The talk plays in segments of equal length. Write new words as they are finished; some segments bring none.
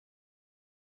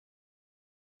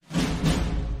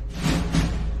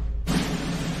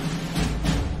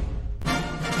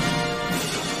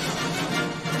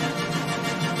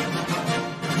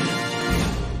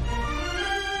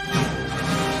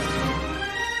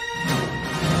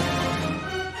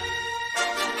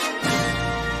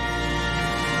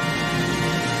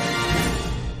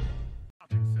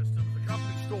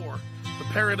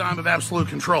paradigm of absolute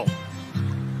control.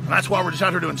 And that's why we're just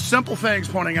out here doing simple things,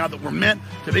 pointing out that we're meant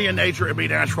to be in nature and be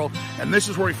natural. And this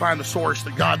is where we find the source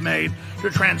that God made to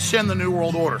transcend the New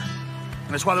World Order.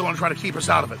 And that's why they want to try to keep us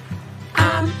out of it.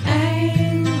 I'm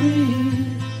angry.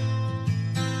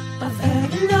 I've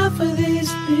had enough of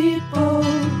these people.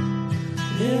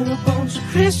 They're a bunch of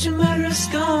Christian murderers,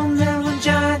 scum. They're on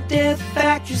giant death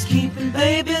factories, keeping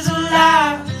babies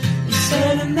alive and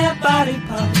selling their body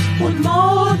parts. What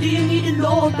more do you need to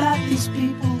know about these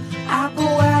people? I go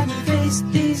out and face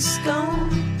these scum.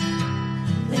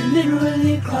 They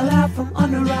literally crawl out from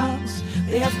under rocks.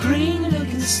 They have green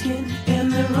looking skin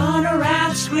and they run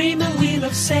around screaming, we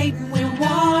love Satan, we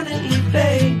wanna eat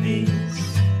babies.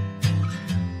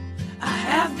 I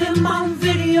have them on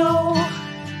video.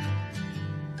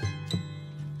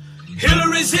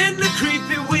 Hillary's in the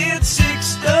creepy, weird, sick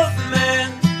stuff, man.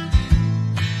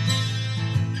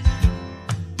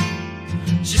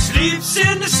 She sleeps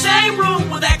in the same room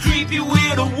with that creepy,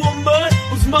 weird woman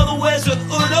whose mother wears a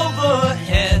hood over her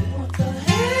head. What the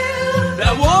hell?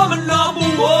 That woman number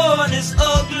one is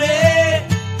ugly.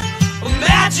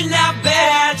 Imagine how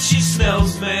bad she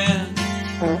smells, man.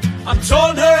 I'm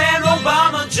told her and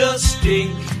Obama just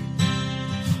stink.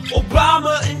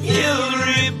 Obama and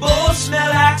Hillary both smell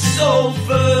like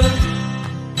sulfur.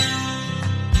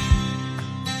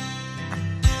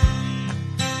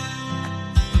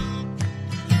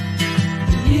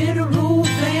 Literal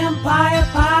vampire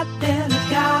pot belly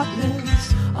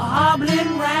goblins are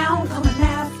hobbling round, coming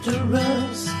after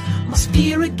us. My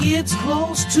spirit gets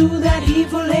close to that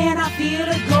evil and I feel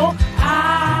it go.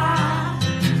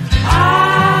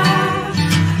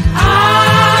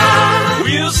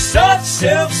 We're such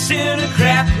self-centered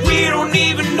crap. We don't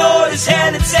even notice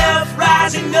hell itself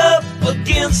rising up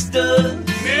against us.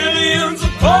 Millions of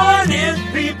pointed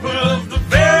people of the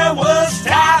very worst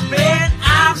type, and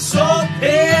I'm so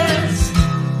pissed.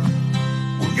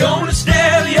 We're gonna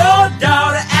stab your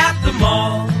daughter at the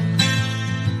mall.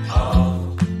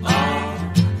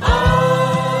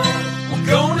 We're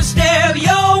gonna stab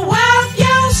your wife,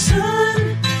 your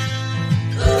son.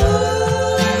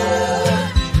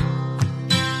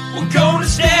 We're gonna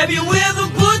stab you with a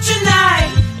butcher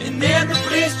knife, and then the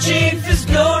police chief is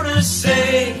gonna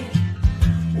say,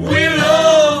 we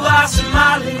love our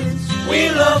Somalis, we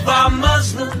love our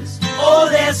Muslims. Oh,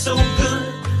 they're so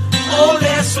good, oh,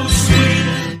 they're so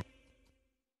sweet.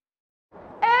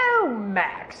 Oh,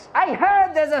 Max, I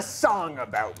heard there's a song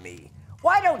about me.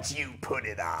 Why don't you put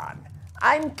it on?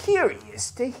 I'm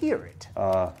curious to hear it.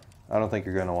 I don't think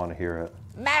you're gonna want to hear it.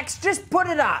 Max, just put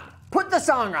it on. Put the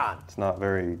song on. It's not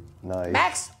very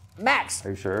nice. Max.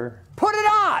 Are you sure? Put it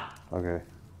on. Okay.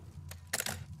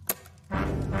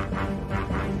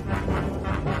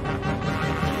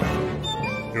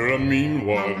 You're a mean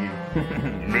one,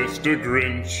 Mr.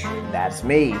 Grinch. That's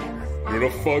me. You're a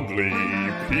fugly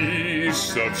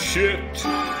piece of shit.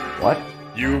 What?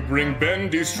 You bring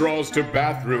bendy straws to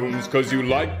bathrooms 'cause you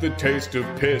like the taste of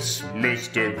piss,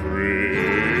 Mr.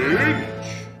 Grinch.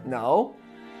 No.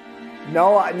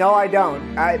 No, I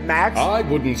don't. Max? I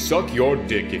wouldn't suck your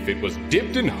dick if it was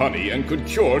dipped in honey and could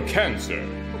cure cancer.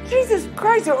 Jesus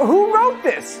Christ, who wrote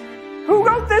this? Who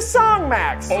wrote this song,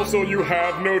 Max? Also, you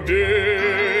have no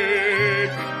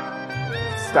dick.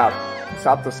 Stop.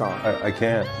 Stop the song. I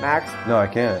can't. Max? No, I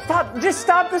can't. Stop. Just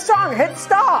stop the song. Hit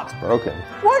stop. It's broken.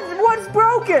 What's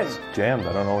broken? It's jammed.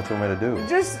 I don't know what you want me to do.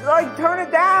 Just, like, turn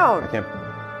it down. I can't.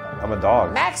 I'm a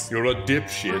dog. Max? You're a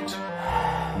dipshit,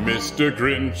 Mr.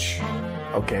 Grinch.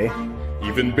 Okay.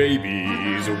 Even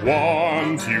babies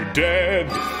want you dead.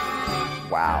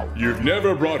 Wow. You've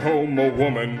never brought home a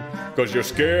woman 'cause you're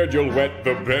scared you'll wet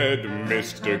the bed,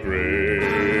 Mr.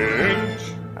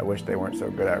 Grinch. I wish they weren't so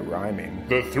good at rhyming.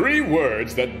 The 3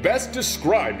 words that best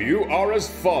describe you are as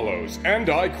follows, and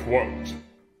I quote,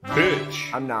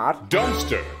 bitch. I'm not.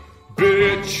 Dumpster.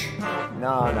 Bitch.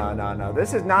 No.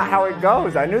 This is not how it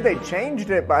goes. I knew they changed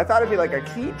it, but I thought it'd be like a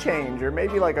key change or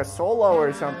maybe like a solo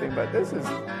or something, but this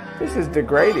is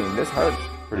degrading. This hurts.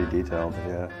 Pretty detailed,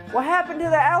 yeah. What happened to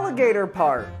the alligator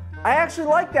part? I actually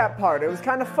liked that part. It was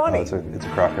kind of funny. Oh, it's a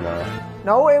crocodile.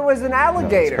 No, it was an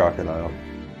alligator. No, it's crocodile.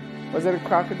 Was it a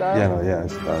crocodile? Yeah,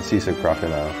 it's she said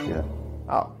crocodile, yeah.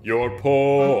 Oh. You're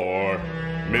poor,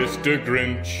 Mr.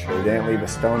 Grinch. They didn't leave a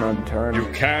stone unturned. You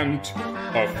can't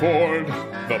afford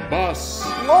the bus.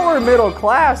 Lower middle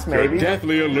class, maybe. You're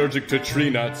deathly allergic to tree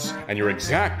nuts, and your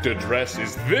exact address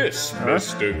is this,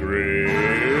 Mr.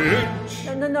 Grinch.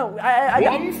 No. I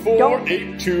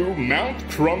 1482 Mount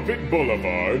Crumpet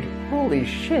Boulevard. Holy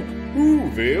shit.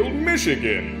 Whoville,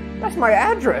 Michigan. That's my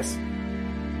address.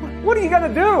 What are you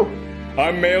gonna do?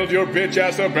 I mailed your bitch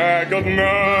ass a bag of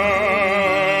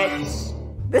nuts.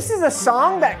 This is a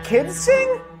song that kids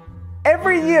sing?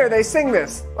 Every year they sing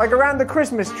this, like around the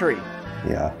Christmas tree.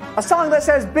 Yeah. A song that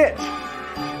says bitch.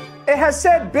 It has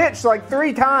said bitch like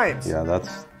 3 times. Yeah,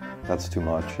 that's too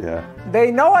much, yeah.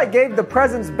 They know I gave the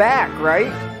presents back,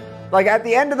 right? Like at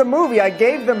the end of the movie, I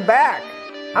gave them back.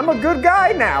 I'm a good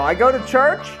guy now. I go to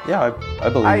church. Yeah, I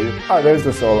believe you. Oh, there's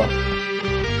the solo.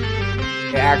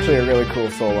 Yeah, actually a really cool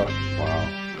solo. Wow.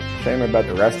 Shame about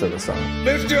the rest of the song.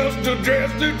 It's just a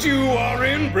dress that you are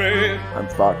inbred, I'm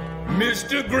fucked.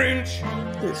 Mr. Grinch.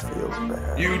 This feels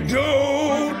bad. You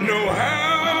don't know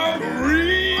how to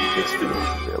read. This feels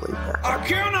really bad. I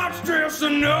cannot stress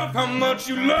enough how much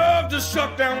you love to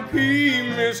suck down pee,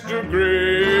 Mr.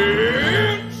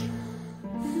 Grinch.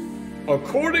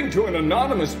 According to an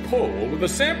anonymous poll with a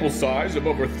sample size of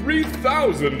over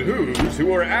 3,000 Who's who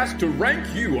were asked to rank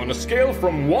you on a scale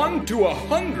from 1 to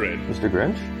 100 Mr.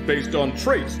 Grinch? based on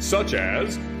traits such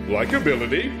as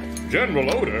likability,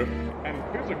 general odor, and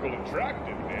physical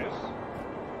attractiveness,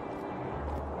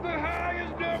 the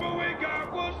highest number we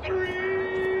got was 3.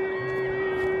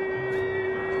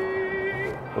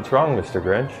 What's wrong, Mr.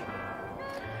 Grinch?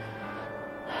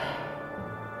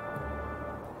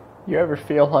 You ever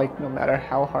feel like no matter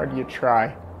how hard you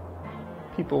try,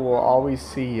 people will always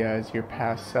see you as your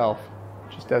past self,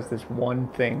 just as this one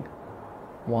thing,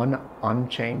 one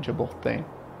unchangeable thing?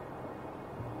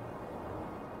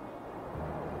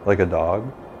 Like a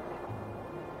dog?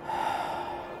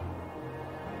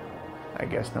 I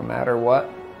guess no matter what,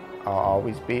 I'll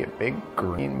always be a big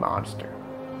green monster.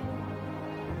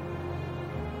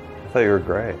 I thought you were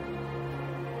gray.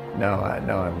 No, I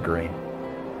know I'm green.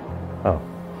 Oh.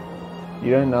 You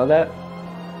didn't know that?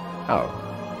 Oh,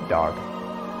 dog.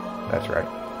 That's right.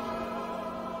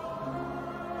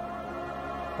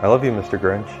 I love you, Mr.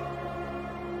 Grinch.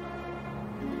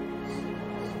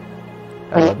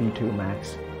 I love you too,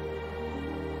 Max.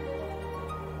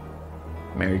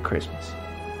 Merry Christmas.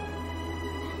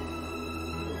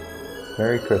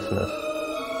 Merry Christmas.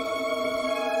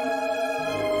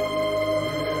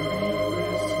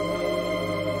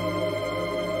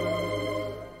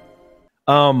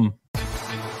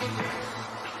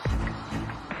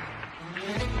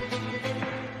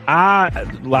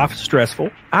 Life's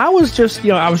stressful. I was just,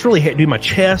 I was really doing my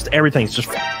chest. Everything's just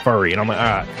furry. And I'm like, all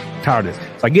right, tired of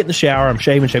this. So I get in the shower. I'm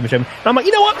shaving. And I'm like,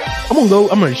 you know what? I'm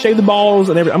going to shave the balls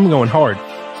and everything. I'm going hard.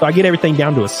 So I get everything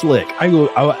down to a slick. I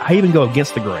even go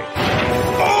against the grain.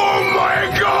 Oh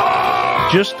my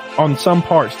God! Just on some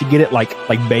parts to get it like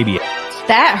baby.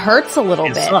 That hurts a little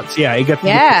It bit. sucks. Yeah. It got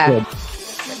Yeah.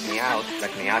 Let me out.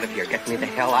 Let me out of here. Get me the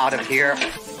hell out of here.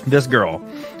 This girl,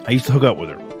 I used to hook up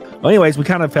with her. Well, anyways, we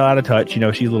kind of fell out of touch. She's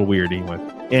a little weird anyway.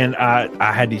 And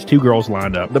I had these 2 girls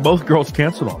lined up. But both girls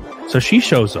canceled on me. So she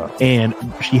shows up, and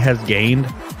she has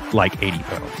gained like 80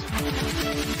 pounds.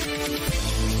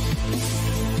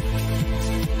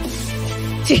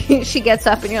 She gets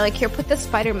up and you're like, here, put the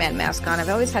Spider-Man mask on. I've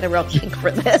always had a real kink for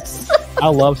this. I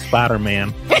love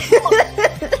Spider-Man.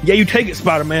 Yeah, you take it,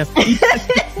 Spider-Man.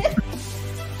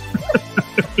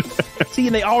 See,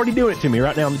 and they already doing it to me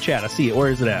right now in the chat. I see it. Where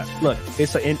is it at? Look,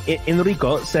 it's in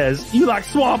Enrico. It says, you like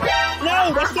swamp.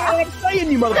 No, that's not what I'm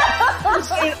saying, you motherfucker. I'm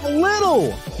saying a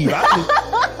little.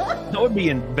 I would be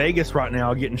in Vegas right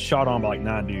now getting shot on by like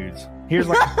 9 dudes. Here's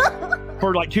like,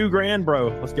 for like $2,000,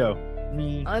 bro. Let's go.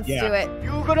 Let's do it.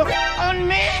 You're gonna on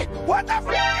me? What the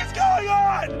fuck is going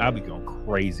on? I'd be going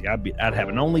crazy. I'd have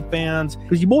an OnlyFans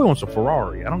because your boy wants a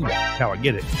Ferrari. I don't know how I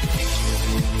get it.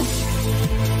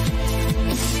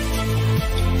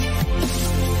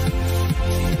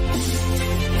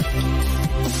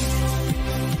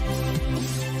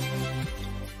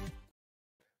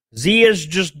 Zia's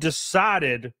just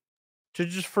decided to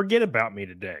just forget about me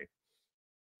today.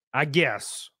 I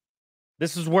guess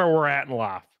this is where we're at in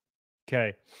life.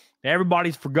 Okay.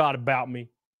 Everybody's forgot about me.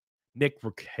 Nick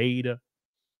Ricada,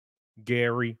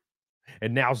 Gary,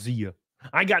 and now Zia.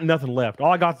 I ain't got nothing left.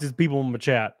 All I got is people in my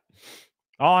chat.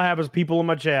 All I have is people in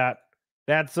my chat.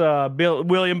 That's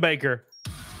William Baker.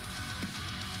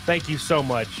 Thank you so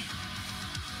much.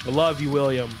 I love you,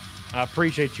 William. I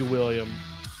appreciate you, William.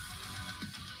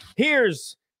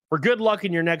 Here's for good luck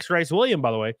in your next race. William,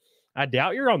 by the way, I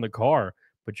doubt you're on the car,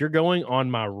 but you're going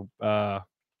on my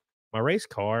my race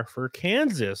car for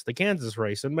Kansas, the Kansas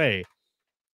race in May.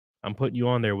 I'm putting you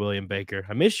on there, William Baker.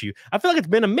 I miss you. I feel like it's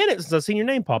been a minute since I've seen your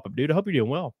name pop up, dude. I hope you're doing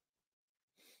well.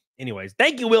 Anyways,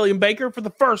 thank you, William Baker, for the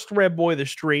first Red Boy of the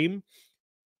stream,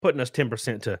 putting us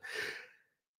 10% to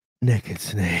Naked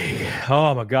Snake.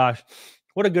 Oh, my gosh.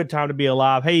 What a good time to be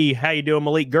alive. Hey, how you doing,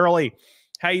 Malik Gurley?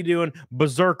 How you doing,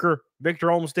 Berserker, Victor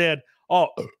Olmstead?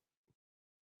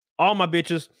 all my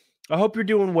bitches. I hope you're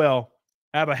doing well.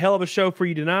 I have a hell of a show for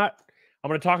you tonight. I'm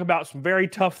going to talk about some very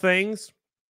tough things.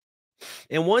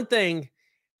 And one thing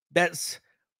that's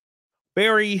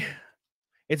very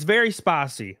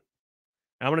spicy.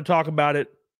 I'm going to talk about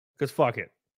it because fuck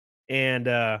it. And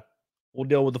we'll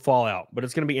deal with the fallout. But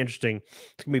it's going to be interesting.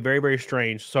 It's going to be very, very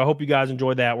strange. So I hope you guys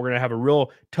enjoy that. We're going to have a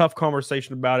real tough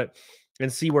conversation about it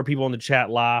and see where people in the chat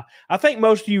lie. I think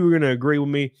most of you are going to agree with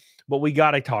me, but we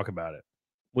got to talk about it.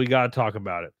 We got to talk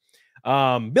about it.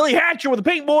 Billy Hatcher with the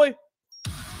pink boy.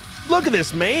 Look at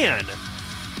this man.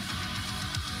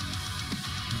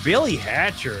 Billy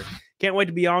Hatcher. Can't wait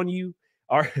to be on you.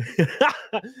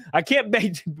 I can't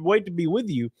wait to be with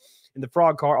you in the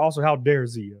frog car. Also, how dare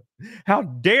she? How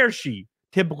dare she?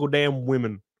 Typical damn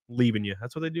women leaving you.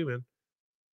 That's what they do, man.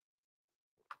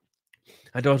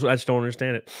 I just don't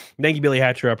understand it. Thank you, Billy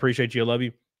Hatcher. I appreciate you. I love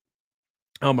you.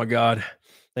 Oh my God.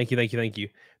 Thank you.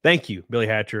 Thank you, Billy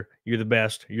Hatcher. You're the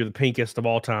best. You're the pinkest of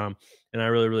all time. And I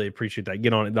really, really appreciate that.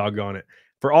 Get on it, doggone it.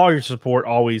 For all your support,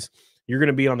 always. You're going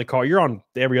to be on the car. You're on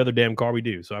every other damn car we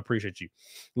do. So I appreciate you.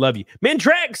 Love you.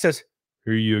 Mintrek says,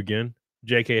 hear you again.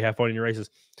 JK, have fun in your races.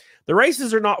 The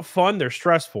races are not fun. They're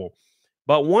stressful.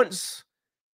 But once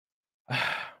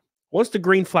the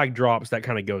green flag drops, that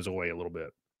kind of goes away a little bit.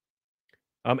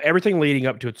 Everything leading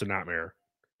up to it's a nightmare.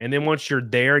 And then once you're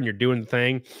there and you're doing the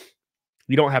thing,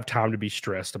 you don't have time to be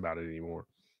stressed about it anymore.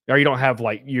 Or you don't have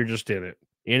you're just in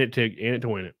it to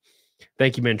win it.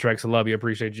 Thank you, Mentrex. I love you. I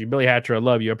appreciate you. Billy Hatcher, I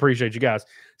love you. I appreciate you guys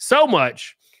so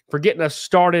much for getting us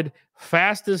started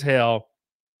fast as hell.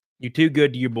 You're too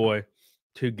good to your boy.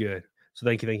 Too good. So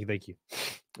thank you.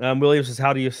 William says,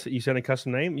 how do you send a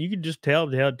custom name? You can just tell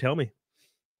me. Tell me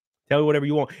whatever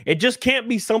you want. It just can't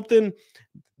be something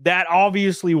that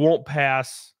obviously won't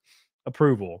pass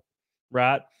approval,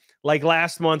 right? Like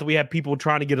last month, we had people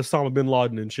trying to get Osama bin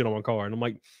Laden and shit on my car. And I'm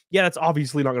like, yeah, that's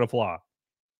obviously not going to fly.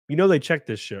 You know they checked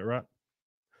this shit, right?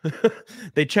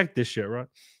 They checked this shit, right?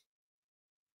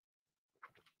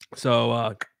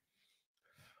 So,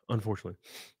 unfortunately.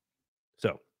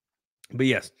 So, but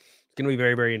yes, it's going to be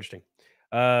very, very interesting.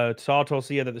 Saul told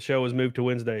Sia that the show was moved to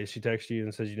Wednesday. She texted you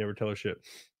and says you never tell her shit.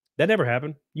 That never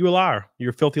happened. You a liar.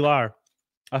 You're a filthy liar.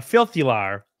 A filthy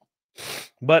liar.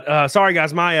 But sorry,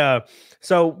 guys.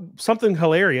 So something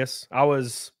hilarious. I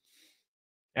was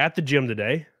at the gym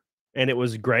today, and it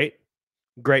was great.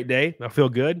 Great day. I feel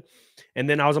good. And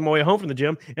then I was on my way home from the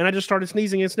gym, and I just started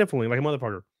sneezing and sniffling like a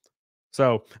motherfucker.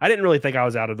 So I didn't really think I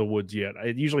was out of the woods yet.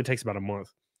 It usually takes about a month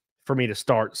for me to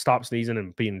stop sneezing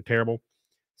and being terrible.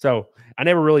 So I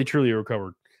never really truly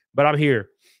recovered. But I'm here.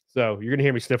 So you're going to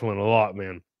hear me sniffling a lot,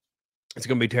 man. It's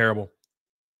going to be terrible.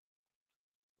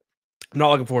 I'm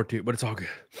not looking forward to it, but it's all good.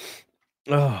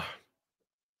 Oh.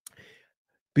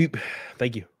 Beep.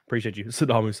 Thank you. Appreciate you.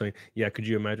 Saddam Hussein. Yeah, could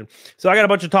you imagine? So I got a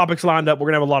bunch of topics lined up. We're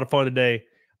going to have a lot of fun today.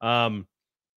 And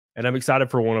I'm excited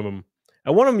for one of them.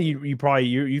 And one of them you've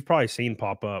probably seen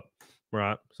pop up,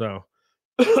 right? So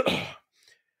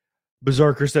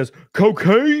Berserker says,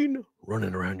 cocaine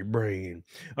running around your brain.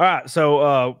 All right.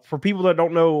 So for people that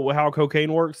don't know how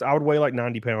cocaine works, I would weigh like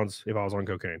 90 pounds if I was on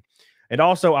cocaine. And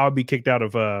also I would be kicked out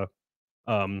of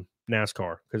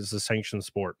NASCAR because it's a sanctioned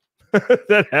sport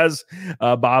that has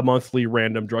a bi-monthly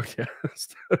random drug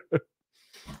test.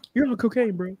 You're on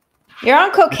cocaine, bro. You're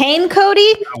on cocaine, Cody?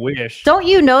 I wish. Don't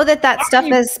you know that stuff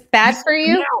is bad for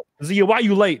you? Zia, why are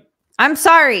you late? I'm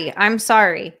sorry.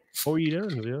 What were you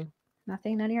doing, Zia?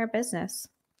 Nothing, none of your business.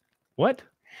 What?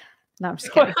 No, I'm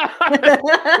just kidding.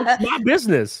 It's my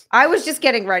business. I was just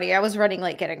getting ready. I was running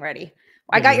late getting ready.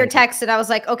 I got your text and I was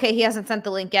like, okay, he hasn't sent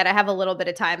the link yet. I have a little bit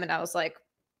of time. And I was like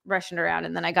rushing around.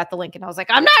 And then I got the link and I was like,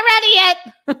 I'm not ready yet.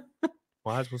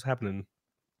 What's happening?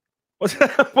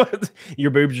 What?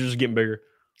 Your boobs are just getting bigger.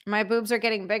 My boobs are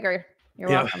getting bigger. You're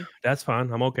welcome. That's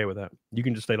fine. I'm okay with that. You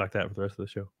can just stay like that for the rest of the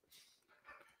show.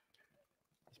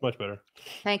 It's much better.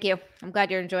 Thank you. I'm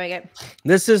glad you're enjoying it.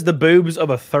 This is the boobs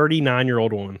of a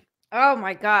 39-year-old woman. Oh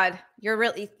my God. You're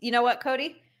really, you know what,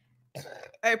 Cody?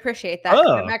 I appreciate that.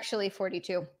 I'm actually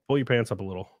 42. Pull your pants up a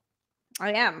little.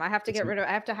 I am. I have to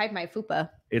I have to hide my fupa.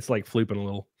 It's like flooping a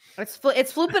little. It's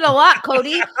flooping a lot,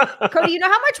 Cody. Cody, you know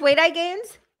how much weight I gained?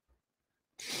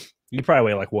 You probably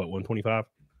weigh like what, 125?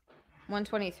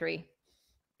 123.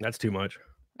 That's too much.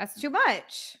 That's too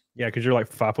much. Yeah, because you're like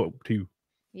 5'2".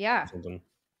 Yeah. Something.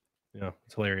 Yeah,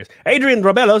 it's hilarious. Adrian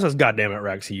Robello says, God damn it,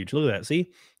 Rack's huge. Look at that.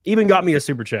 See? Even got me a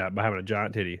super chat by having a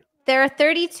giant titty. There are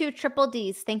 32 triple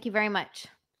Ds. Thank you very much.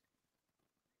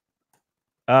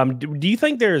 Do you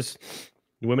think there's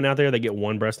women out there that get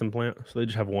one breast implant? So they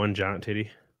just have one giant titty?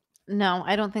 No,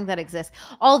 I don't think that exists.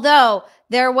 Although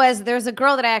there's a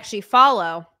girl that I actually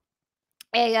follow,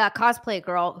 a cosplay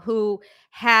girl who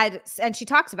had, and she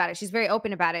talks about it. She's very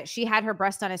open about it. She had her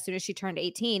breast done as soon as she turned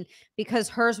 18 because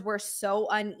hers were so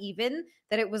uneven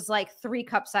that it was like 3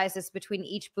 cup sizes between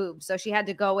each boob. So she had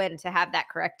to go in to have that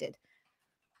corrected.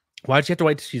 Why'd she have to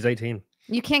wait till she's 18?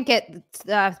 You can't get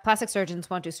plastic surgeons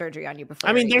won't do surgery on you before.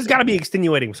 I mean, there's got to be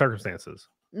extenuating circumstances.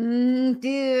 Dude,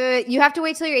 you have to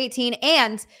wait till you're 18,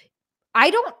 and I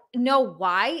don't know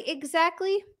why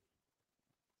exactly.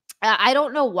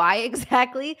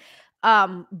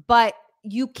 But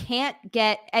you can't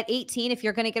get at 18. If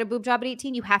you're going to get a boob job at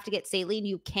 18, you have to get saline.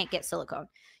 You can't get silicone.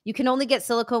 You can only get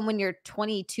silicone when you're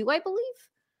 22, I believe.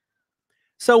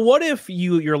 So what if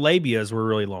your labias were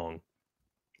really long?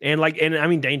 And I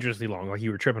mean dangerously long, like you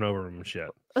were tripping over them and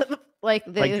shit. Like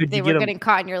they were getting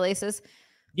caught in your laces.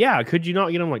 Yeah, could you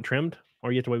not get them like trimmed,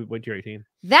 or you have to wait till you're 18?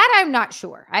 That I'm not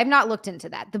sure. I've not looked into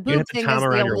that. The boob thing is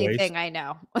the only thing I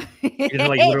know. You have to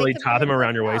like literally tie them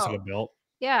around your waist on a belt.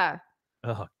 Yeah.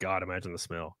 Oh God, imagine the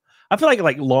smell. I feel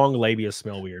like long labia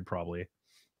smell weird, probably.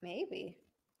 Maybe.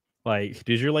 Like,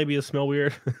 does your labia smell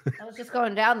weird? I was just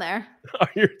going down there.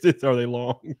 Are they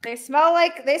long? They smell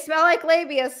like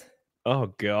labias.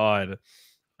 Oh God,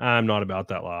 I'm not about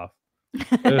that life.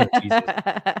 Oh,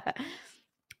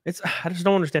 Jesus. I just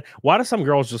don't understand. Why do some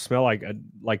girls just smell like a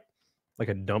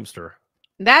dumpster?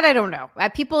 That I don't know.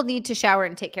 People need to shower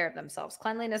and take care of themselves.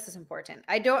 Cleanliness is important.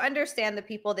 I don't understand the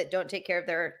people that don't take care of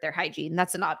their hygiene.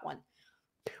 That's an odd one.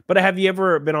 But have you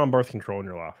ever been on birth control in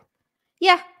your life?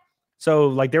 Yeah. So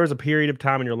like there was a period of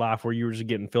time in your life where you were just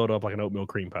getting filled up like an oatmeal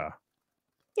cream pie.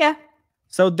 Yeah.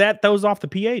 So that throws off the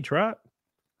pH, right?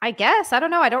 I guess. I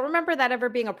don't know. I don't remember that ever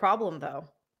being a problem though.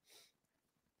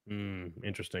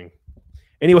 Interesting.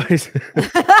 Anyways,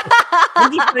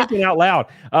 I'm just thinking out loud.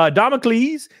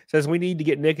 Damocles says we need to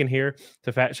get Nick in here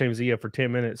to fat shame Zia for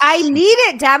 10 minutes. I need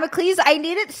it, Damocles. I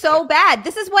need it so bad.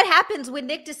 This is what happens when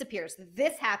Nick disappears.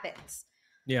 This happens.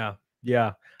 Yeah.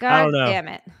 God I don't know. Damn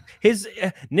it. His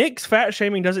Nick's fat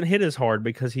shaming doesn't hit as hard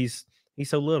because he's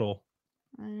so little.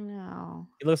 I know.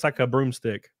 He looks like a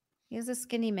broomstick. He's a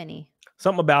skinny mini.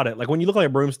 Something about it. Like when you look like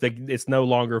a broomstick, it's no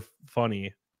longer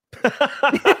funny. So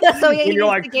yeah, he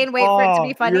needs to gain weight for it to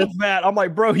be funny. You're fat. I'm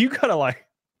like, bro, you gotta look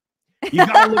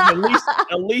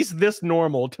at least this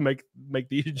normal to make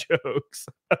these jokes.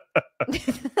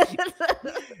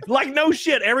 Like no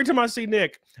shit. Every time I see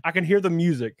Nick, I can hear the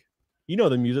music. You know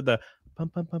the music, the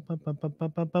somebody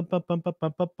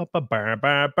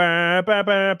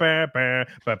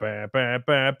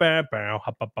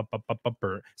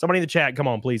in the chat, come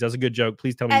on, please. That's a good joke.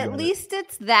 Please tell me. At least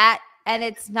it's that, and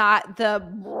it's not the.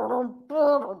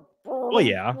 Well,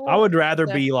 yeah, I would rather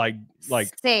be like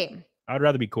same. I'd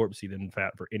rather be corpsey than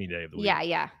fat for any day of the week.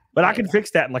 Yeah. But I can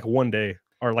fix that in like one day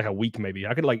or like a week, maybe.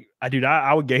 I could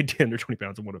I would gain 10 or 20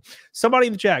 pounds in one of them. Somebody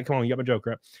in the chat, come on, you got my joke,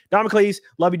 right? Damocles,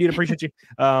 love you, dude. Appreciate you.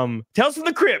 Tales from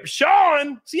the Crypt,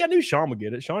 Sean. See, I knew Sean would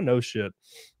get it. Sean knows shit.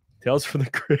 Tales from the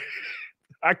Crypt.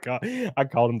 I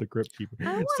called him the Crypt Keeper.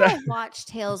 I want to watch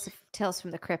Tales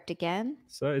from the Crypt again.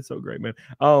 So it's so great, man.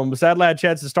 Sad Lad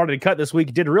Chats has started to cut this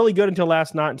week. Did really good until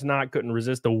last night, and tonight couldn't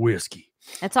resist the whiskey.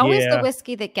 It's always the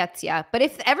whiskey that gets you. But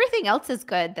if everything else is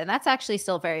good, then that's actually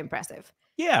still very impressive.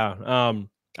 Yeah.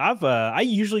 I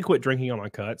usually quit drinking on my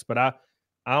cuts, but I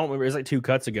don't remember. It was like 2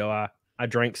 cuts ago. I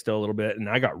drank still a little bit, and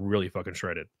I got really fucking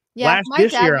shredded. Yeah, my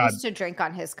dad used to drink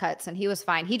on his cuts, and he was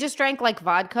fine. He just drank like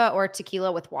vodka or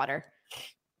tequila with water.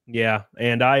 Yeah,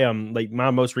 and I like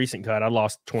my most recent cut, I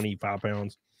lost 25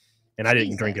 pounds, and I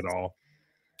didn't drink at all.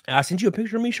 I sent you a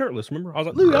picture of me shirtless. Remember? I was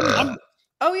like, "Look, I'm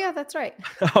oh yeah, that's right."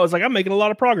 I was like, I'm making a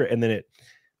lot of progress, and then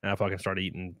I fucking started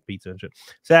eating pizza and shit.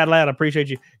 Sad Lad, I appreciate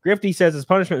you. Grifty says as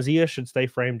punishment, Zia should stay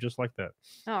framed just like that.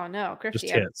 Oh no, Grifty, just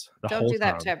tits. Don't do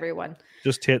that to everyone.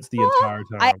 Just tits the entire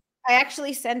time. I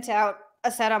actually sent out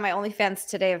a set on my OnlyFans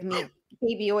today of me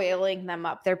baby oiling them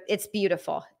up. It's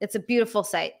beautiful. It's a beautiful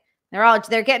sight. They're all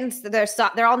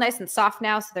nice and soft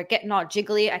now, so they're getting all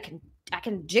jiggly. I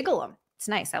can jiggle them. It's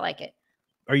nice. I like it.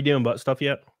 Are you doing butt stuff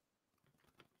yet?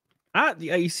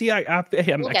 You see, I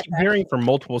keep hearing from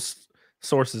multiple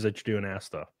sources that you're doing ass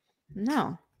stuff.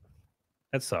 No,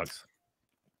 that sucks.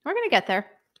 We're gonna get there.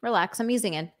 Relax. I'm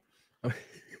easing in.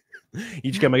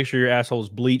 You just gotta make sure your asshole is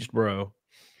bleached, bro.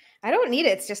 I don't need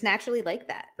it. It's just naturally like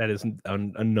that. That is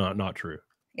not true.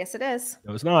 Yes, it is.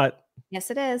 No, it's not.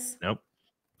 Yes, it is. Nope.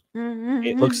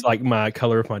 It looks like my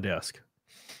color of my desk.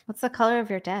 What's the color of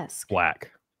your desk? Black.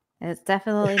 It's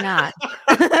definitely not.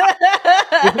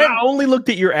 If I only looked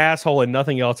at your asshole and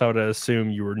nothing else, I would assume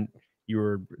you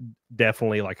were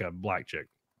definitely like a black chick.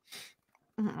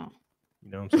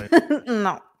 You know what I'm saying?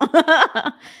 No.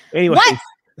 Anyway. What?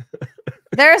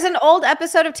 There's an old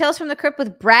episode of Tales from the Crypt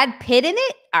with Brad Pitt in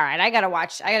it. All right, I gotta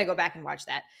go back and watch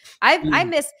that. I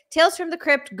miss Tales from the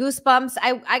Crypt, Goosebumps.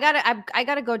 I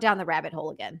gotta go down the rabbit hole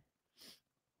again.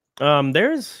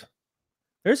 There's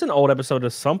an old episode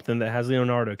of something that has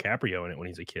Leonardo DiCaprio in it when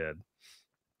he's a kid,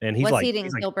 and he's eating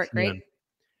Gilbert Grape.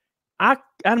 I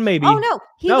maybe. Oh no,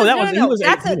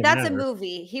 that's 18 a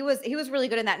movie. He was really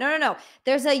good in that. No.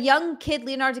 There's a young kid,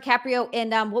 Leonardo DiCaprio, in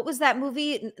what was that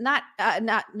movie? Not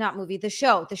movie. The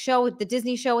show, the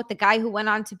Disney show with the guy who went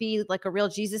on to be like a real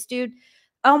Jesus dude.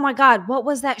 Oh my God, what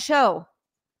was that show?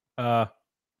 Growing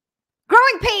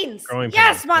Pains.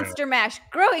 Yes, Monster Mash.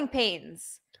 Growing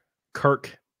Pains.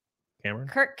 Kirk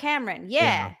Cameron.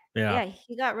 Yeah.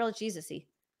 He got real Jesus-y.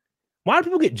 Why do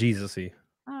people get Jesus-y?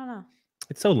 I don't know.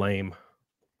 It's so lame.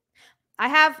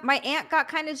 My aunt got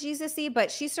kind of Jesus-y,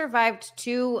 but she survived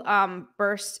 2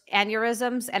 burst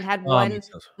aneurysms and had one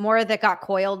more that got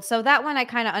coiled. So that one I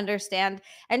kind of understand.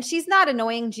 And she's not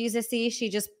annoying Jesus-y. She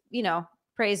just,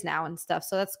 prays now and stuff.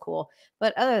 So that's cool.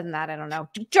 But other than that, I don't know.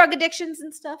 Drug addictions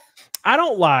and stuff. I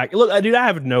don't look, dude, I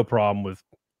have no problem with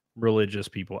religious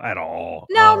people at all.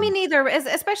 No, me neither.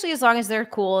 Especially as long as they're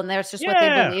cool and that's just what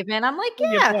they believe in. I'm like,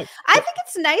 I think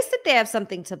it's nice that they have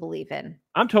something to believe in.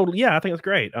 I think it's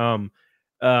great. And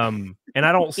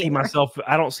I don't see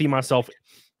myself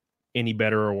any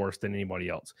better or worse than anybody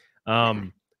else.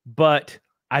 But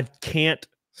I can't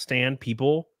stand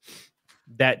people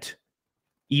that,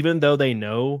 even though they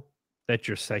know that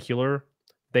you're secular,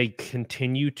 they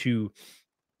continue to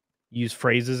use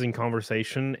phrases in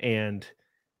conversation and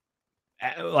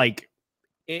like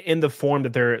in the form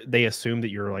that they assume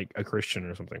that you're like a Christian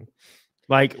or something.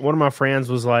 Like one of my friends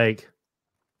was like,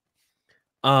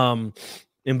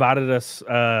 invited us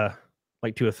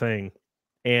like to a thing,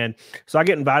 and so I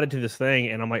get invited to this thing,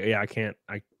 and I'm like, yeah, I can't,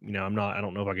 I don't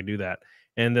know if I could do that.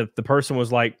 And the person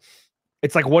was like,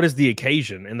 it's like, what is the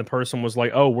occasion? And the person was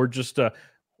like, oh, we're just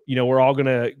we're all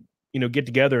gonna get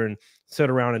together and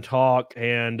sit around and talk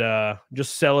and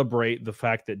just celebrate the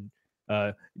fact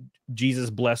that Jesus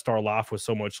blessed our life with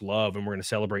so much love, and we're going to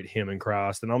celebrate him in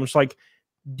Christ. And I'm just like,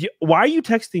 why are you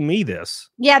texting me this?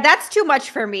 Yeah, that's too much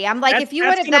for me. I'm like, if you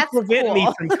would have, that's prevent cool. me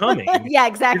from coming. Yeah,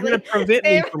 exactly. You're going to prevent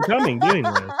me from coming doing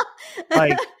this.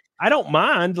 Like, I don't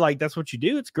mind. Like, that's what you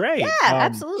do. It's great. Yeah,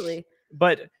 absolutely.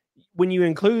 But when you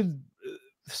include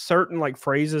certain like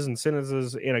phrases and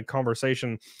sentences in a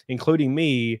conversation, including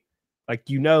me, like,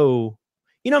 what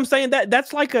I'm saying?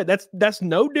 That's like that's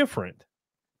no different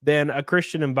than a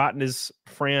Christian inviting his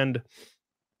friend,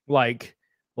 like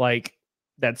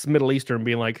that's Middle Eastern,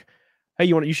 being like, hey,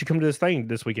 you should come to this thing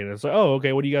this weekend. And it's like, oh,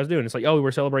 okay, what are you guys doing? It's like, oh, we're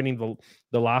celebrating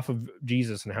the life of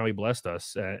Jesus and how he blessed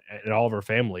us and all of our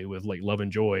family with like love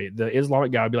and joy. The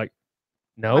Islamic guy would be like,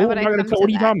 no, I'm not gonna what are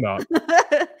you talking about?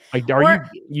 Like,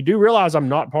 you do realize I'm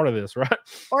not part of this, right?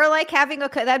 Or like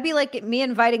that'd be like me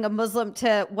inviting a Muslim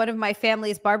to one of my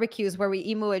family's barbecues where we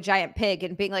emu a giant pig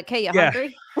and being like, hey, you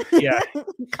hungry? Yeah.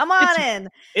 Come on in.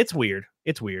 It's weird.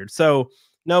 So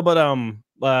no, but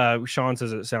Sean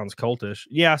says it sounds cultish.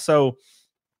 Yeah, so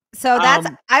that's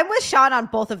I'm with Sean on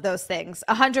both of those things.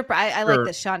 100%. I like Sure.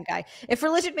 this Sean guy. If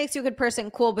religion makes you a good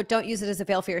person, cool, but don't use it as a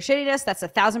veil for your shittiness. That's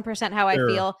 1,000% how I Sure.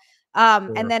 feel.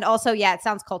 Sure. And then also, yeah, it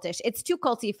sounds cultish. It's too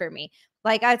culty for me.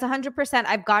 Like, it's 100%.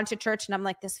 I've gone to church and I'm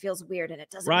like, this feels weird, and it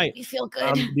doesn't make me feel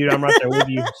good. Dude, I'm right there with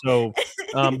you. So,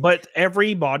 but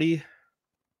everybody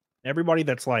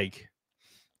that's like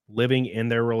living in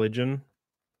their religion,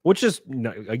 which is,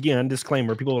 again,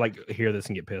 disclaimer, people like hear this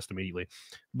and get pissed immediately,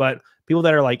 but people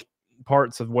that are like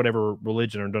parts of whatever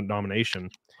religion or denomination,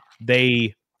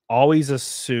 they always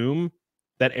assume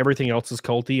that everything else is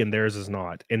culty and theirs is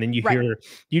not. And then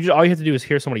all you have to do is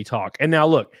hear somebody talk. And now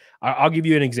look, I'll give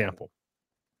you an example.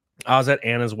 I was at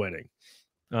Anna's wedding,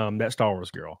 that Star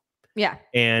Wars girl. Yeah.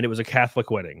 And it was a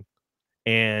Catholic wedding,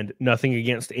 and nothing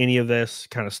against any of this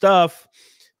kind of stuff.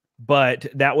 But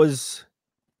that was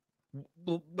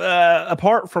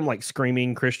apart from like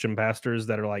screaming Christian pastors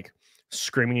that are like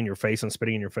screaming in your face and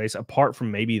spitting in your face, apart from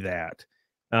maybe that,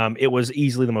 it was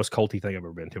easily the most culty thing I've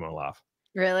ever been to in my life.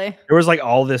 Really? There was like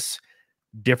all this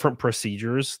different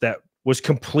procedures that was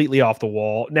completely off the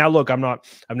wall. Now, look, I've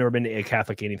never been to a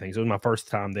Catholic anything. So it was my first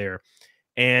time there.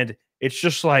 And it's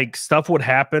just like stuff would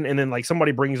happen. And then like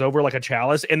somebody brings over like a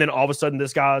chalice. And then all of a sudden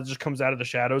this guy just comes out of the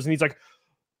shadows and he's like,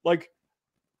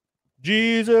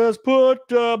 Jesus put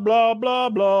blah, blah,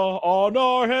 blah on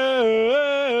our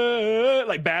head,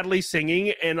 like badly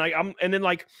singing. And like, and then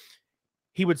like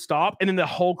he would stop. And then the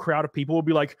whole crowd of people would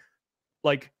be like,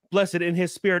 blessed in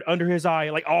his spirit under his eye,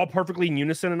 like all perfectly in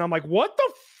unison. And I'm like, what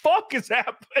the fuck is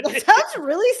happening? That sounds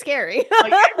really scary.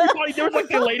 Like everybody, there was like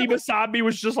the lady beside me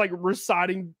was just like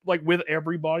reciting like with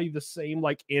everybody the same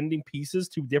like ending pieces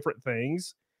to different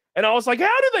things, and I was like, how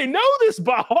do they know this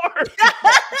by heart?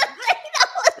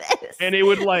 And it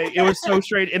would like, it was so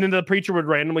straight. And then the preacher would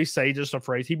randomly say just a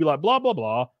phrase. He'd be like, blah, blah,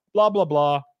 blah, blah, blah,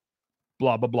 blah,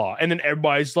 blah, blah, blah. And then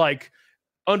everybody's like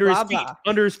under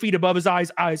his feet, above his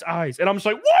eyes. And I'm just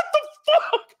like, what the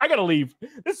fuck? I gotta leave.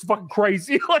 This is fucking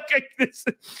crazy. Like this.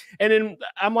 And then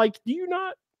I'm like, do you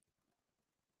not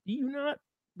feel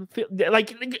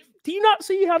like, do you not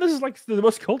see how this is like the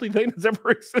most culty thing that's ever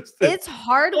existed? It's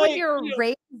hard when you're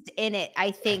raised in it,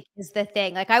 I think, is the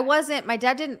thing. Like my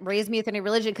dad didn't raise me with any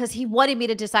religion because he wanted me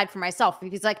to decide for myself.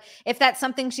 He's like, if that's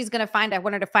something she's going to find, I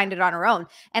want her to find it on her own.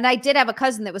 And I did have a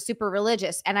cousin that was super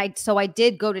religious. And I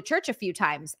did go to church a few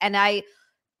times, and I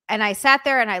sat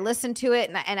there and I listened to it,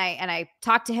 and I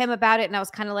talked to him about it, and I was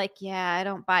kind of like, yeah, I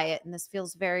don't buy it. And this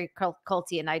feels very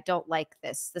culty, and I don't like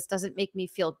this. This doesn't make me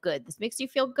feel good. This makes you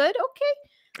feel good. Okay.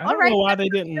 I don't know why they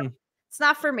didn't. It's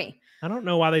not for me. I don't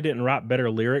know why they didn't write better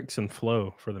lyrics and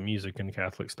flow for the music and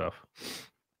Catholic stuff.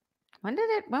 When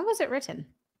was it written?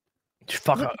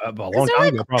 Fuck, a long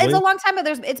time ago, probably. It's a long time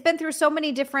ago. It's been through so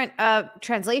many different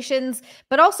translations,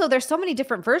 but also there's so many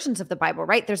different versions of the Bible,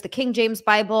 right? There's the King James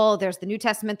Bible, there's the New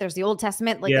Testament, there's the Old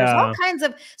Testament. Like there's all kinds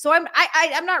of. So I'm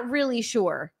not really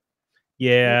sure.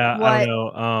 Yeah, I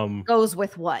don't know. Goes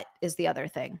with what is the other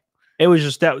thing? It was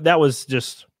just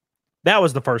that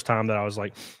was the first time that I was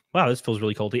like, wow, this feels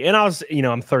really culty. And I was,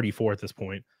 I'm 34 at this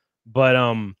point, but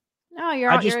no,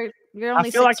 you're only 6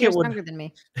 years younger than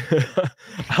me.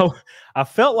 I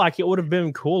felt like it would have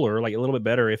been cooler, like a little bit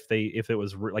better if it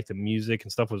was like the music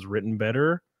and stuff was written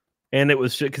better. And it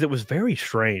was because it was very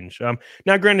strange.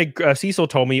 Now, granted, Cecil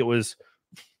told me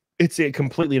it's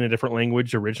completely in a different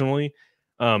language originally.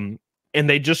 And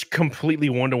they just completely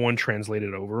one-to-one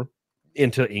translated over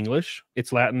into English.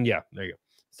 It's Latin. Yeah, there you go.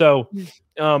 So,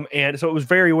 and so it was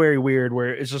very, very weird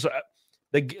where it's just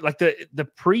the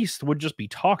priest would just be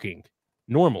talking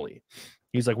normally.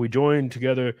 He's like, we joined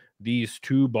together these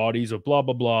two bodies of blah,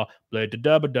 blah, blah, blah,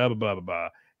 blah, blah, blah, blah, blah.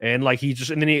 And like, he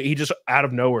just out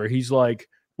of nowhere, he's like,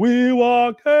 we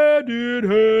walk hand in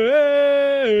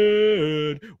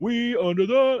hand, we under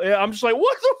the, and I'm just like,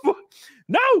 what the fuck?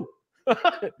 No.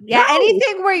 Yeah, no.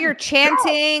 Anything where you're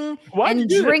chanting and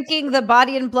drinking the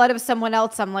body and blood of someone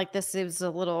else, I'm like, this is a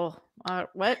little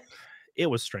what? It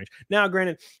was strange. Now,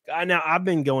 granted, I've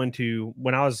been going to,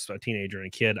 when I was a teenager and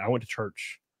a kid, I went to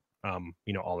church,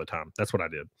 all the time. That's what I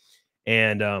did,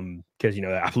 and because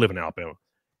I live in Alabama,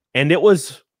 and it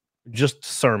was just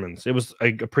sermons. It was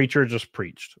a preacher just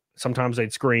preached. Sometimes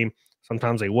they'd scream,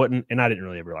 sometimes they wouldn't, and I didn't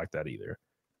really ever like that either.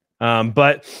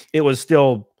 But it was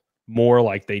still more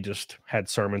like they just had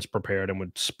sermons prepared and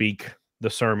would speak the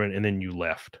sermon and then you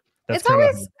left. That's it's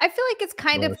always, I feel like it's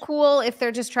kind of cool if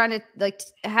they're just trying to like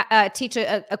teach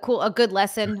a good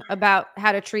lesson about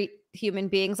how to treat human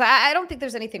beings. I don't think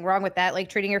there's anything wrong with that, like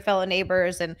treating your fellow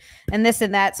neighbors and this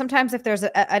and that. Sometimes if there's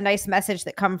a nice message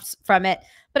that comes from it,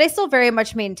 but I still very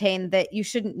much maintain that you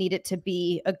shouldn't need it to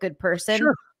be a good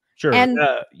person. Sure. And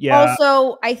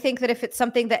also I think that if it's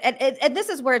something that, and this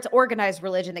is where it's organized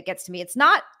religion that gets to me. It's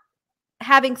not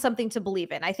having something to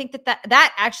believe in. I think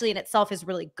that actually in itself is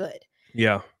really good.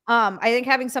 Yeah. I think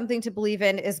having something to believe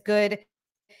in is good.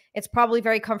 It's probably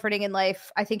very comforting in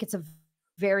life. I think it's a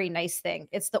very nice thing.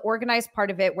 It's the organized part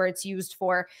of it where it's used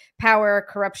for power,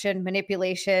 corruption,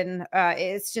 manipulation.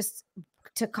 It's just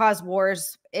to cause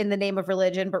wars in the name of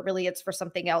religion, but really it's for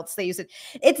something else. They use it.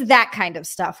 It's that kind of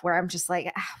stuff where I'm just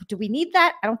like, do we need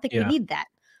that? I don't think we need that.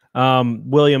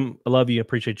 William, I love you.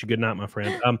 Appreciate you. Good night, my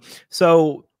friend.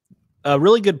 So a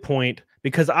really good point,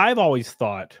 because I've always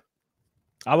thought,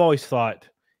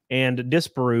 and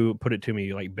Disparu put it to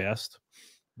me like best,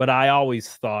 but I always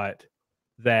thought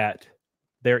that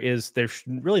there's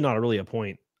really not really a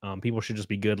point. People should just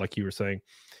be good, like you were saying.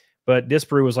 But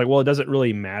Disparu was like, well, it doesn't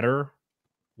really matter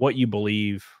what you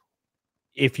believe.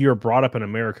 If you're brought up in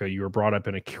America, you were brought up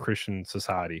in a Christian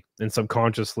society, and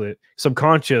subconsciously.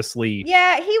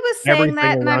 Yeah, he was saying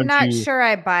that, and I'm not sure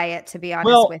I buy it, to be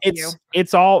honest with you.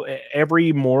 It's all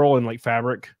every moral and like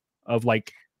fabric of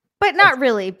like. But not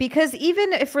really, because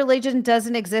even if religion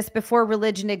doesn't exist before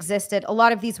religion existed, a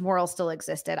lot of these morals still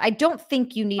existed. I don't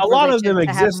think you need a lot of them to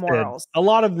have morals. A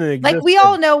lot of them existed. Like we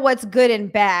all know what's good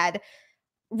and bad.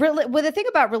 Well, the thing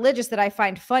about religious that I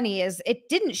find funny is it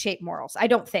didn't shape morals. I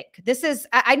don't think.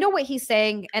 I know what he's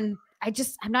saying, and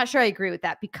I'm not sure I agree with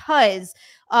that, because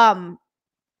the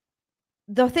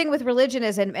thing with religion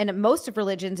is, and most of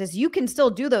religions is, you can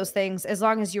still do those things as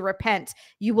long as you repent,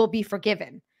 you will be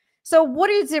forgiven. So what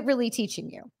is it really teaching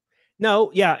you?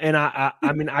 No, yeah, and I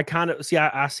mean, I kind of see,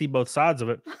 I see both sides of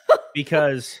it,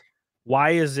 because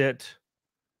why is it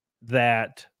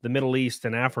that the Middle East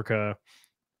and Africa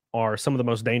are some of the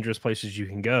most dangerous places you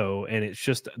can go, and it's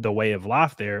just the way of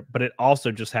life there, but it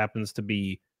also just happens to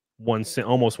be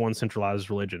almost one centralized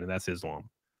religion, and that's Islam.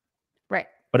 Right.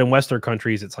 But in Western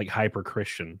countries, it's like hyper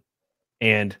Christian,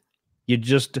 and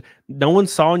no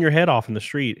one's sawing your head off in the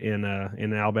street in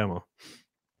Alabama.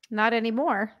 Not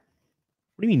anymore.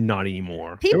 What do you mean not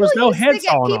anymore? People there was no head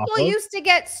sawing off. People used to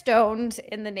get stoned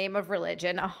in the name of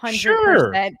religion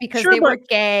 100% because Sure, they were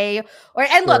gay.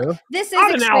 Look, this is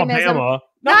not extremism. in Alabama.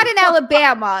 Not in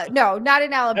Alabama. No, not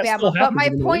in Alabama. still But my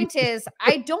happens in the point is,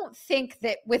 I don't think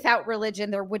that without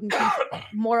religion, there wouldn't be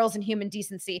morals and human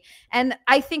decency. And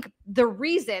I think the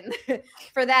reason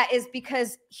for that is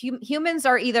because humans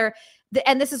are either,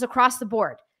 and this is across the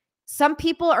board, some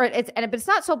people are, but it's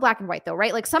not so black and white though,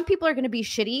 right? Like some people are going to be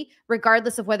shitty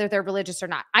regardless of whether they're religious or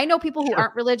not. I know people who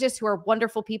aren't religious who are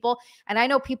wonderful people, and I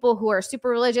know people who are super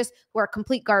religious who are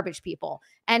complete garbage people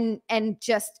and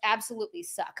just absolutely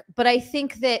suck. But I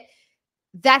think that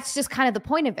that's just kind of the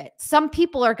point of it. Some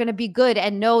people are going to be good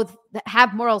and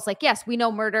have morals. Like, yes, we know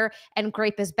murder and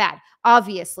grape is bad.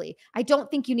 Obviously, I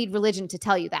don't think you need religion to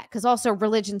tell you that, because also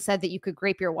religion said that you could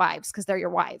grape your wives because they're your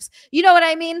wives. You know what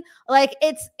I mean? Like,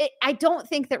 I don't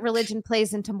think that religion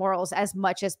plays into morals as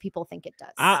much as people think it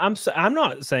does. I'm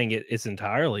not saying it's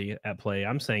entirely at play.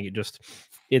 I'm saying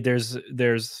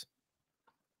there's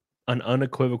an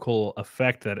unequivocal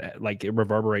effect that like it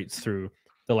reverberates through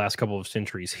the last couple of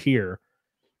centuries here.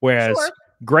 Whereas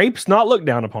grapes not looked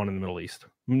down upon in the Middle East,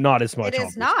 not as much. It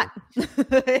is not.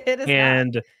 It is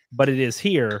not. But it is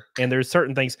here, and there's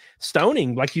certain things.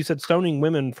 Stoning, like you said, stoning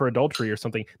women for adultery or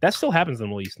something, that still happens in the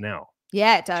Middle East now.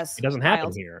 Yeah, it does. It doesn't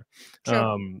happen here.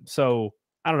 True. So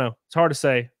I don't know. It's hard to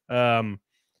say. I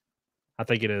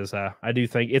think it is. I do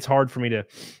think it's hard for me to.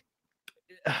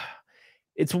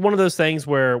 It's one of those things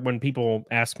where when people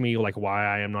ask me like why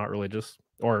I am not religious,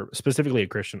 or specifically a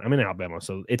Christian, I'm in Alabama,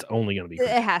 so it's only going to be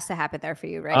Christian. It has to happen there for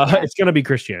you, right? It's going to be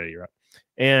Christianity, right?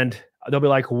 And they'll be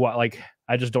like, "What? Like,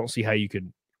 I just don't see how you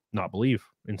could not believe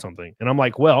in something." And I'm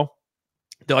like, "Well,"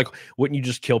 they're like, "Wouldn't you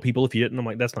just kill people if you didn't?" I'm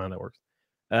like, "That's not how that works."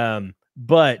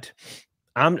 But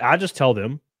I just tell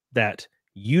them that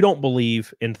you don't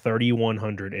believe in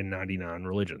 3,199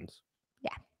 religions. Yeah,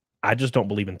 I just don't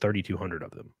believe in 3,200 of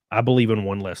them. I believe in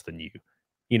one less than you.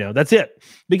 You know, that's it.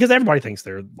 Because everybody thinks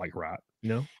they're like right. You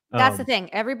know, that's the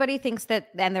thing. Everybody thinks that,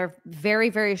 and they're very,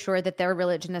 very sure that their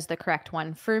religion is the correct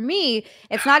one. For me,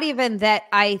 it's not even that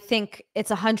I think it's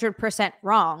 100%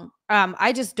 wrong.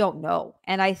 I just don't know.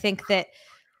 And I think that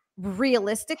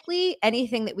realistically,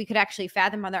 anything that we could actually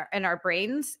fathom in our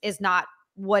brains is not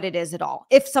what it is at all.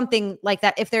 If something like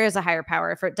that, if there is a higher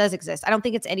power, if it does exist, I don't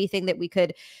think it's anything that we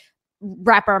could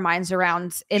wrap our minds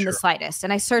around in the slightest.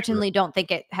 And I certainly don't think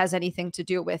it has anything to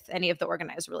do with any of the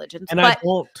organized religions. And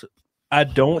I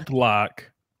don't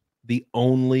like the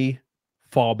only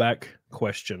fallback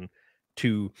question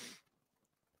to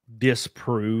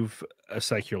disprove a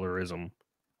secularism.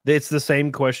 It's the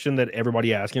same question that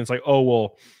everybody asks. It's like, oh,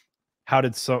 well, how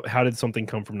did something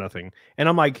come from nothing? And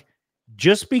I'm like,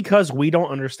 just because we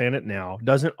don't understand it now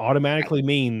doesn't automatically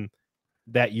mean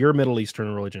that your Middle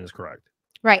Eastern religion is correct.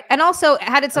 Right. And also,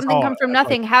 how did something come from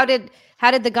nothing? How did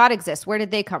the God exist? Where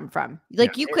did they come from?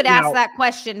 Like, you could ask that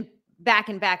question back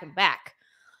and back and back.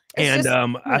 I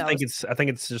think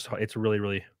it's really,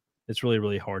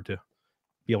 really hard to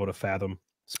be able to fathom.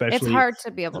 Especially it's hard to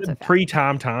be able to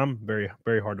fathom. time, very,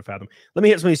 very hard to fathom. Let me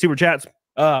hit some of these super chats.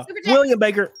 William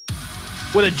Baker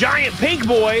with a giant pink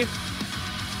boy.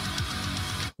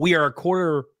 We are a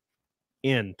quarter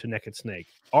into Naked Snake.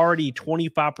 Already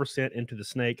 25% into the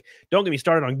snake. Don't get me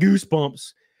started on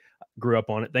Goosebumps. Grew up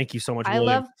on it. Thank you so much, William.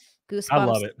 I love Goosebumps. I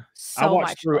love it. I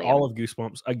watched through all of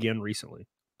Goosebumps again recently.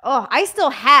 Oh, I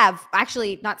still have,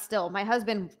 actually, not still. My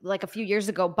husband, like a few years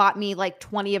ago, bought me like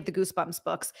 20 of the Goosebumps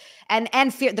books and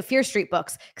the Fear Street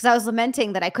books, because I was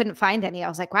lamenting that I couldn't find any. I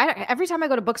was like, why? Every time I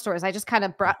go to bookstores, I just kind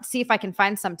of see if I can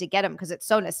find some to get them because it's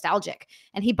so nostalgic.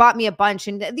 And he bought me a bunch,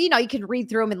 and you know, you can read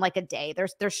through them in like a day.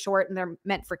 They're short and they're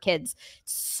meant for kids.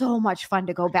 It's so much fun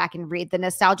to go back and read. The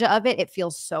nostalgia of it, it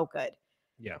feels so good.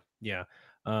 Yeah, yeah.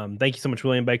 Thank you so much,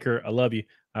 William Baker. I love you.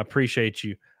 I appreciate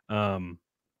you.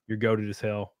 You're goated as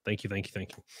hell. Thank you.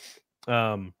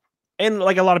 And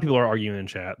like a lot of people are arguing in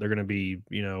chat, they're going to be,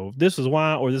 you know, this is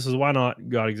why, or this is why not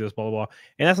God exists, blah, blah, blah.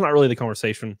 And that's not really the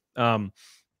conversation. I'm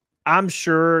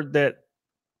sure that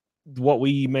what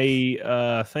we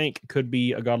may think could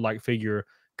be a godlike figure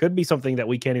could be something that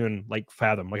we can't even like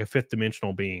fathom, like a fifth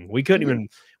dimensional being. We couldn't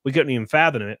even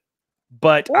fathom it.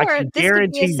 But I Or can this could be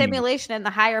guarantee a you, simulation and the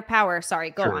higher power. Sorry,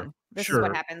 go Sure, on. This is sure.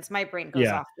 what happens. My brain goes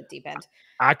Yeah. off the deep end.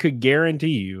 I could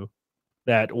guarantee you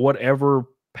that whatever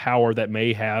power that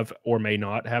may have or may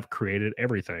not have created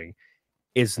everything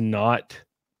is not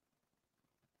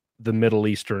the Middle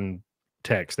Eastern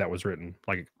text that was written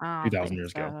like I don't 2,000 think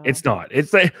years ago. so. It's not.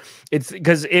 It's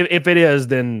because if it is,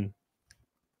 then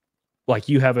like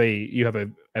you have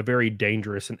a very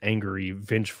dangerous and angry,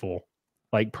 vengeful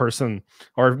like person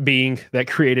or being that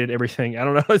created everything. I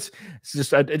don't know. It's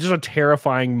just a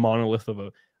terrifying monolith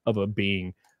of a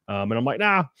being. And I'm like,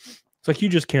 nah. It's like you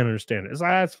just can't understand it. It's like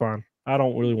that's fine. I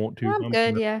don't really want to. I'm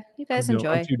good. Yeah, you guys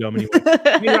enjoy. I'm too dumb anyway.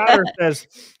 Ian Ryder says,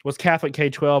 was Catholic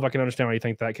K-12? I can understand why you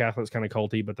think that. Catholic's kind of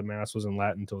culty, but the mass was in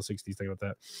Latin until the 60s. Think about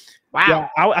that.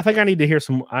 Wow. Yeah, I think I need to hear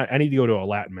some. I need to go to a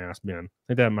Latin mass, Ben. I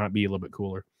think that might be a little bit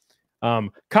cooler. Latin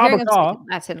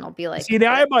will be like. See,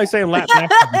 now everybody's saying Latin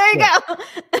mass. There you go.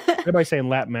 Everybody's saying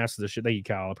Latin mass is the shit. Thank you,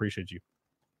 Kyle. I appreciate you.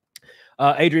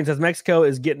 Adrian says Mexico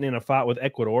is getting in a fight with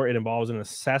Ecuador. It involves an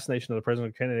assassination of the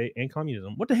president candidate and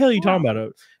communism. What the hell are you talking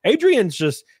about? Adrian's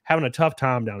just having a tough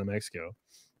time down in Mexico.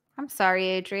 I'm sorry,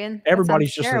 Adrian. That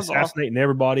Everybody's sounds just terrible. assassinating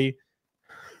everybody.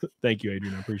 Thank you,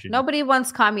 Adrian. I appreciate it. Nobody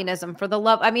wants communism for the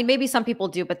love. I mean, maybe some people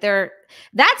do, but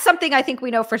that's something I think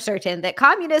we know for certain that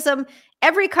communism,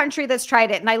 every country that's tried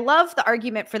it, and I love the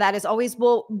argument for that is always,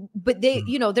 well, but they,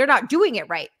 they're not doing it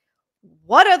right.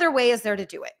 What other way is there to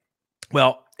do it?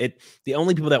 Well, the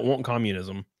only people that want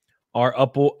communism are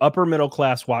upper middle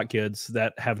class white kids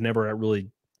that have never really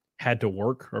had to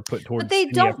work or put towards. But they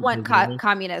don't want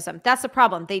communism. That's the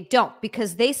problem. They don't,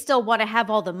 because they still want to have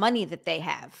all the money that they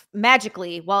have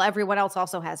magically, while everyone else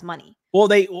also has money. Well,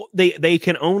 they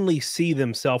can only see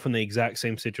themselves in the exact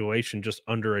same situation, just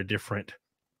under a different,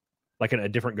 like a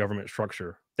different government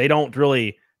structure. They don't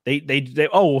really.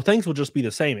 Things will just be the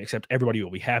same, except everybody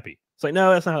will be happy. It's like,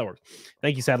 no, that's not how it works.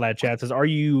 Thank you, Sad Lad Chat says, are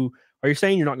you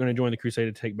saying you're not going to join the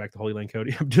crusade to take back the Holy Land,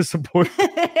 Cody? I'm disappointed.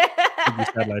 Thank you,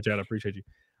 Sad Lad Chat. I appreciate you.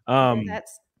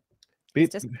 That's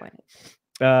disappointing.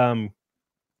 Can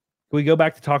we go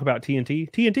back to talk about TNT?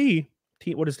 TNT?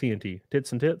 What is TNT?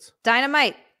 Tits and tits?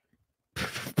 Dynamite.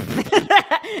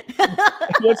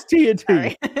 What's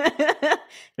TNT?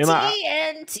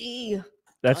 TNT.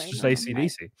 That's just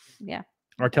AC/DC. Yeah.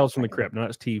 Or Tales from the Crypt. No,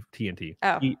 it's TNT.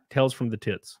 Oh. Tales from the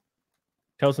Tits.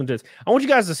 Tales from the Tits. I want you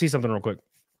guys to see something real quick.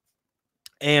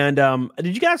 And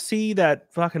did you guys see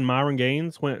that fucking Myron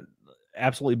Gaines went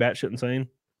absolutely batshit insane?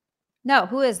 No,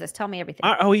 who is this? Tell me everything.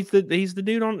 He's the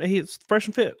dude on his Fresh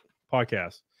and Fit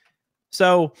podcast.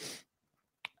 So,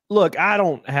 look, I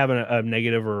don't have a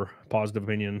negative or positive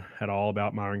opinion at all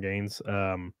about Myron Gaines.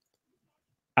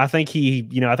 I think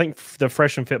I think the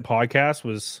Fresh and Fit podcast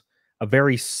was a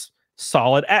very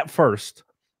solid at first.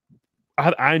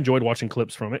 I enjoyed watching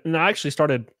clips from it, and I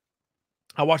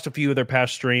watched a few of their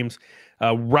past streams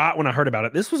right when I heard about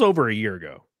it. This was over a year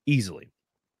ago, easily.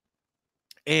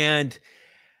 And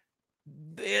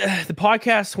the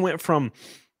podcast went from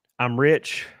I'm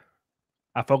rich,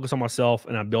 I focus on myself,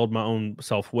 and I build my own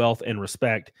self-wealth and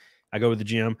respect. I go to the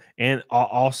gym and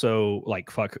also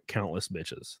like fuck countless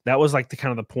bitches. That was like the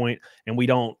kind of the point. And we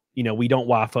don't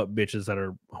wife up bitches that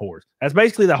are whores. That's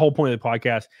basically the whole point of the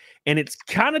podcast. And it's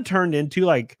kind of turned into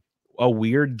like a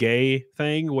weird gay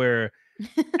thing where,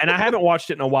 and I haven't watched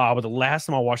it in a while, but the last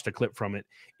time I watched a clip from it,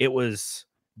 it was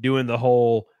doing the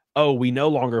whole, oh, we no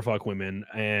longer fuck women.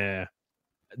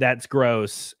 That's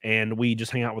gross. And we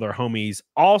just hang out with our homies.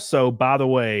 Also, by the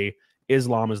way,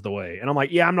 Islam is the way. And I'm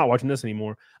like, yeah, I'm not watching this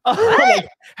anymore. Like,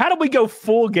 how did we go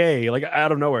full gay, like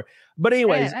out of nowhere? But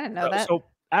anyways, I didn't know that. So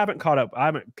I haven't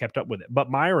kept up with it.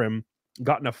 But Myron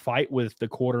got in a fight with the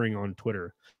Quartering on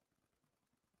Twitter.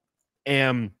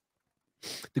 And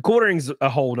the Quartering's a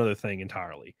whole other thing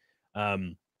entirely.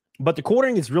 But the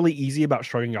Quartering is really easy about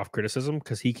shrugging off criticism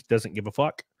because he doesn't give a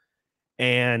fuck.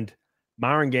 And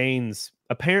Myron Gaines,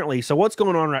 apparently, so what's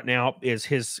going on right now is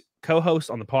his co-host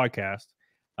on the podcast,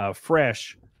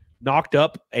 Fresh, knocked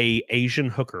up a Asian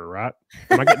hooker, right?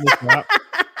 Am I getting this right?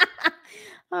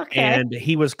 Okay. And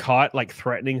he was caught like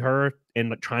threatening her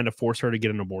and like trying to force her to get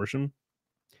an abortion.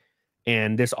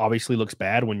 And this obviously looks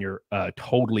bad when you're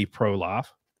totally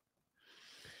pro-life.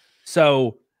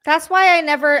 So that's why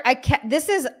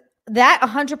that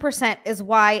 100% is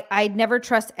why I never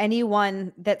trust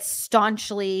anyone that's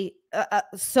staunchly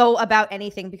so about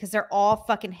anything, because they're all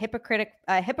fucking hypocritic,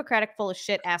 full of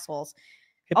shit assholes.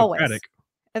 Hippocratic. Always.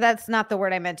 That's not the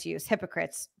word I meant to use.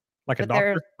 Hypocrites. Like a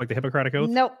doctor? Like the Hippocratic Oath?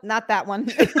 Nope, not that one.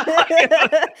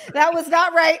 That was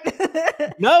not right.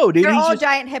 No, dude. They're all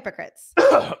giant hypocrites.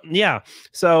 Yeah.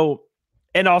 So,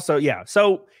 and also, yeah.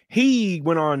 So he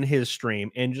went on his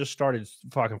stream and just started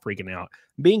fucking freaking out,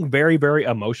 being very, very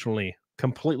emotionally,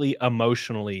 completely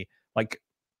emotionally like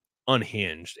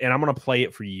unhinged. And I'm gonna play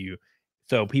it for you,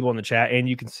 so people in the chat and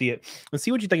you can see it and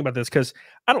see what you think about this. Because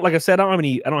I don't, like I said, I don't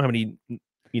have any,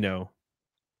 you know,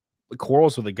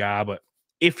 quarrels with the guy. But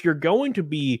if you're going to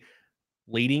be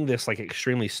leading this like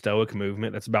extremely stoic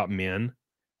movement that's about men,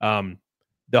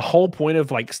 the whole point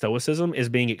of like stoicism is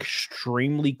being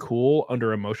extremely cool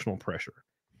under emotional pressure.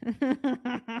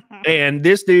 And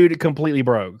this dude completely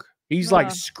broke. He's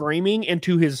like screaming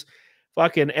into his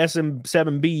fucking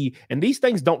SM7B, and these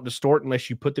things don't distort unless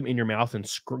you put them in your mouth and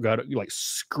you like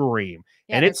scream.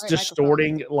 Yeah, and it's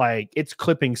distorting, like it's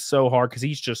clipping so hard because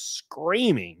he's just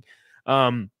screaming.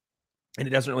 And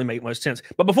it doesn't really make much sense.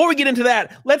 But before we get into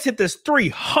that, let's hit this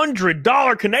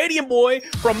 $300 Canadian boy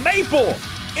from Maple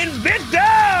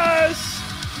Invictus.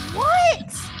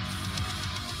 What?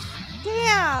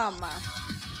 Damn.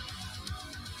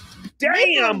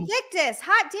 Damn. Invictus.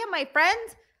 Hot damn, my friend.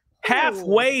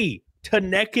 Halfway to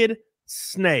Naked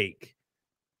Snake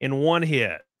in one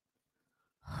hit.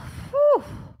 Whew.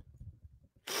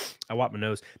 I wipe my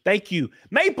nose. Thank you.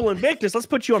 Maple Invictus. Let's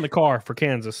put you on the car for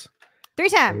Kansas. 3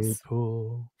 times.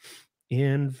 Maple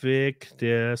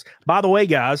Invictus. By the way,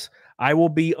 guys, I will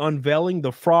be unveiling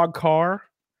the frog car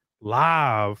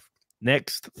live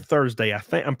next Thursday.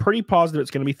 I'm pretty positive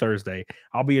it's going to be Thursday.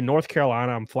 I'll be in North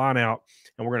Carolina. I'm flying out,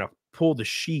 and we're going to pull the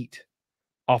sheet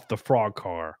off the frog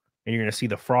car, and you're going to see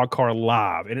the frog car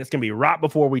live, and it's going to be right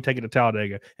before we take it to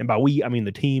Talladega. And by we, I mean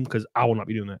the team, because I will not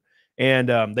be doing that. And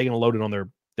they're going to load it on their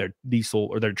diesel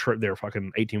or their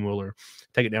fucking 18-wheeler,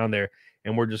 take it down there,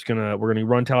 and we're gonna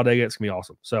run Talladega. It's gonna be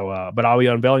awesome. So, but I'll be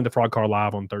unveiling the frog car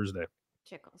live on Thursday.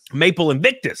 Chickles. Maple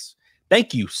Invictus,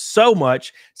 thank you so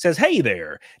much. Says, hey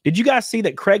there. Did you guys see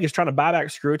that Craig is trying to buy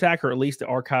back Screw Attack, or at least the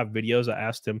archived videos? I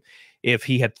asked him if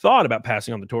he had thought about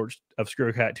passing on the torch of Screw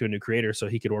Attack to a new creator so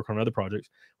he could work on other projects.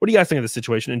 What do you guys think of the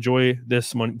situation? Enjoy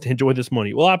this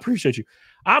money. Well, I appreciate you.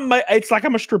 It's like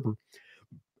I'm a stripper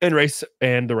and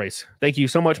the race. Thank you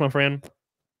so much, my friend.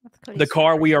 The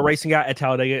car we are racing at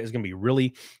Talladega is going to be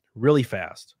really, really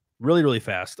fast. Really, really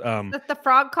fast. That's the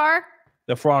frog car?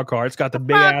 The frog car. It's got the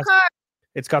big ass. Car.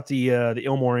 It's got the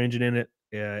MOAR engine in it.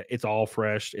 It's all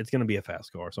fresh. It's going to be a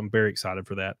fast car. So I'm very excited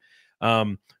for that.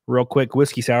 Real quick,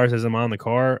 Whiskey Sour says I'm on the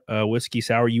car. Whiskey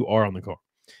Sour, you are on the car.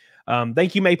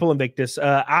 Thank you, Maple Invictus.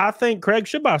 I think Craig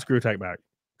should buy Screw Attack back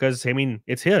because, I mean,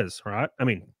 it's his, right? I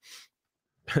mean,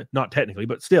 not technically,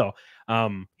 but still.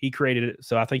 He created it,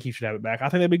 so I think he should have it back. I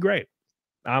think that'd be great.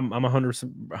 I'm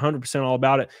 100% all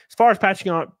about it. As far as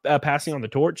passing on the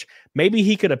torch, maybe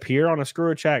he could appear on a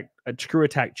Screw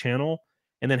Attack channel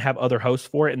and then have other hosts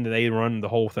for it, and they run the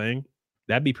whole thing.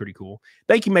 That'd be pretty cool.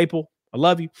 Thank you, Maple. I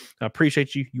love you. I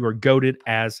appreciate you. You are goated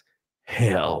as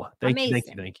hell. Thank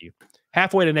you.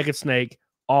 Halfway to Naked Snake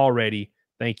already.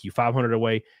 Thank you. 500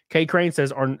 away. K Crane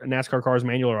says, are NASCAR cars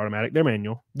manual or automatic? They're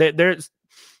manual.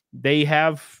 They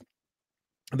have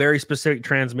a very specific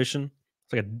transmission.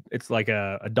 It's like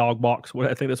a dog box.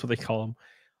 I think that's what they call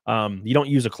them. You don't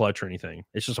use a clutch or anything.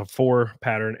 It's just a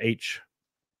 4-pattern H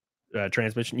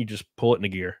transmission. You just pull it in the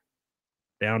gear,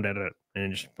 down,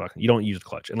 and just fucking. You don't use the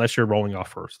clutch unless you're rolling off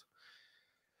first.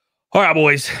 All right,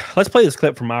 boys, let's play this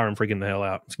clip from Myron freaking the hell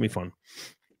out. It's gonna be fun.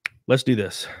 Let's do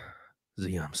this.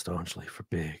 I'm staunchly for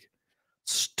big.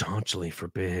 Staunchly for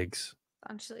bigs.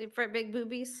 Staunchly for big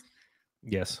boobies.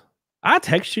 Yes. I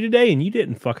texted you today and you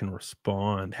didn't fucking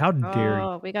respond. How dare you?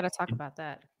 Oh, we got to talk about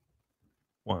that.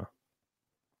 Wow.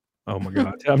 Oh my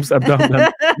God. I'm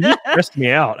done. You stressed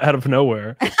me out of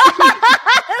nowhere. Sorry.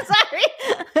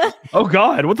 Oh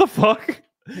God. What the fuck?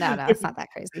 No, it's not that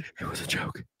crazy. It was a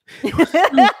joke. It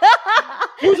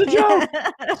was a joke.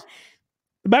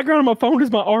 The background of my phone is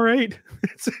my R8.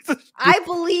 I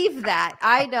believe that.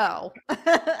 I know.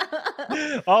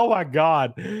 Oh my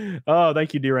God. Oh,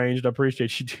 thank you, Deranged. I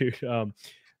appreciate you, dude. Oh,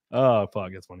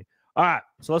 fuck, that's funny. All right,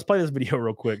 so let's play this video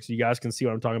real quick so you guys can see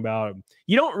what I'm talking about.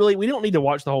 We don't need to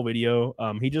watch the whole video.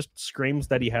 He just screams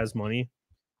that he has money.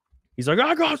 He's like,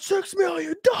 I got $6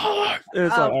 million. And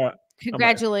it's like, all right.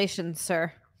 Congratulations,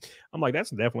 sir. I'm like, that's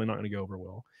definitely not going to go over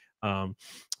well.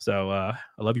 So I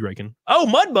love you, Rakin. Oh,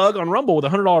 Mudbug on Rumble with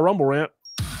 $100 Rumble rant.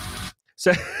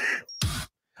 So,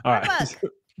 all right.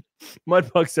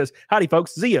 Mudbug says, howdy,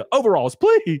 folks. Zia, overalls,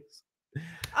 please.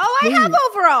 Oh, I have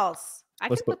overalls. I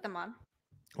can put them on.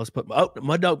 Let's put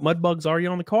Mudbug's already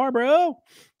on the car, bro.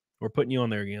 We're putting you on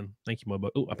there again. Thank you,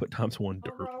 Mudbug. Oh, I put ×1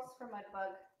 dirt. Overalls for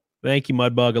Mudbug. Thank you,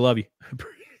 Mudbug. I love you.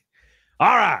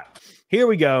 All right, here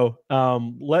we go.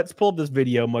 Let's pull up this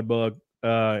video, Mudbug,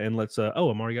 and let's. Oh,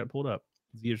 I'm already got it pulled up.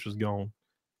 Zia's just gone.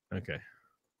 Okay.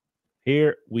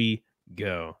 Here we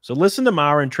go. So listen to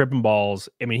Myron tripping balls.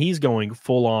 I mean, he's going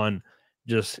full on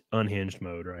just unhinged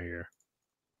mode right here.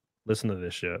 Listen to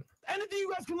this shit. Anything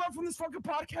you guys can learn from this fucking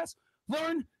podcast,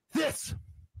 learn this.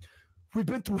 We've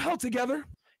been through hell together.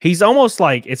 He's almost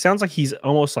like, it sounds like he's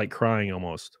almost like crying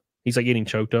almost. He's like getting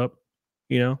choked up,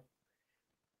 you know?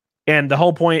 And the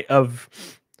whole point of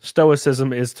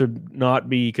stoicism is to not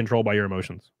be controlled by your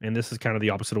emotions. And this is kind of the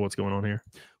opposite of what's going on here.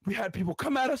 We had people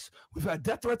come at us. We've had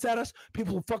death threats at us.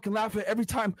 People fucking laugh at every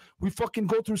time we fucking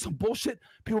go through some bullshit.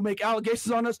 People make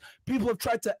allegations on us. People have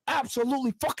tried to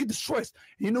absolutely fucking destroy us.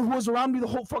 And you know who was around me the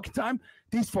whole fucking time?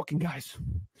 These fucking guys.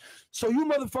 So you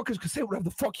motherfuckers can say whatever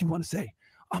the fuck you want to say.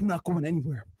 I'm not going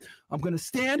anywhere. I'm going to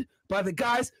stand by the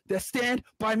guys that stand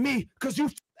by me. Because you...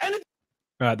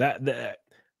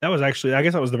 That was actually, I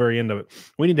guess that was the very end of it.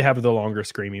 We need to have the longer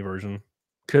screamy version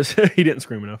because he didn't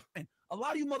scream enough. A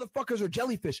lot of you motherfuckers are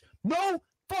jellyfish. No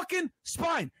fucking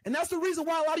spine. And that's the reason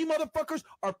why a lot of you motherfuckers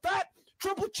are fat,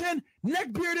 triple chin,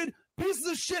 neck bearded, pieces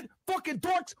of shit, fucking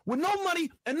dorks with no money,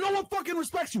 and no one fucking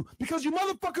respects you because you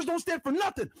motherfuckers don't stand for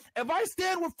nothing. If I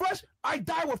stand with fresh, I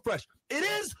die with fresh. It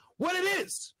is what it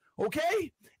is.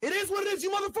 Okay? It is what it is,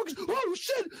 you motherfuckers. Oh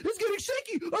shit, it's getting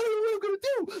shaky. I don't know what I'm gonna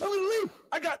do. I'm gonna leave.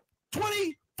 I got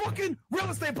 20 fucking real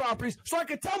estate properties, so I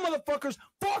can tell motherfuckers,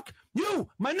 fuck you.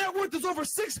 My net worth is over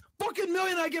 $6 fucking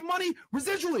million. I get money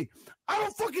residually. I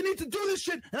don't fucking need to do this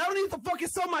shit, and I don't need to fucking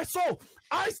sell my soul.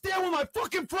 I stand with my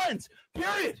fucking friends.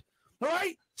 Period. All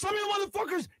right? Some of you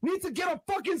motherfuckers need to get a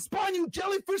fucking spine, you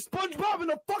jellyfish, SpongeBob, and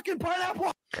a fucking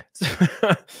pineapple.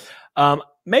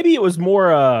 Maybe it was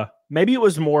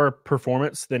more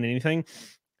performance than anything,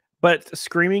 but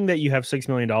screaming that you have $6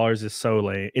 million is so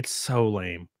lame. It's so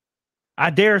lame. I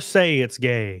dare say it's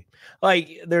gay.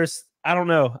 Like there's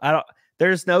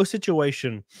no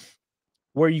situation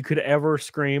where you could ever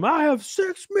scream, I have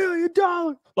 $6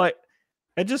 million. Like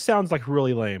it just sounds like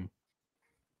really lame.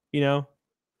 You know,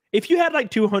 if you had like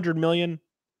 200 million,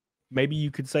 maybe you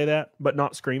could say that, but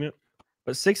not scream it.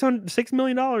 But $6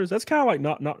 million, that's kind of like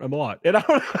not a lot. And I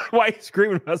don't know why he's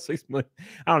screaming about 6 million.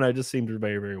 I don't know. It just seems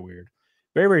very, very weird.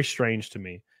 Very, very strange to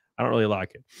me. I don't really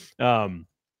like it.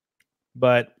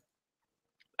 But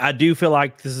I do feel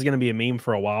like this is going to be a meme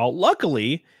for a while.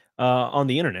 Luckily, on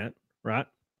the internet, right?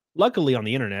 Luckily on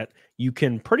the internet, you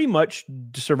can pretty much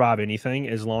survive anything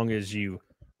as long as you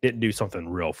didn't do something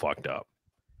real fucked up,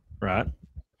 right?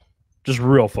 Just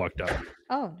real fucked up.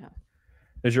 Oh, no.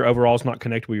 Is your overalls not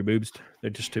connected with your boobs? They're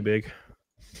just too big?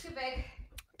 Too big.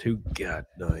 Too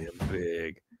goddamn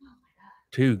big.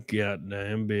 Too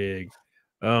goddamn big.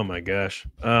 Oh my gosh.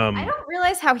 I don't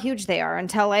realize how huge they are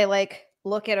until I like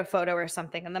look at a photo or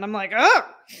something, and then I'm like, oh,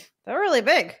 they're really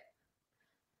big.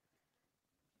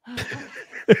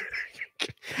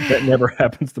 That never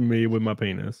happens to me with my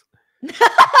penis.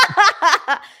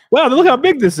 Wow, look how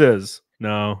big this is.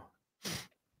 No,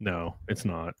 it's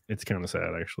not. It's kind of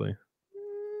sad, actually.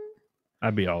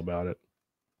 I'd be all about it.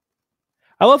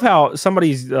 I love how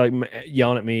somebody's like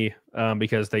yelling at me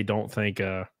because they don't think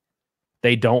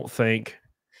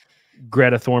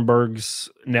Greta Thunberg's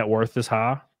net worth is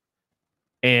high,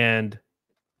 and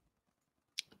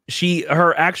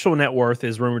her actual net worth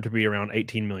is rumored to be around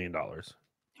 $18 million.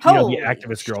 You know, the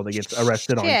activist girl that gets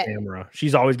arrested on camera.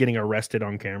 She's always getting arrested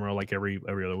on camera like every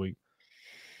other week.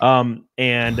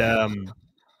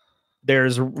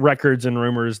 There's records and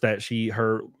rumors that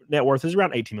her net worth is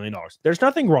around $18 million. There's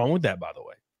nothing wrong with that, by the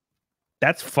way.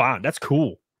 That's fine. That's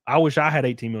cool. I wish I had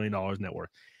 $18 million net worth.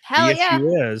 Hell yeah. The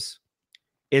issue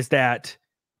is that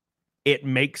it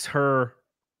makes her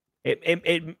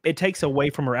it takes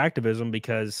away from her activism,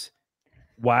 because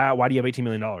why do you have $18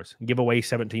 million? Give away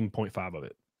 17.5 of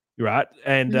it. Right?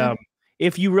 And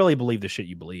if you really believe the shit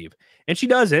you believe, and she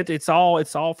does it, it's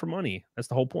all for money. That's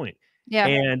the whole point. Yeah.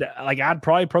 And like, I'd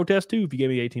probably protest too if you gave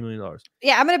me $18 million.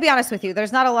 Yeah, I'm going to be honest with you.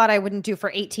 There's not a lot I wouldn't do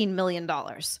for $18 million.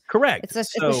 Correct.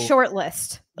 It's a short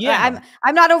list. Yeah.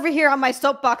 I'm not over here on my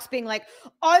soapbox being like,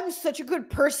 I'm such a good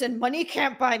person. Money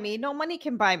can't buy me. No, money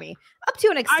can buy me. Up to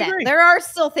an extent. There are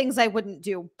still things I wouldn't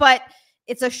do, but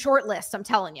it's a short list. I'm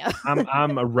telling you.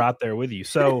 I'm right there with you.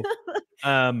 So,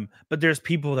 but there's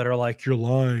people that are like, you're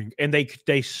lying. And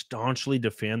they staunchly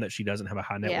defend that she doesn't have a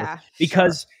high net worth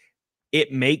because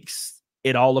it makes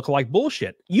it all look like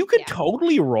bullshit. You could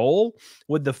totally roll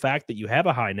with the fact that you have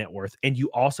a high net worth and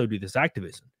you also do this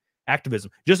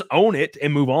activism. Just own it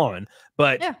and move on.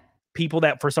 But people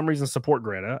that for some reason support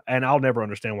Greta, and I'll never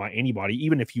understand why anybody,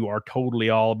 even if you are totally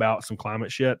all about some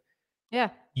climate shit,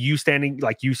 you standing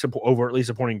like you overtly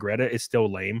supporting Greta is still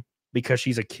lame because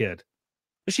she's a kid.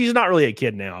 She's not really a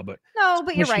kid now, but No,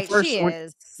 but you're when right. She when-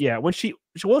 is. yeah, when she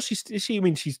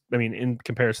I mean, in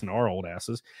comparison to our old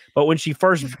asses, but when she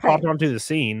first Right. popped onto the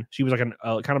scene, she was like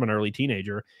kind of an early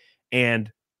teenager,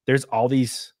 and there's all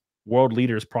these world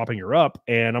leaders propping her up,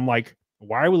 and I'm like,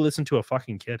 why are we listening to a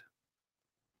fucking kid?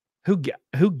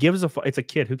 Who gives a fuck? It's a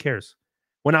kid. Who cares?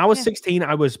 When I was Yeah. 16,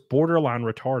 I was borderline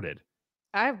retarded.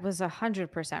 I was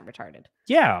 100% retarded.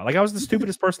 Yeah, like I was the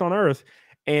stupidest person on earth,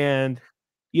 and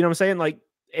you know what I'm saying? Like,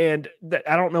 and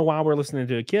I don't know why we're listening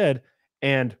to a kid,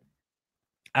 and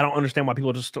I don't understand why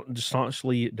people just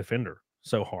staunchly defend her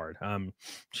so hard.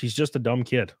 She's just a dumb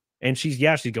kid, and she's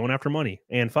going after money,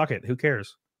 and fuck it, who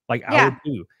cares? Like I would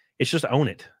too. It's just own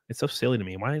it. It's so silly to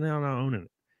me. Why not owning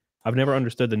it? I've never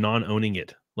understood the non-owning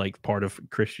it like part of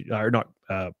Christian or not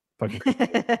fucking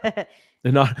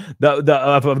not the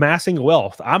of amassing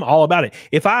wealth. I'm all about it.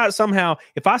 If I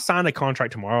signed a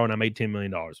contract tomorrow and I made $10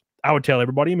 million, I would tell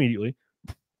everybody immediately.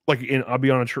 Like I'll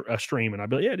be on a stream and I'd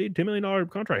be like, yeah, dude, $10 million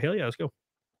contract. Hell yeah, let's go.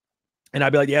 And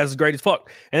I'd be like, yeah, this is great as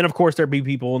fuck. And of course, there'd be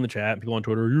people in the chat, people on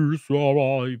Twitter, you're so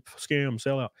scam,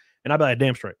 sell out. And I'd be like,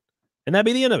 damn straight. And that'd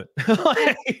be the end of it.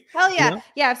 Like, hell yeah. you know?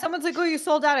 Yeah. If someone's like, oh, you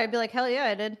sold out, I'd be like, hell yeah,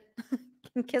 I did.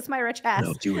 Kiss my rich ass.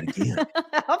 No, do it again.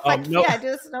 Yeah,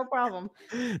 this is no problem.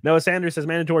 Noah Sanders says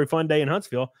mandatory fun day in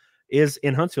Huntsville is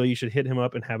in Huntsville. You should hit him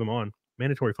up and have him on.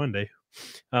 Mandatory fun day.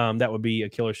 That would be a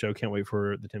killer show. Can't wait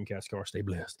for the Timcast car. Stay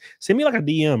blessed. Send me like a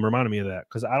DM reminding me of that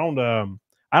because I don't know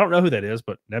who that is,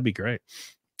 but that'd be great.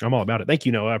 I'm all about it. Thank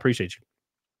you, Noah. I appreciate you.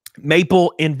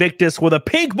 Maple Invictus with a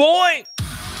pink boy.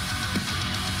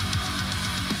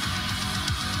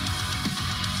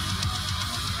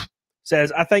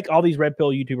 Says, I think all these red pill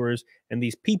YouTubers and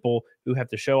these people who have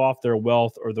to show off their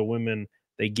wealth or the women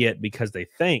they get because they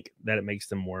think that it makes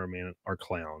them more man are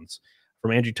clowns.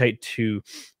 From Andrew Tate to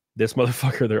this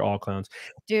motherfucker, they're all clowns.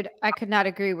 Dude, I could not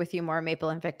agree with you more,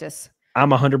 Maple Invictus. I'm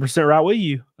 100% right with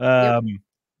you. Yep.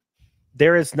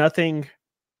 There's nothing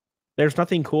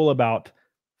cool about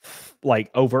like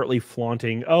overtly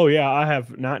flaunting. Oh yeah, I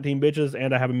have 19 bitches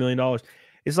and I have $1 million.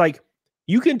 It's like,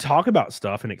 you can talk about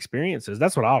stuff and experiences.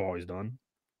 That's what I've always done.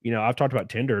 You know, I've talked about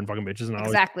Tinder and fucking bitches and I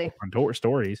exactly on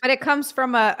stories. But it comes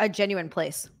from a genuine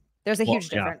place. There's a huge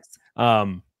difference.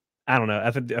 I don't know.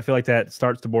 I feel like that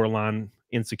starts to borderline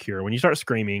insecure when you start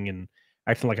screaming and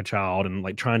acting like a child and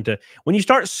like when you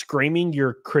start screaming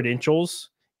your credentials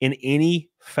in any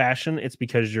fashion, it's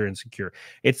because you're insecure.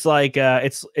 It's like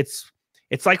it's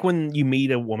like when you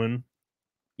meet a woman,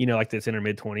 you know, like that's in her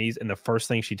mid-20s, and the first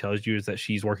thing she tells you is that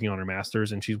she's working on her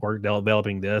master's and she's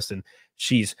developing this and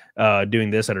she's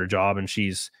doing this at her job and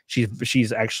she's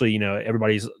actually, you know,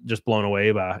 everybody's just blown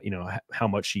away by, you know, how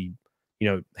much she, you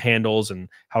know, handles and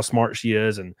how smart she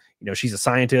is, and you know, she's a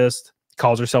scientist,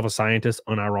 calls herself a scientist,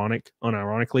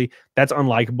 unironically. That's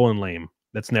unlikable and lame.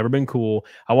 That's never been cool.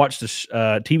 I watched a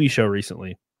TV show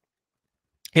recently.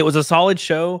 It was a solid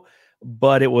show,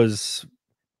 but it was,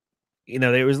 you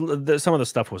know, some of the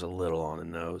stuff was a little on the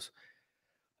nose.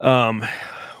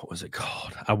 What was it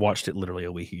called? I watched it literally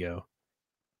a week ago.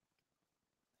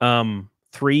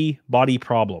 3 Body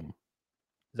Problem.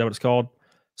 Is that what it's called?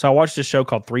 So I watched this show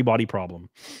called 3 Body Problem,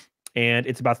 and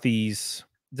it's about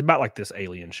like this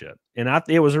alien shit. And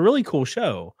it was a really cool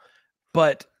show,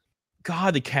 but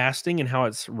God, the casting and how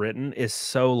it's written is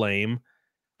so lame.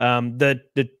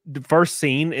 The first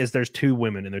scene is there's 2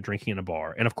 women and they're drinking in a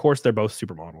bar, and of course they're both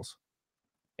supermodels.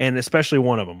 And especially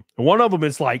one of them. One of them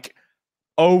is like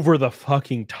over the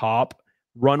fucking top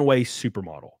runway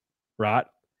supermodel, right?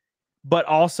 But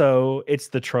also it's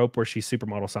the trope where she's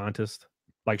supermodel scientist.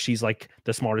 Like she's like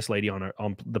the smartest lady on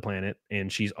the planet,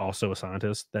 and she's also a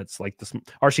scientist. That's like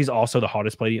or she's also the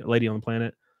hottest lady on the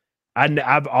planet.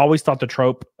 I've always thought the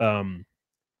trope,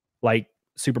 like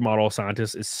supermodel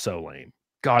scientist, is so lame.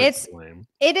 God, it's so lame.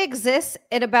 It exists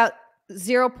at about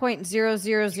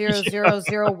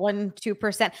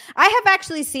 0.0000012%. I have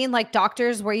actually seen like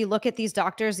doctors where you look at these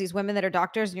women that are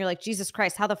doctors, and you're like, Jesus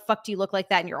Christ, how the fuck do you look like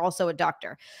that? And you're also a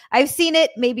doctor. I've seen it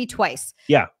maybe twice.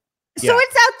 Yeah. So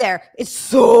it's out there. It's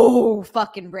so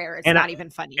fucking rare. It's not even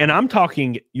funny. And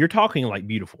you're talking like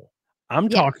beautiful. I'm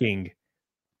talking,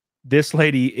 this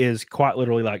lady is quite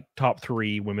literally like top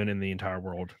 3 women in the entire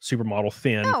world. Supermodel,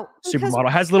 thin, supermodel,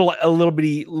 has a little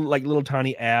bitty, like little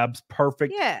tiny abs,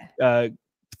 perfect,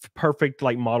 perfect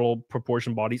like model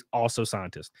proportion bodies, also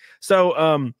scientist.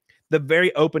 So the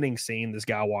very opening scene, this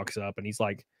guy walks up and he's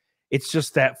like, it's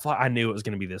just that I knew it was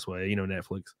going to be this way, you know,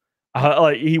 Netflix.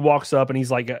 Like he walks up and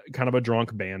he's like kind of a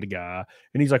drunk band guy,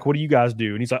 and he's like, what do you guys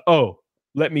do? And he's like, oh,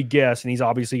 let me guess. And he's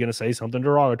obviously going to say something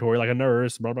derogatory, like a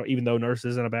nurse, blah, blah, even though nurse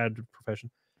isn't a bad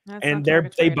profession. That's and not they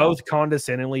derogatory at all. both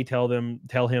condescendingly tell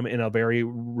him in a very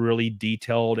really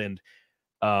detailed and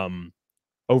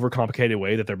overcomplicated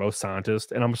way that they're both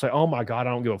scientists. And I'm just like, oh my God, I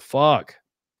don't give a fuck.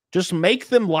 Just make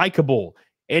them likable.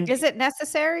 And Is it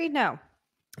necessary? No.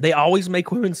 they always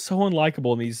make women so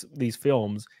unlikable in these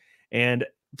films. And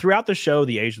throughout the show,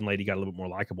 the Asian lady got a little bit more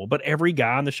likable, but every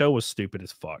guy on the show was stupid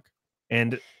as fuck.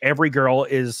 And every girl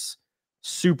is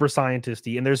super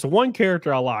scientisty. And there's one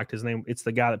character I liked. His name, it's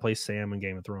the guy that plays Sam in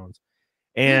Game of Thrones.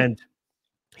 And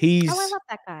I love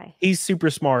that guy. He's super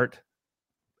smart.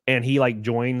 And he like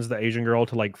joins the Asian girl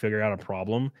to like figure out a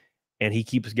problem. And he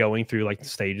keeps going through like the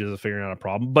stages of figuring out a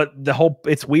problem. But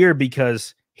it's weird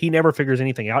because he never figures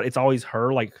anything out. It's always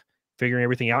her like figuring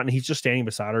everything out. And he's just standing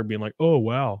beside her being like, oh,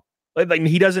 wow. Like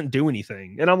he doesn't do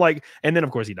anything. And I'm like, and then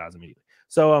of course he dies immediately.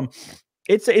 So,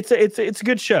 it's a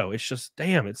good show. It's just,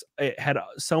 damn, it had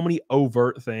so many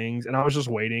overt things. And I was just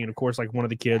waiting. And of course, like one of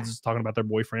the kids is talking about their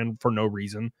boyfriend for no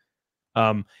reason.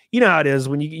 You know how it is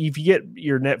when if you get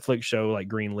your Netflix show like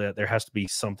greenlit, there has to be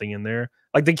something in there.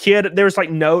 Like the kid, there's like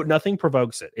nothing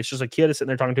provokes it. It's just a kid is sitting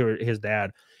there talking to his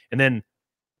dad, and then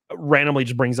randomly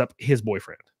just brings up his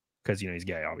boyfriend because he's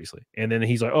gay, obviously. And then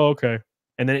he's like, "Oh, okay."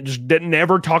 And then it just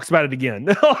never talks about it again.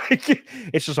 Like,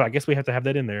 it's just, I guess we have to have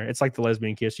that in there. It's like the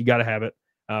lesbian kiss. You got to have it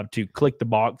to click the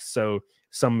box so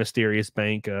some mysterious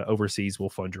bank overseas will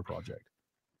fund your project.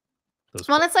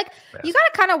 Well, it's like you got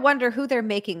to kind of wonder who they're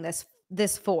making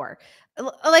this for.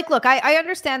 Like, look, I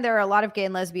understand there are a lot of gay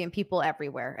and lesbian people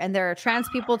everywhere, and there are trans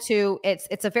people too.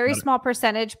 It's a very small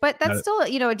percentage, but that's still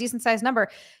a decent sized number.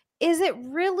 Is it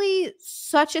really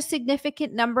such a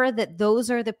significant number that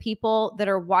those are the people that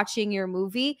are watching your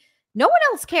movie? No one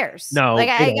else cares. No,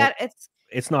 like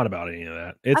it's not about any of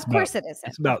that. It's of course it isn't.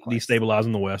 It's about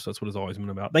destabilizing the West. That's what it's always been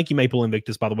about. Thank you, Maple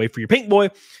Invictus, by the way, for your pink boy.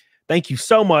 Thank you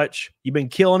so much. You've been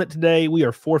killing it today. We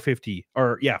are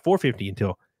 450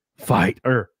 until fight.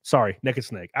 Naked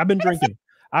Snake. I've been drinking.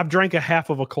 I've drank a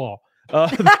half of a claw.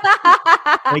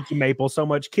 Thank you, Maple, so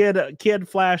much. Kid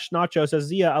Flash Nacho says,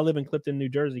 Zia, I live in Clifton, New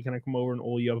Jersey. Can I come over and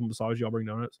oil you up and massage you? I'll bring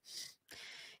donuts.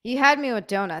 You had me with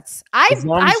donuts. I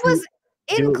was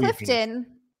in Clifton.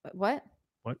 What?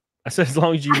 I said as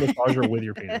long as you massage her with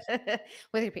your penis.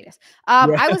 With your penis.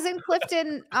 I was in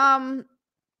Clifton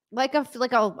like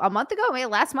a month ago, maybe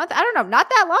last month. I don't know. Not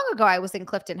that long ago, I was in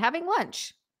Clifton having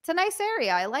lunch. It's a nice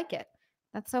area. I like it.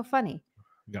 That's so funny.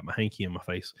 Got my hanky in my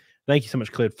face. Thank you so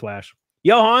much, Clid Flash.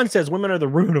 Johan says women are the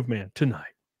ruin of man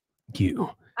tonight.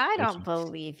 I don't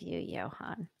believe you,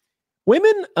 Johan.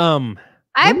 Women,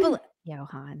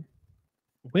 Johan.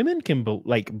 Women can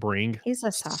bring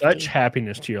such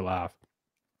happiness to your life.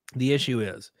 The issue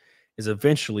is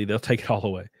eventually they'll take it all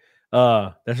away.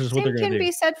 That's just what they're going to do. Can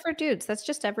be said for dudes. That's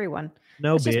just everyone.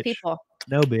 No, that's bitch. Just people.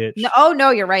 No, bitch. No, oh no,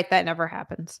 you're right. That never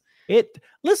happens.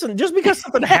 Listen, just because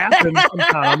something happens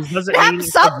sometimes doesn't mean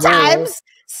sometimes.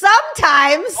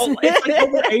 Oh, it's like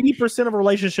over 80% of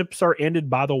relationships are ended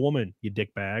by the woman, you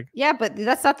dick bag. Yeah, but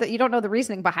that's not that you don't know the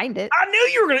reasoning behind it. I knew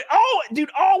you were gonna. Oh,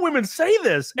 dude, all women say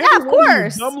this. Yeah, of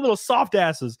course. Dumb little soft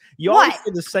asses. You always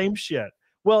say the same shit.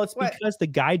 Well, it's because the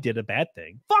guy did a bad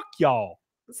thing. Fuck y'all.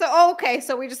 So okay,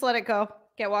 so we just let it go.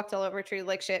 Get walked all over, treated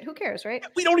like shit. Who cares, right?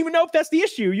 We don't even know if that's the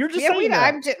issue. You're just saying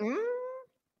that. I'm just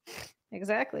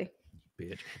exactly.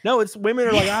 Bitch. No, it's women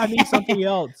are like, I need something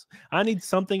else. I need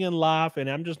something in life, and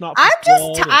I'm just not. I'm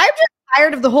just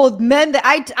tired of the whole men that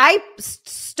I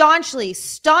staunchly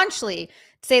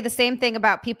say the same thing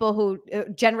about people who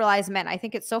generalize men. I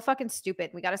think it's so fucking stupid.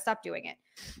 We got to stop doing it.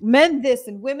 Men this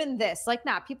and women this. Like,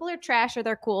 nah, people are trash or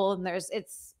they're cool, and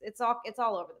it's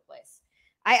all over the place.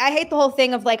 I hate the whole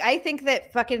thing of like, I think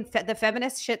that fucking the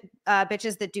feminist shit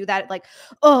bitches that do that, like,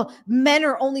 oh, men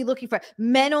are only looking for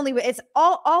men only. It's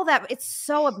all that. It's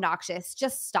so obnoxious.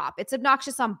 Just stop. It's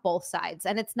obnoxious on both sides,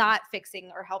 and it's not fixing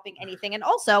or helping anything. And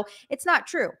also, it's not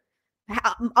true.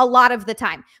 A lot of the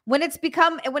time when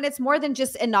it's more than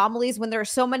just anomalies, when there are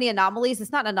so many anomalies,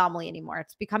 it's not an anomaly anymore.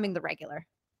 It's becoming the regular.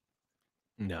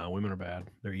 No, women are bad.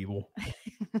 They're evil.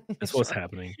 That's what's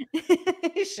happening.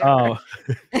 Sure. All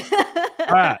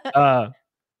right.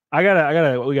 We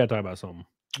gotta talk about something.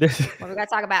 What we gotta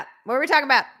talk about? What are we talking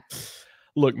about?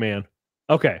 Look, man.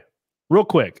 Okay. Real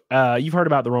quick. You've heard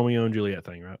about the Romeo and Juliet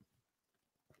thing, right?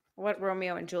 What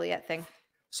Romeo and Juliet thing?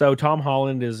 So Tom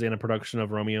Holland is in a production of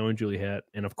Romeo and Juliet,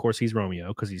 and of course he's Romeo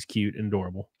because he's cute and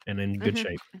adorable and in good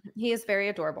shape. He is very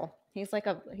adorable. He's like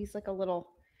a little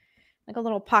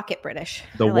pocket British.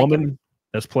 The woman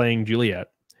that's playing Juliet,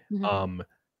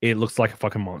 it looks like a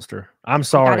fucking monster. I'm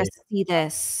sorry. I gotta see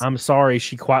this. I'm sorry.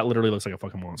 She quite literally looks like a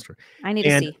fucking monster. I need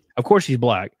to see. Of course she's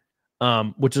black,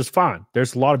 which is fine.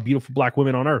 There's a lot of beautiful black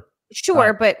women on earth.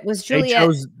 Sure, but was Juliet?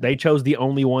 They chose the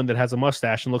only one that has a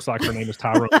mustache and looks like her name is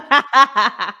Tyrone.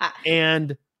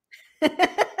 And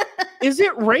is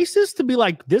it racist to be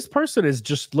like, this person is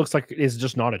just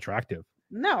not attractive?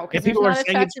 No, if people are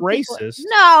saying it's racist,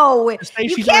 no, to say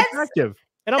she's not attractive.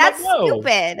 And I'm that's like, no,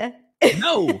 stupid.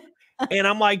 No. And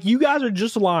I'm like, you guys are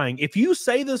just lying. If you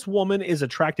say this woman is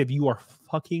attractive, you are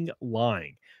fucking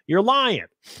lying. You're lying.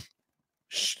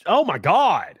 Oh my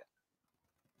God.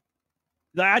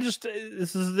 This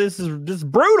is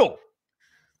brutal.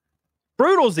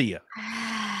 Brutal, Zia.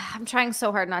 I'm trying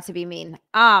so hard not to be mean.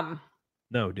 No,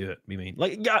 do it. Be mean.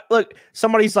 Like, look,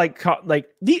 somebody's like,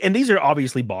 and these are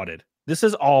obviously botted. This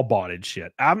is all botted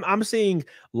shit. I'm seeing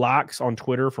likes on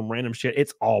Twitter from random shit.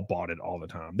 It's all botted all the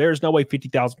time. There's no way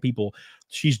 50,000 people.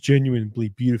 She's genuinely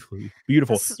beautiful.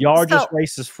 Y'all are just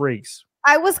racist freaks.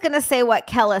 I was gonna say what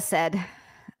Kella said.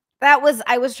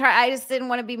 I just didn't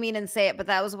want to be mean and say it, but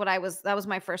that was that was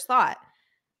my first thought.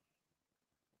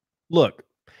 Look,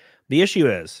 the issue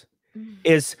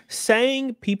is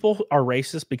saying people are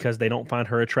racist because they don't find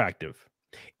her attractive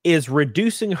is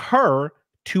reducing her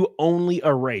to only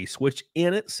a race, which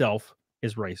in itself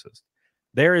is racist.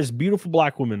 There is beautiful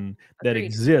black women that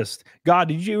exist. God,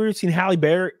 did you ever seen Halle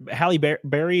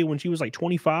Berry when she was like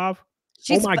 25?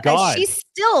 Oh my God, she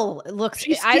still looks.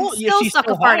 I still suck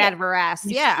a fart out of her ass.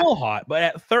 She's still hot,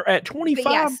 but at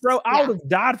 25, yes, bro, I would have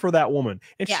died for that woman,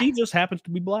 and she just happens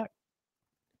to be black.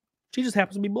 She just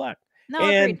happens to be black. No,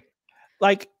 and agreed.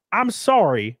 Like, I'm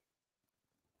sorry,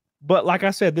 but like I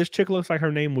said, this chick looks like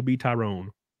her name would be Tyrone.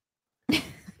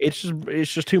 It's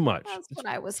just too much. That's what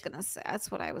I was gonna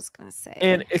say.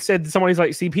 And it said somebody's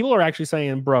like, see, people are actually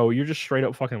saying, bro, you're just straight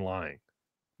up fucking lying.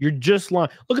 You're just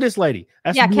lying. Look at this lady.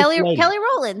 That's Kelly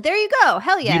Rowland. There you go.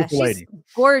 Hell yeah, beautiful she's lady.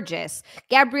 Gorgeous.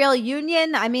 Gabrielle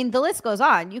Union. I mean, the list goes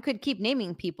on. You could keep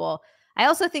naming people. I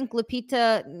also think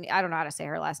Lupita. I don't know how to say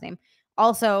her last name.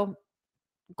 Also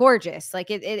gorgeous.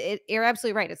 Like you're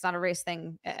absolutely right. It's not a race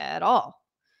thing at all.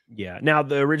 Yeah. Now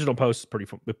the original post is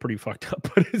pretty fucked up,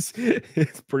 but it's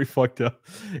pretty fucked up.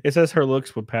 It says her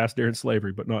looks would pass during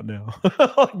slavery, but not now.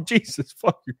 Jesus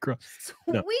fucking Christ.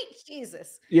 No. Sweet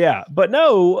Jesus. Yeah, but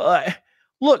no.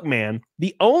 Look, man.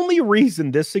 The only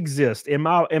reason this exists, in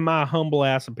my humble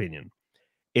ass opinion,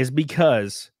 is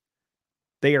because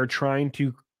they are trying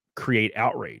to create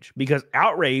outrage. Because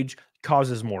outrage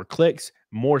causes more clicks,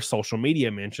 more social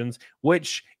media mentions,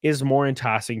 which is more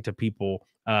enticing to people.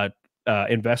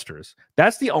 Investors.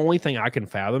 That's the only thing I can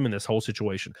fathom in this whole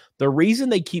situation. The reason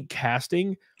they keep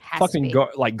casting fucking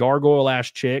like gargoyle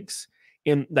ass chicks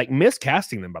and like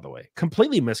miscasting them, by the way,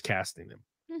 completely miscasting them.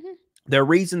 Mm-hmm. The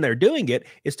reason they're doing it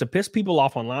is to piss people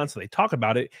off online, so they talk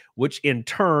about it, which in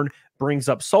turn brings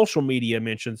up social media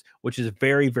mentions, which is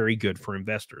very, very good for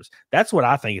investors. That's what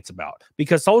I think it's about,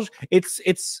 because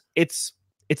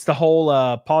it's the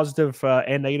whole positive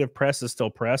and negative press is still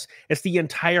press. It's the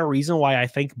entire reason why I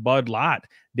think Bud Light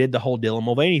did the whole Dylan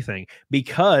Mulvaney thing,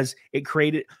 because it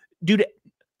created, dude,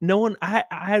 no one, I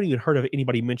haven't even heard of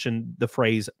anybody mention the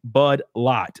phrase Bud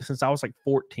Light since I was like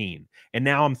 14. And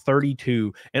now I'm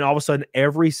 32. And all of a sudden,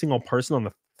 every single person on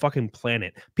the fucking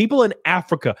planet, people in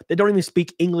Africa that don't even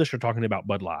speak English, are talking about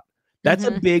Bud Light. That's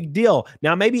a big deal.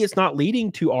 Now, maybe it's not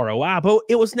leading to ROI, but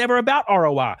it was never about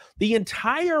ROI. The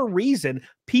entire reason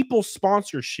people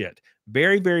sponsor shit,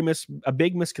 a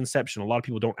big misconception. A lot of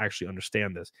people don't actually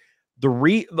understand this. The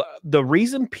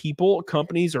reason people,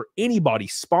 companies, or anybody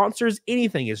sponsors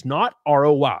anything is not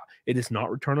ROI. It is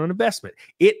not return on investment.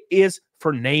 It is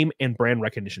for name and brand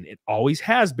recognition. It always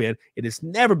has been. It has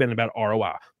never been about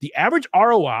ROI. The average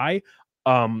ROI,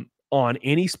 on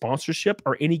any sponsorship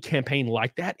or any campaign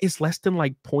like that is less than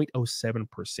like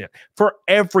 0.07% for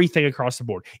everything across the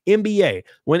board. NBA,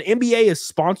 when NBA is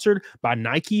sponsored by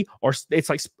Nike, or it's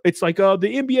like the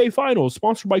NBA Finals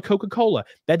sponsored by Coca-Cola,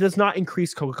 that does not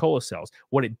increase Coca-Cola sales.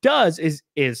 What it does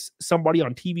is somebody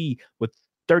on TV with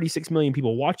 36 million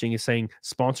people watching is saying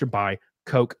sponsored by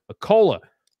Coca-Cola.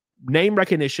 Name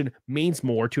recognition means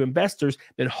more to investors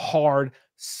than hard,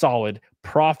 solid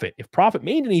profit. If profit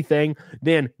means anything,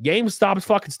 then GameStop's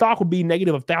fucking stock would be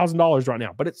negative $1,000 right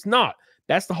now, but it's not.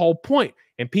 That's the whole point.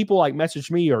 And people like message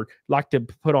me or like to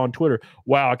put on Twitter,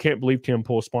 wow, I can't believe Tim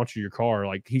Pool sponsored your car.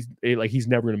 Like he's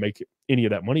never going to make any of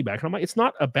that money back. And I'm like, it's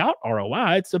not about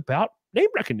ROI. It's about name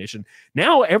recognition.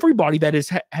 Now everybody that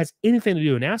has anything to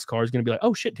do with NASCAR is going to be like,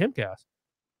 oh shit, Timcast.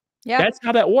 Yeah, that's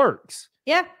how that works.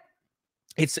 Yeah.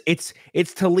 It's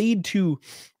to lead to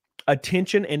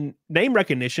attention and name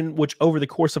recognition, which over the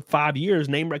course of 5 years,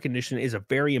 name recognition is a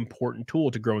very important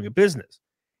tool to growing a business.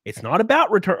 It's not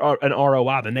about return an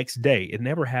ROI the next day. It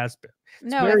never has been.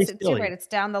 No, it's you're right. It's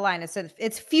down the line.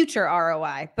 It's future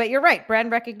ROI. But you're right,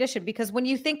 brand recognition. Because when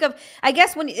you think of, I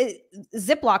guess when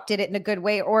Ziploc did it in a good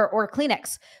way, or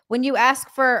Kleenex. When you ask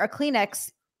for a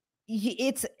Kleenex,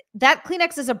 it's that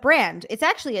Kleenex is a brand. It's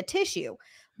actually a tissue.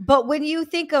 But when you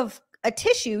think of a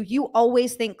tissue, you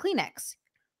always think Kleenex.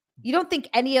 You don't think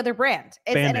any other brand.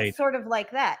 And it's sort of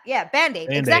like that. Yeah, Band-Aid.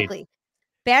 Exactly.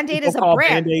 Band-Aid is a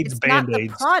brand. Band-Aids, it's not the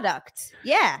product.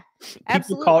 Yeah,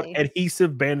 absolutely. People call it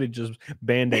adhesive bandages,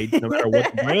 Band-Aids, no matter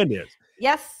what the brand is.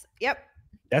 Yes. Yep.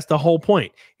 That's the whole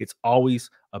point. It's always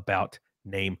about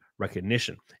name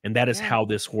recognition. And that is how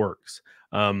this works.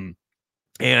 And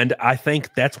I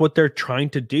think that's what they're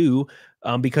trying to do,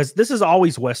 because this is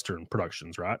always Western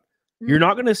productions, right? Mm-hmm. You're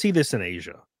not going to see this in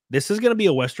Asia. This is going to be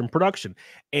a Western production.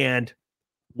 And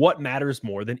what matters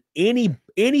more than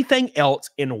anything else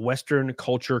in Western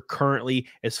culture currently,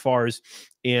 as far as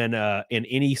in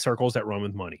any circles that run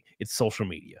with money, it's social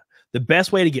media. The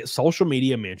best way to get social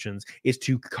media mentions is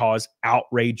to cause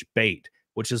outrage bait,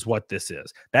 which is what this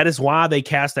is. That is why they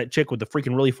cast that chick with the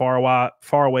freaking really far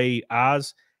away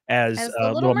eyes as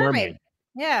Little Mermaid.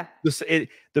 Yeah. The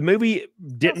movie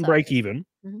didn't break even,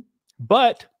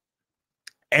 but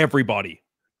everybody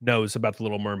knows about the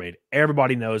Little Mermaid.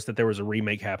 Everybody knows that there was a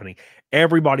remake happening.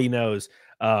 Everybody knows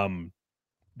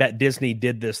that Disney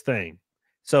did this thing.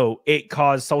 So it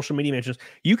caused social media mentions.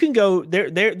 You can go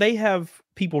there. They have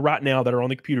people right now that are on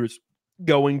the computers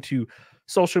going to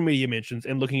social media mentions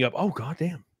and looking up, oh,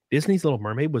 goddamn, Disney's Little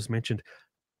Mermaid was mentioned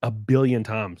 1 billion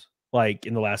times, like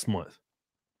in the last month.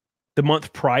 The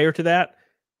month prior to that,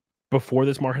 before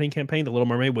this marketing campaign, the Little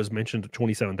Mermaid was mentioned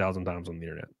 27,000 times on the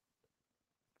internet.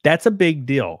 That's a big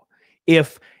deal.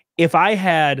 If I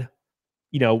had,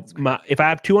 if I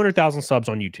have 200,000 subs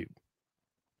on YouTube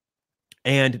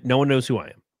and no one knows who I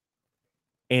am,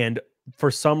 and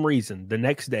for some reason the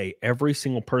next day every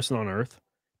single person on earth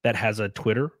that has a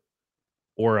Twitter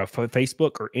or a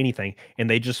Facebook or anything, and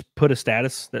they just put a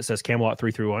status that says Camelot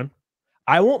 331,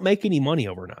 I won't make any money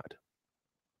overnight.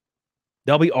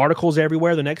 There'll be articles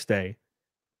everywhere the next day,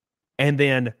 and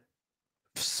then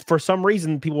for some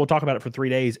reason, people will talk about it for 3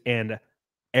 days, and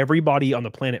everybody on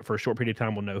the planet for a short period of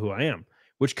time will know who I am,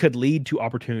 which could lead to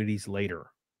opportunities later.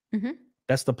 Mm-hmm.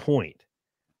 That's the point.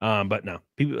 But no,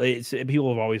 people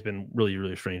have always been really,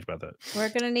 really strange about that. We're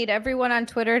going to need everyone on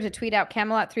Twitter to tweet out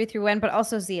Camelot 331, but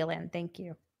also Zealand. Thank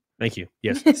you. Thank you.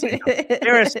 Yes.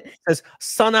 Harris says,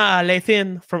 Sana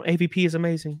Lathin from AVP is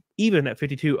amazing. Even at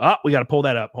 52. Oh, we got to pull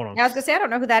that up. Hold on. I was going to say, I don't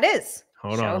know who that is.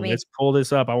 Hold on. Let's pull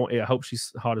this up. I hope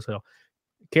she's hot as hell.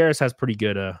 Karis has pretty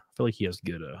good, I feel like he has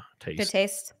good taste. Good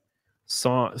taste.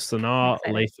 Sana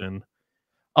Lathan.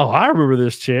 Oh, I remember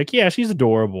this chick. Yeah, she's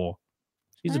adorable.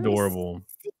 She's adorable.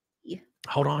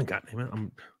 Hold on, God damn it.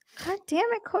 God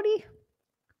damn it, Cody.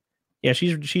 Yeah,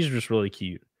 she's just really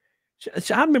cute.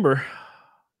 I remember,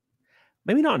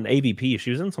 maybe not in AVP.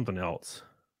 She was in something else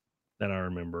that I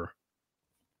remember.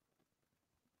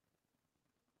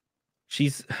 I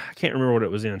can't remember what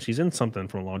it was in. She's in something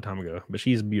from a long time ago, but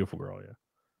she's a beautiful girl. Yeah.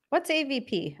 What's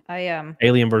AVP?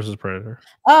 Alien versus Predator.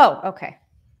 Oh, okay.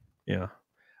 Yeah.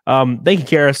 Thank you,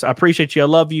 Karis. I appreciate you. I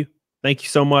love you. Thank you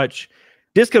so much.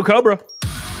 Disco Cobra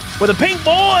with a pink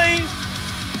boy.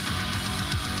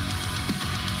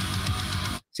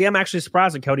 See, I'm actually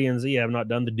surprised that Cody and Z have not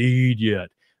done the deed yet.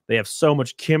 They have so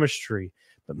much chemistry,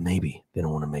 but maybe they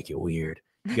don't want to make it weird.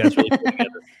 You guys really put together.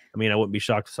 I mean, I wouldn't be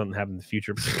shocked if something happened in the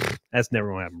future. That's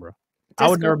never gonna happen, bro. I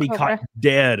would never be caught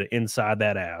dead inside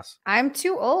that ass. I'm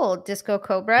too old, Disco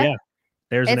Cobra. Yeah.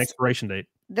 There's an expiration date.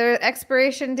 The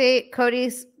expiration date, Cody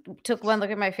took one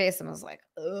look at my face and was like,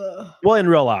 ugh. Well, in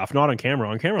real life, not on camera.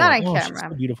 On camera, not like, on camera. She's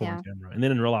so beautiful on camera. And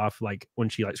then in real life, like when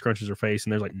she like scrunches her face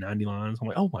and there's like 90 lines, I'm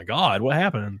like, oh my God, what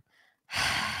happened?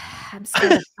 I'm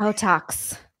scared of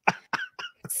Botox.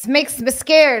 This makes me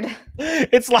scared.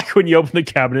 It's like when you open the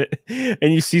cabinet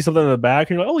and you see something in the back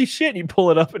and you're like, holy shit, and you pull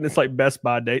it up and it's like Best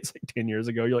Buy dates like 10 years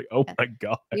ago. You're like, oh my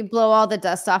God. You blow all the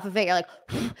dust off of it. You're like,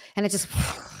 and it just...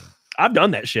 I've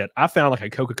done that shit. I found like a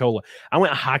Coca-Cola. I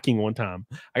went hiking one time.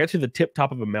 I got to the tip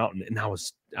top of a mountain and I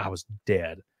was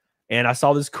dead. And I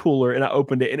saw this cooler and I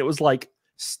opened it and it was like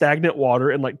stagnant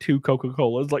water and like 2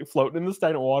 Coca-Colas like floating in the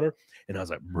stagnant water. And I was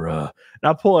like, bruh. And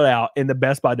I pull it out in the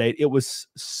Best Buy date. It was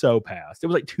so past. It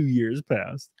was like 2 years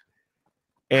past.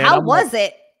 And how was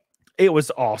it? It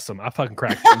was awesome. I fucking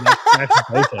cracked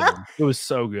it. It was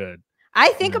so good.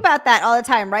 I think about that all the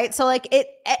time, right? So like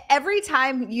every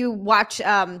time you watch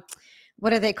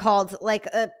what are they called? Like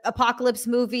apocalypse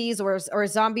movies or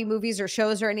zombie movies or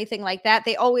shows or anything like that.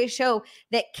 They always show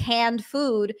that canned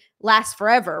food lasts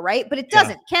forever, right? But it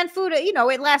doesn't. Canned food, you know,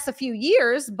 it lasts a few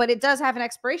years, but it does have an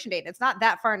expiration date. It's not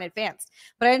that far in advance.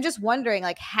 But I'm just wondering,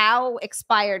 like, how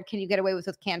expired can you get away with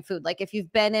canned food? Like, if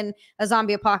you've been in a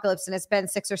zombie apocalypse and it's been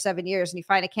 6 or 7 years and you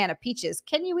find a can of peaches,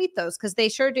 can you eat those? Because they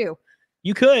sure do.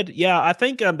 You could, yeah. I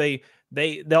think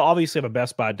they'll obviously have a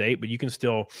best by date, but you can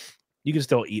still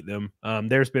eat them.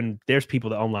 There's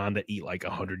people that online that eat like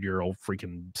 100-year-old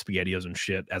freaking SpaghettiOs and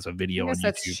shit as a video on YouTube.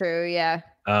 That's true, yeah.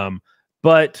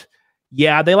 But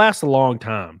yeah, they last a long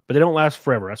time, but they don't last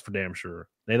forever. That's for damn sure.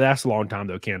 They last a long time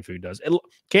though. Canned food does.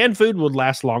 Canned food would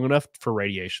last long enough for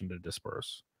radiation to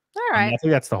disperse. All right. I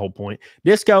think that's the whole point.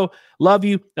 Disco, love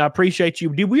you. I appreciate you.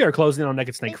 Dude, we are closing in on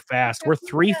Naked Snake fast. We're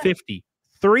 350.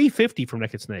 350 from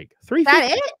Naked Snake. 350.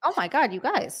 That it? Oh my God, you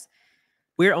guys.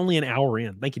 We're only an hour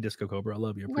in. Thank you, Disco Cobra. I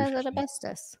love you. You guys are the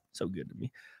bestest. So good to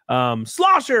me.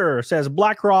 Slosher says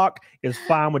BlackRock is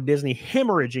fine with Disney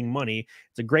hemorrhaging money.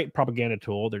 It's a great propaganda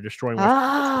tool. They're destroying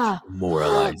to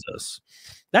moralize us.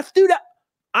 That's dude.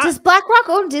 Does BlackRock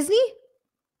own Disney?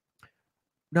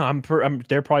 No,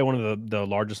 they're probably one of the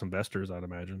largest investors, I'd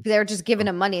imagine. They're just giving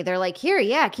them money. They're like, here,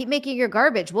 yeah, keep making your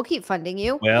garbage. We'll keep funding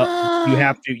you. Well, you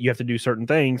have to do certain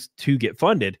things to get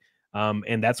funded.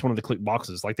 And that's one of the click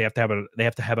boxes. Like they have to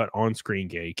have an on-screen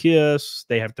gay kiss.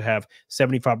 They have to have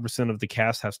 75% of the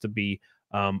cast has to be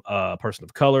a person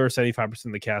of color. 75%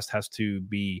 of the cast has to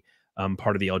be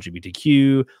part of the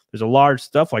LGBTQ. There's a large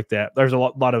stuff like that. There's a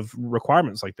lot of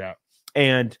requirements like that.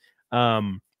 And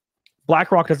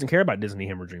BlackRock doesn't care about Disney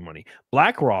hemorrhaging money.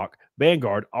 BlackRock,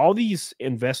 Vanguard, all these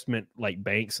investment like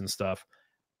banks and stuff,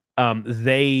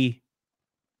 they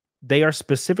are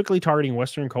specifically targeting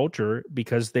Western culture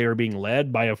because they are being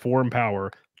led by a foreign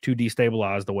power to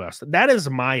destabilize the West. That is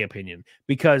my opinion,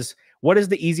 because what is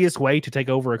the easiest way to take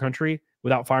over a country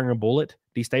without firing a bullet?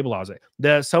 Destabilize it.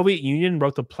 The Soviet Union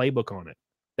wrote the playbook on it.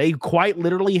 They quite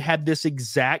literally had this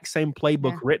exact same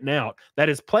playbook written out that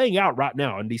is playing out right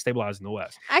now and destabilizing the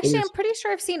West. Actually, I'm pretty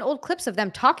sure I've seen old clips of them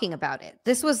talking about it.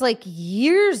 This was like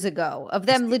years ago of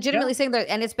them legitimately saying that,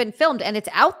 and it's been filmed and it's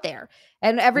out there.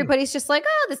 And everybody's just like,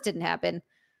 oh, this didn't happen.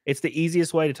 It's the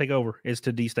easiest way to take over is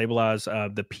to destabilize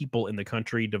the people in the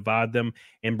country, divide them,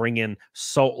 and bring in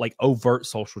overt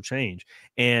social change.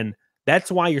 And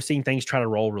that's why you're seeing things try to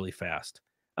roll really fast.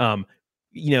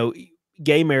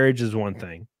 Gay marriage is one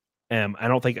thing. I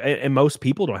don't think, and most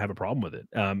people don't have a problem with it.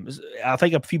 I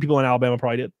think a few people in Alabama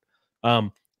probably did.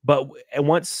 But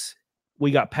once we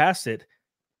got past it,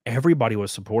 everybody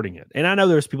was supporting it. And I know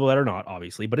there's people that are not,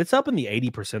 obviously, but it's up in the 80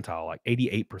 percentile, like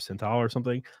 88 percentile or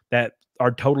something, that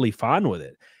are totally fine with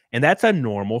it. And that's a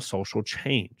normal social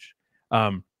change.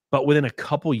 But within a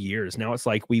couple years, now it's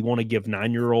like we want to give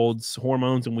 9-year-olds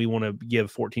hormones and we want to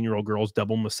give 14-year-old girls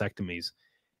double mastectomies.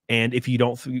 And if you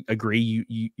don't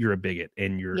agree, you're a bigot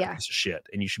and you're a piece of shit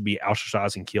and you should be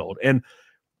ostracized and killed. And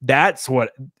that's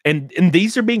what, and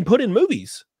these are being put in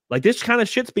movies. Like this kind of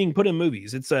shit's being put in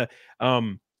movies. It's a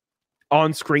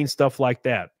on-screen stuff like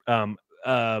that.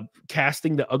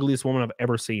 Casting the ugliest woman I've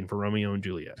ever seen for Romeo and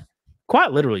Juliet.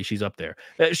 Quite literally, she's up there.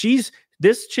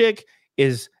 This chick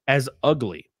is as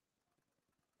ugly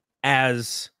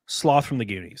as Sloth from the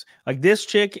Goonies. Like this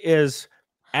chick is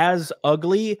as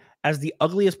ugly as the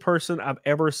ugliest person I've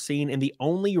ever seen. And the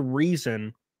only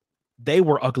reason they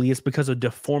were ugly is because of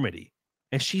deformity.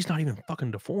 And she's not even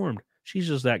fucking deformed. She's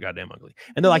just that goddamn ugly.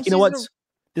 And they're like, you know what?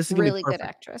 This is really good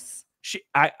actress.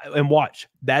 And watch,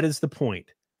 that is the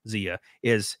point, Zia,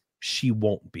 is she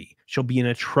won't be. She'll be an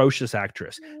atrocious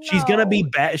actress. No. She's going to be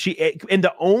bad. And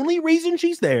the only reason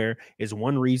she's there is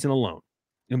one reason alone.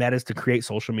 And that is to create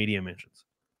social media mentions.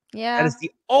 Yeah. That is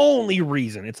the only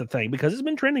reason it's a thing, because it's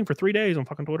been trending for 3 days on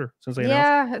fucking Twitter since they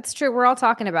announced it. It's true. We're all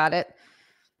talking about it.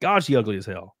 God, she ugly as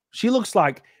hell. She looks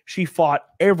like she fought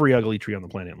every ugly tree on the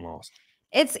planet and lost.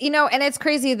 It's, and it's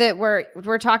crazy that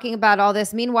we're talking about all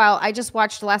this. Meanwhile, I just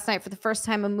watched last night for the first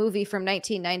time a movie from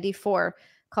 1994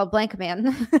 called Blank Man.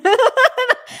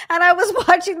 And I was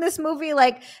watching this movie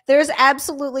like there's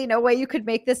absolutely no way you could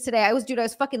make this today. I was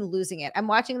fucking losing it. I'm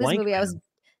watching this movie.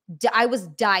 I was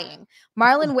dying.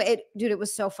 Marlon Wayans, dude, it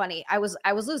was so funny. I was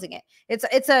losing it.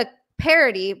 It's a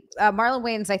parody. Marlon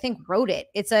Wayans, I think, wrote it.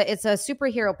 It's a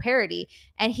superhero parody,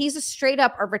 and he's a straight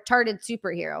up a retarded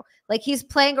superhero. Like he's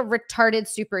playing a retarded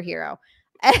superhero.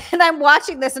 And I'm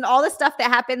watching this and all the stuff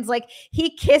that happens. Like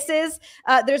he kisses,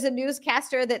 there's a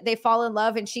newscaster that they fall in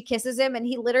love and she kisses him and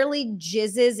he literally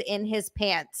jizzes in his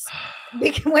pants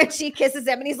when she kisses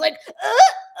him. And he's like,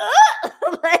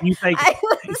 Like, You think I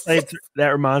was that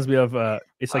reminds me of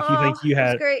it's like you think Oh, you it was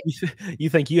had great. you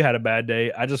think you had a bad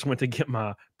day. I just went to get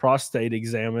my prostate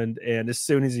examined, and as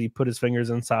soon as he put his fingers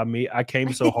inside me, I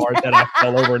came so hard that I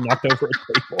fell over and knocked over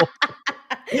a table.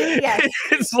 Yes.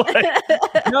 It's like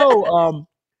no,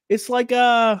 it's like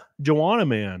Joanna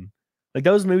Man. Like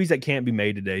those movies that can't be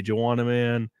made today. Joanna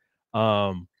Man.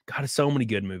 God, so many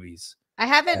good movies. I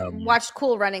haven't watched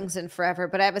Cool Runnings in forever,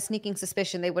 but I have a sneaking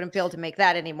suspicion they wouldn't be able to make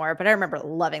that anymore. But I remember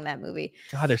loving that movie.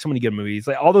 God, there's so many good movies.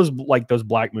 Like all those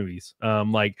black movies.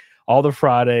 Like All the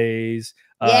Fridays.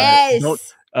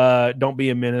 Yes. Don't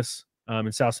Be a Menace.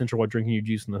 In South Central while drinking your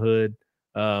juice in the hood.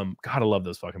 God, I love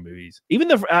those fucking movies. Even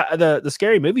the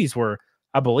scary movies were,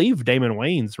 I believe, Damon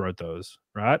Wayans wrote those,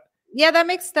 right? Yeah, that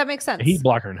makes sense. And he's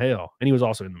Blacker in Hell, and he was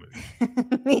also in the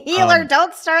movie. Healer,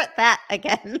 don't start that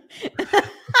again.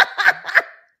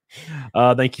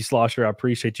 Thank you, Slosher. I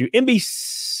appreciate you.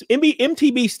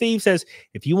 MTB Steve says,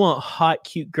 if you want hot,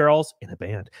 cute girls in a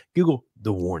band, Google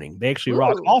The Warning. They actually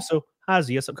rock. Also, hi,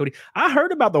 Z. What's up, Cody? I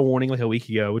heard about The Warning like a week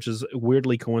ago, which is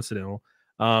weirdly coincidental.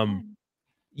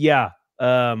 Yeah.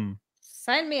 Sign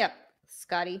me up,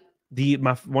 Scotty. That's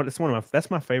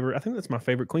my favorite. I think that's my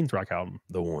favorite Queen's Rock album,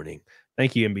 The Warning.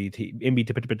 Thank you,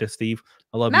 MB Steve.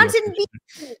 I love Mountain you.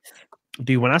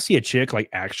 Dude, when I see a chick like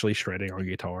actually shredding on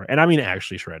guitar, and I mean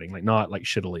actually shredding, like not like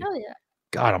shittily. Oh yeah.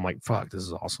 God, I'm like, fuck, this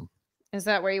is awesome. Is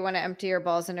that where you want to empty your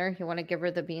balls in her? You want to give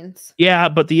her the beans? Yeah,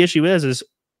 but the issue is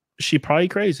she probably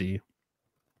crazy.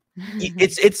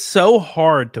 It's so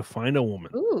hard to find a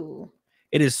woman. Ooh.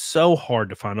 It is so hard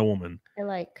to find a woman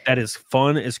that is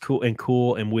fun, is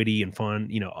cool and witty and fun,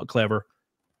 clever,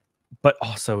 but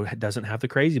also doesn't have the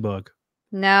crazy bug.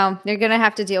 No, you're gonna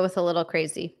have to deal with a little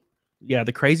crazy. Yeah,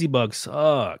 the crazy bug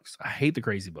sucks. I hate the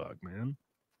crazy bug, man.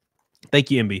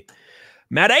 Thank you, MB.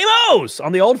 Matt Amos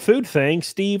on the old food thing.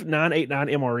 Steve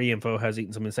 989 MRE info has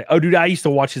eaten something to say. Oh, dude, I used to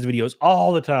watch his videos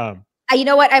all the time. You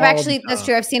know what? That's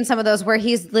true. I've seen some of those where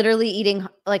he's literally eating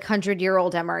like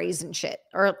 100-year-old MREs and shit,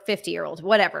 or 50-year-old,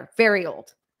 whatever, very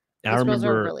old. I remember those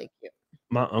are really cute.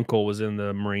 My uncle was in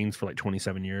the Marines for like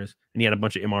 27 years, and he had a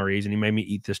bunch of MREs, and he made me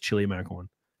eat this chili mac one,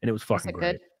 and it was fucking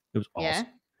great. Good? It was awesome.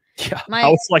 Yeah. I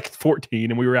was like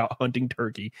 14, and we were out hunting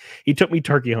turkey. He took me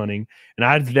turkey hunting, and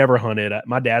I'd never hunted.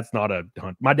 My dad is not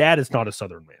a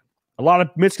Southern man. A lot of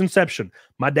misconception.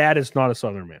 My dad is not a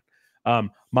Southern man.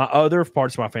 My other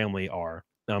parts of my family are,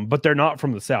 but they're not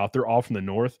from the South. They're all from the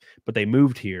North, but they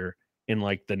moved here in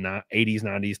like the 80s,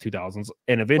 90s, 2000s.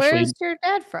 And eventually, where's your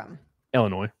dad from?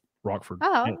 Illinois, Rockford.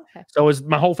 Oh, okay. So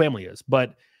my whole family is,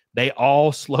 but they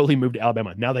all slowly moved to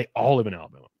Alabama. Now they all live in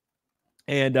Alabama.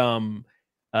 And,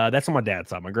 that's on my dad's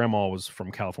side. My grandma was from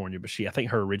California, but I think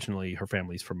her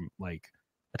family's from like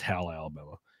Atala,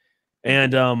 Alabama.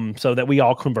 And, so that we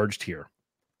all converged here.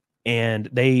 And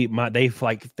they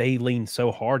leaned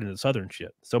so hard into Southern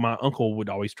shit. So my uncle would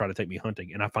always try to take me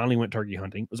hunting. And I finally went turkey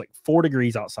hunting. It was like 4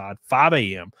 degrees outside, 5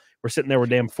 a.m. We're sitting there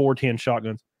with damn 410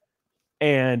 shotguns.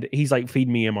 And he's like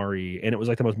feeding me MRE. And it was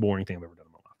like the most boring thing I've ever done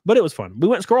in my life. But it was fun. We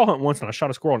went squirrel hunting once and I shot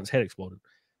a squirrel and its head exploded.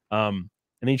 And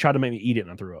then he tried to make me eat it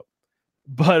and I threw up.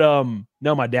 But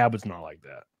no, my dad was not like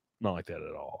that. Not like that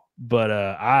at all. But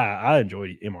I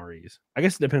enjoyed MREs. I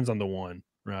guess it depends on the one,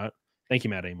 right? Thank you,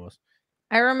 Matt Amos.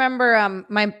 I remember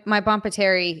my Bompa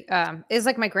Terry is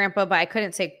like my grandpa, but I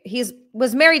couldn't say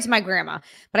was married to my grandma,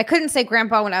 but I couldn't say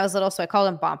grandpa when I was little, so I called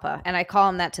him Bompa, and I call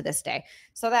him that to this day.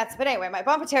 But anyway, my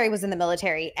Bompa Terry was in the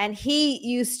military, and he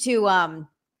used to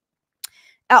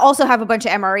also have a bunch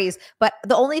of MREs, but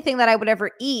the only thing that I would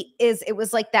ever eat it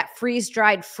was like that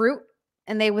freeze-dried fruit,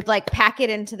 and they would like pack it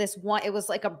into this one. It was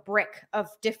like a brick of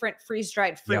different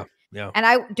freeze-dried fruit. Yeah. And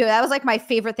that was like my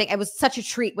favorite thing. It was such a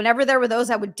treat. Whenever there were those,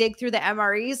 I would dig through the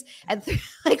MREs and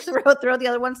throw the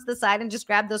other ones to the side and just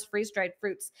grab those freeze-dried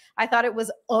fruits. I thought it was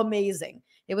amazing.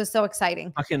 It was so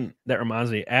exciting. That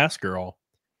reminds me, Ass Girl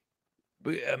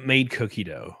made cookie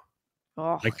dough.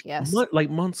 Oh, yes. Like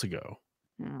months ago.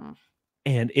 Mm.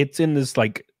 And it's in this,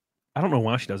 like, I don't know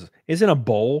why she does this. It's in a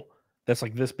bowl that's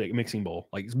like this big, mixing bowl,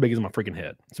 like as big as my freaking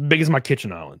head. It's as big as my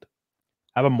kitchen island.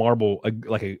 I have a marble,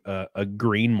 a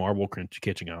green marble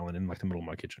kitchen island in like the middle of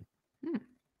my kitchen.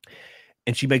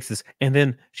 And she makes this, and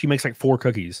then she makes like 4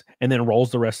 cookies and then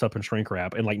rolls the rest up in shrink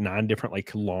wrap and like 9 different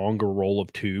like long roll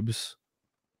of tubes.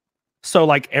 So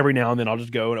like every now and then I'll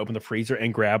just go and open the freezer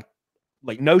and grab,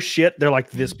 like, no shit, they're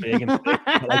like this big and thick,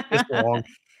 like this long.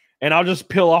 And I'll just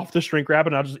peel off the shrink wrap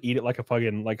and I'll just eat it like a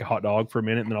fucking like a hot dog for a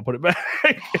minute and then I'll put it back.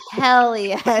 Hell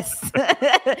yes.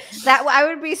 That I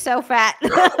would be so fat.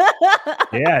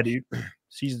 Yeah, dude.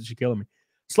 She's killing me.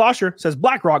 Slosher says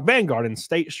BlackRock, Vanguard, and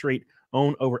State Street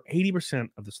own over 80%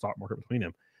 of the stock market between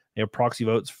them. They have proxy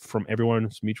votes from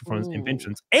everyone's mutual funds and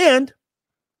pensions, and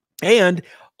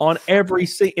on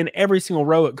in every single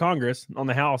row at Congress, on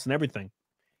the House and everything,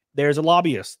 there's a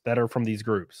lobbyist that are from these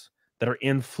groups that are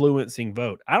influencing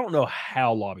vote. I don't know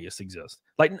how lobbyists exist.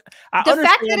 Like, I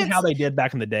understand how they did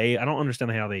back in the day. I don't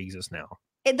understand how they exist now.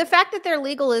 The fact that they're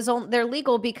legal is they're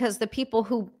legal because the people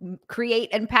who create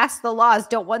and pass the laws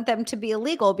don't want them to be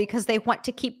illegal because they want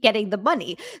to keep getting the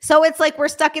money. So it's like we're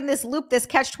stuck in this loop, this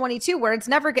catch-22, where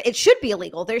it should be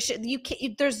illegal.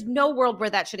 There's no world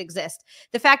where that should exist.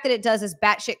 The fact that it does is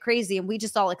batshit crazy, and we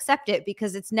just all accept it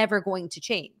because it's never going to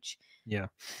change. Yeah,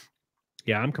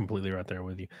 I'm completely right there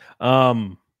with you.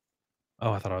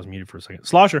 Oh, I thought I was muted for a second.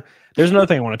 Slosher, there's another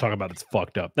thing I want to talk about that's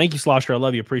fucked up. Thank you, Slosher. I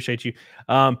love you. Appreciate you.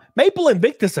 Maple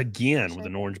Invictus again with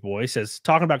an orange boy says,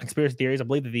 talking about conspiracy theories, I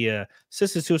believe that the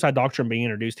assisted suicide doctrine being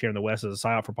introduced here in the West is a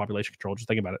psyop for population control. Just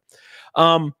think about it.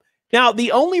 Now,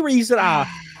 the only reason I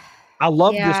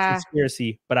love this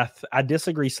conspiracy, but I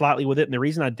disagree slightly with it. And the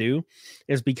reason I do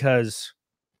is because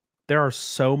there are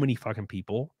so many fucking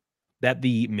people that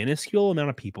the minuscule amount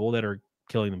of people that are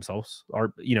killing themselves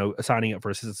or signing up for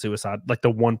assisted suicide, like the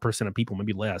 1% of people,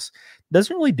 maybe less,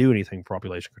 doesn't really do anything for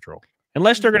population control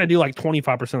unless they're going to do like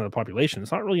 25% of the population.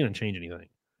 It's not really going to change anything.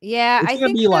 I think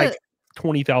going to be like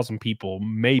 20,000 people,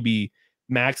 maybe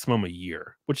maximum a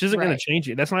year, which isn't going to change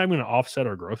it. That's not even going to offset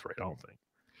our growth rate, I don't think.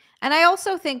 And I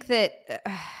also think that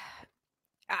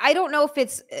I don't know if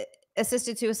it's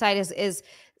assisted suicide is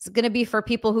going to be for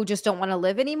people who just don't want to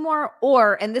live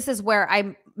anymore, and this is where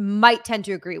I might tend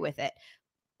to agree with it,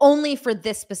 only for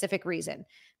this specific reason.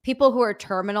 People who are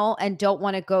terminal and don't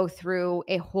want to go through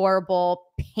a horrible,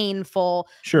 painful,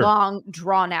 long,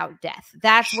 drawn-out death.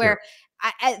 That's where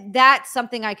that's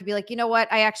something I could be like, you know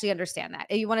what? I actually understand that.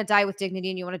 If you want to die with dignity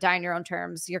and you want to die on your own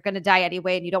terms, you're going to die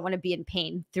anyway, and you don't want to be in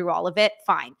pain through all of it.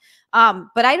 Fine.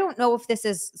 But I don't know if this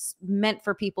is meant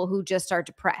for people who just are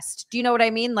depressed. Do you know what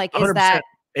I mean? Like, is 100%. that...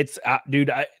 It's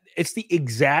dude, it's the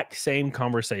exact same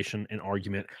conversation and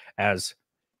argument as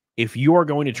if you are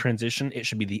going to transition, it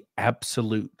should be the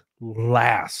absolute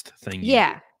last thing.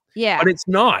 Yeah. But it's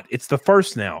not. It's the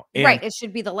first now. And right. It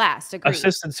should be the last. Agreed.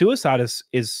 Assisted suicide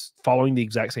is following the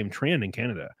exact same trend in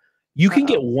Canada. You can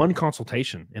get one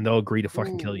consultation and they'll agree to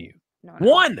fucking kill you. No.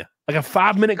 One, like a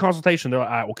 5-minute consultation. They're like,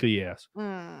 all right, we'll kill your ass.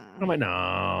 I'm like,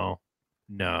 no,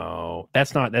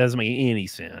 that doesn't make any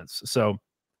sense. So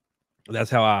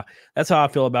that's how I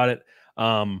feel about it.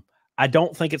 I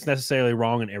don't think it's necessarily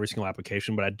wrong in every single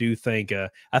application, but I do think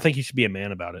I think you should be a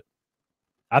man about it.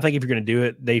 I think if you're going to do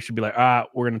it, they should be like, all right,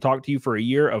 we're going to talk to you for a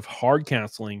year of hard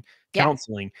counseling,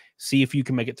 see if you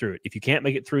can make it through it. If you can't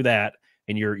make it through that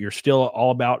and you're still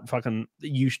all about fucking,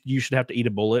 you should have to eat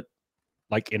a bullet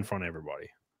like in front of everybody.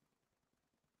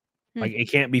 Like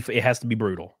it has to be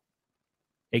brutal.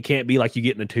 It can't be like you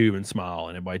get in a tube and smile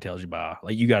and everybody tells you bye.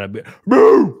 Like you got to be,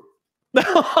 boo!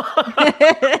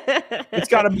 It's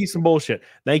got to be some bullshit.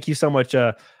 Thank you so much,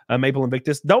 Maple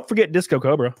Invictus. Don't forget Disco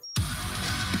Cobra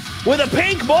with a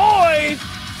pink boy.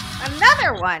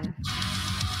 Another one.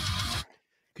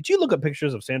 Could you look up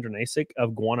pictures of Sandra Nasik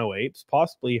of Guano Apes?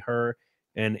 Possibly her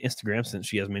and Instagram, since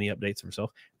she has many updates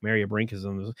herself. Maria Brink is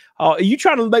on this. Oh, are you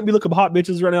trying to make me look up hot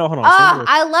bitches right now? Hold on.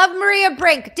 I love Maria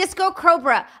Brink. Disco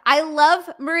Cobra. I love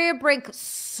Maria Brink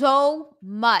so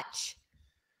much.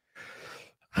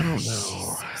 I don't know. She's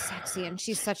so sexy and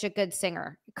she's such a good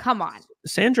singer. Come on.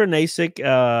 Sandra Nasik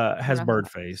has bird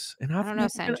face. And I don't know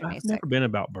Sandra Nasik. I've never been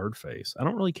about bird face. I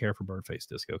don't really care for bird face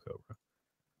Disco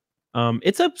Cobra.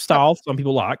 It's a style some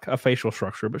people like, a facial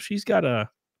structure, but she kind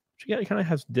of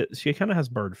has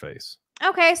bird face.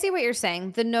 Okay, I see what you're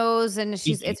saying. The nose and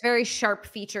it's very sharp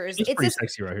features. It's pretty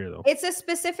sexy right here though. It's a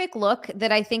specific look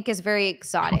that I think is very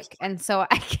exotic, and so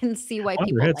I can see why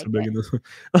people your head's like so big it. In this one.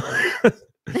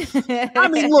 I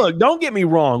mean, look, don't get me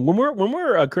wrong. When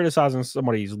we're criticizing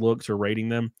somebody's looks or rating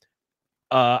them,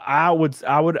 I would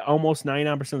almost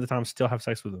 99% of the time still have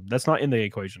sex with them. That's not in the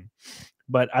equation.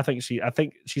 But I think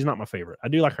she's not my favorite. I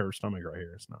do like her stomach right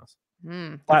here. It's nice.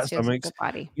 Flat stomachs.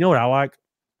 Body. You know what I like?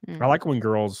 I like when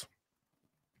girls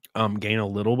gain a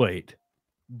little weight,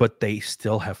 but they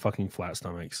still have fucking flat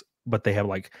stomachs. But they have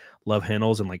like love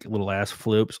handles and like little ass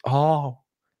flips. Oh,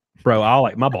 bro,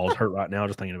 my balls hurt right now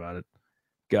just thinking about it.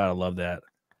 God, I love that.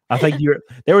 I think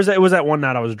it was that one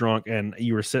night I was drunk and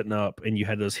you were sitting up and you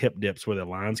had those hip dips where the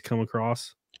lines come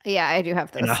across. Yeah, I do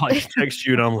have those. And I like text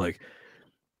you and I'm like,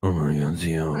 oh my God,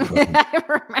 Zio. I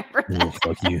remember that.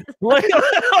 Fuck you.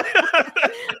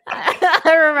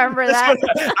 I remember that.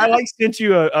 I like sent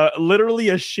you a literally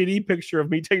a shitty picture of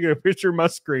me taking a picture of my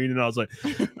screen and I was like,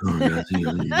 oh my God,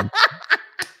 Zio.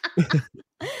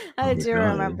 I do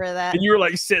remember that. And you were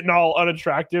like sitting all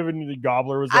unattractive, and the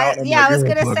gobbler was out. Yeah, I was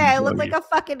gonna say I look like a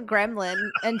fucking gremlin,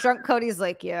 and drunk Cody's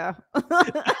like, yeah.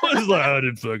 I was like, I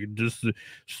did fucking just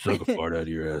suck a fart out of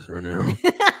your ass right now.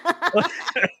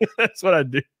 That's what I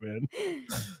do, man.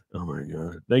 Oh my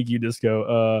god, thank you,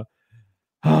 Disco.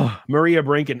 Maria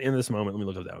Brinken in this moment. Let me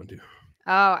look up that one too.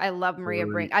 Oh, I love Maria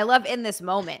Brink. I love in this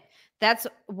moment. That's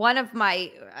one of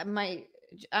my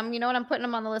you know what, I'm putting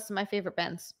them on the list of my favorite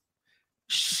bands.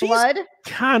 She's Blood,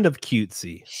 kind of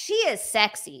cutesy. she is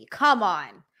sexy. Come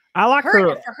on. I like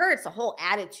her. For her, it's a whole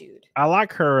attitude. I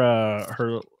like her.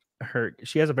 Her.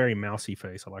 She has a very mousy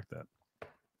face. I like that.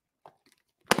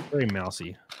 Very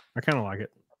mousy. I kind of like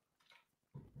it.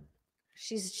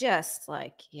 She's just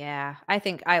like, yeah. I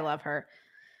think I love her.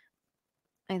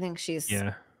 I think she's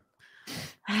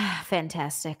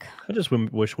fantastic. I just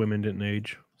wish women didn't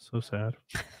age. So sad.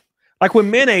 Like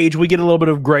when men age, we get a little bit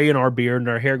of gray in our beard, and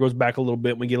our hair goes back a little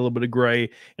bit. And we get a little bit of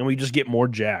gray, and we just get more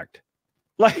jacked.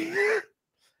 Like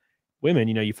women,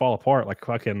 you know, you fall apart like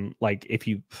fucking, like if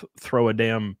you throw a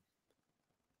damn,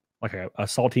 like a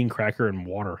saltine cracker in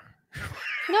water.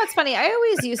 You know, it's funny. I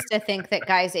always used to think that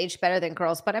guys age better than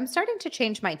girls, but I'm starting to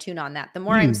change my tune on that. The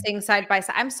more I'm seeing side by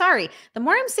side, I'm sorry. The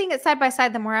more I'm seeing it side by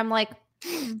side, the more I'm like,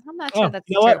 I'm not sure that's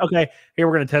you know true. what? Okay, here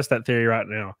we're gonna test that theory right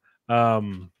now.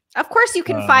 Of course you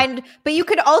can find, but you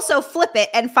could also flip it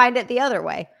and find it the other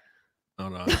way. Oh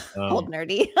no, Old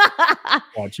nerdy.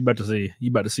 Watch, you about to see. You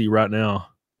about to see right now.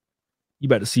 You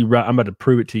about to see right. I'm about to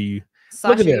prove it to you.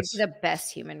 Sasha, Look at this. the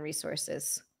best human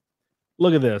resources.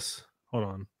 Look at this. Hold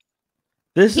on.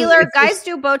 This Healer, guys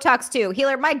do Botox too.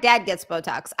 Healer, my dad gets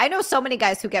Botox. I know so many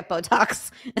guys who get Botox.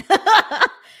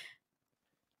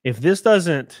 If this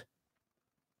doesn't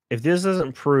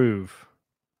prove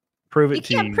it you to you.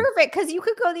 can't prove it because you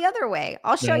could go the other way.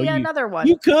 I'll show you another one.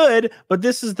 You could, but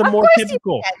this is the Of more course you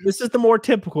typical. can. This is the more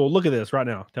typical. Look at this right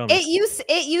now. Tell me. It used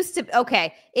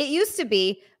to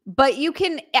be, but you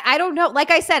can, I don't know.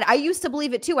 Like I said, I used to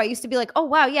believe it too. I used to be like, oh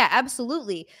wow, yeah,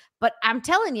 absolutely. But I'm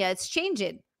telling you, it's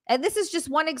changing. And this is just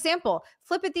one example.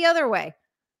 Flip it the other way.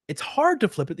 It's hard to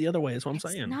flip it the other way, is what I'm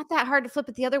saying. It's not that hard to flip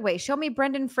it the other way. Show me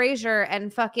Brendan Fraser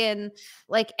and fucking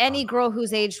like any girl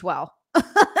who's aged well.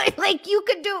 Like you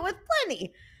could do it with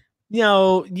plenty. You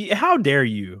know, how dare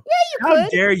you? Yeah, you How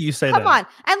could. dare you say that? Come on.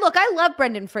 And look, I love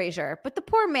Brendan Fraser, but the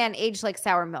poor man aged like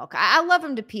sour milk. I love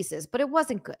him to pieces, but it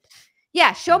wasn't good.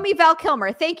 Yeah, show me Val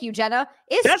Kilmer. Thank you, Jenna.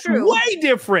 It's That's true. way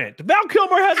different. Val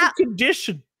Kilmer has a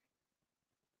condition.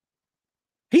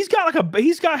 He's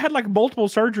had like multiple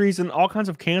surgeries and all kinds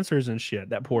of cancers and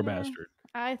shit. That poor bastard.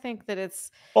 I think that it's.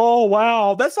 Oh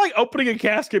wow, that's like opening a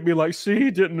casket and be like, see,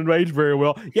 he didn't age very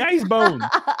well. Yeah, he's bones.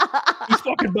 He's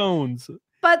fucking bones.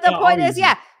 But the point is,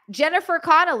 yeah, Jennifer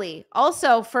Connelly.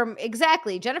 Also from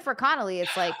Jennifer Connelly.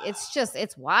 It's like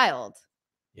it's wild.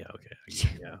 Yeah. Okay.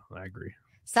 Yeah, I agree.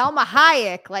 Selma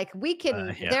Hayek, like we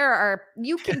can,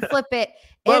 you can flip it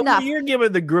enough. You're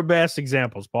giving the best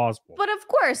examples possible. But of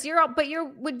course,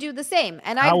 you would do the same.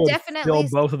 And I would definitely fill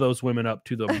both of those women up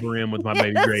to the brim with my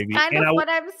baby gravy. Kind of what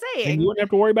I'm saying. And you wouldn't have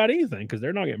to worry about anything because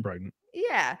they're not getting pregnant.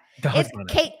 Yeah. It's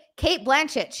Kate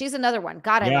Blanchett. She's another one.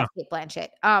 God, I love Kate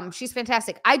Blanchett. She's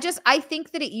fantastic. I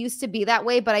think that it used to be that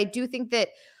way, but I do think that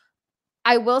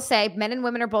I will say men and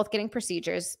women are both getting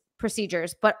procedures,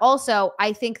 but also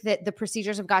I think that the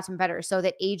procedures have gotten better so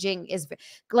that aging is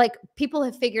like people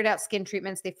have figured out skin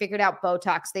treatments. They figured out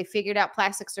Botox. They figured out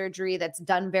plastic surgery that's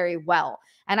done very well.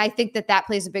 And I think that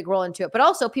plays a big role into it. But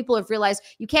also people have realized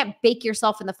you can't bake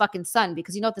yourself in the fucking sun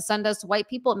because you know what the sun does to white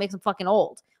people? It makes them fucking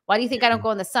old. Why do you think I don't go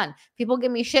in the sun? People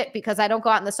give me shit because I don't go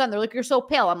out in the sun. They're like, you're so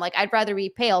pale. I'm like, I'd rather be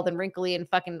pale than wrinkly and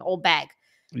fucking old bag.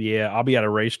 Yeah, I'll be at a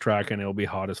racetrack and it'll be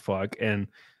hot as fuck. And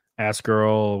ass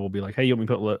girl will be like, hey, you want me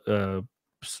to put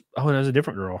there's a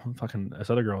different girl. Fucking this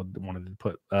other girl wanted to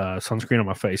put sunscreen on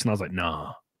my face, and I was like,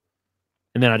 nah.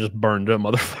 And then I just burned a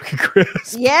motherfucking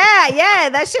crisp. Yeah.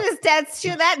 That shit is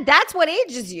that's what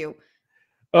ages you.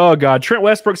 Oh God. Trent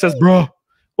Westbrook says, bro,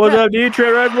 what's up, dude?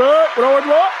 Trent Westbrook.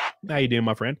 What? How you doing,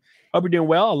 my friend? Hope you're doing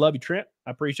well. I love you, Trent.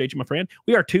 I appreciate you, my friend.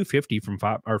 We are 250 from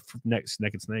next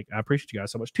Naked Snake. I appreciate you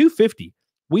guys so much. 250.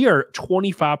 We are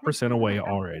 25% away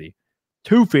already.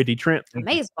 250, Trent.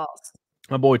 Amazeballs.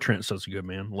 My boy Trent's such a good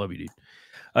man. Love you,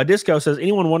 dude. Disco says,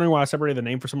 anyone wondering why I separated the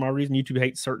name for some odd reason? YouTube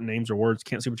hates certain names or words.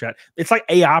 Can't super chat. It's like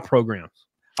AI programs.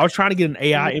 I was trying to get an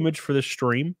AI image for this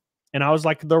stream, and I was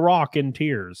like, The Rock in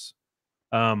tears.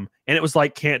 And it was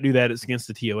like, can't do that. It's against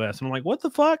the TOS. And I'm like, what the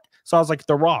fuck? So I was like,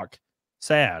 The Rock,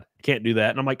 sad. Can't do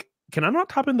that. And I'm like, can I not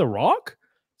type in The Rock?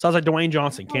 So I was like, Dwayne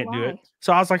Johnson, can't do it.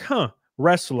 So I was like,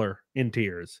 wrestler in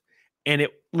tears. And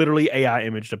it literally AI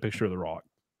imaged a picture of The Rock.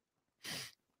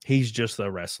 He's just a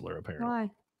wrestler,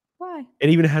 apparently. Why? It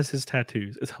even has his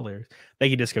tattoos. It's hilarious.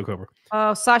 Thank you, Disco Cobra.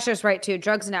 Oh, Sasha's right too.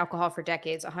 Drugs and alcohol for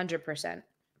decades, 100%.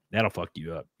 That'll fuck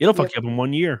you up. It'll fuck you up in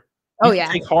 1 year. Oh, You can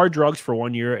yeah. take hard drugs for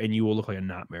 1 year and you will look like a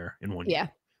nightmare in 1 year. Yeah.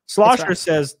 Slosher right.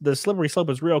 says the slippery slope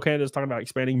is real. Canada's talking about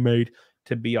expanding MAID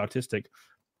to be autistic.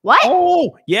 What?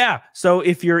 Oh, yeah. So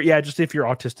if you're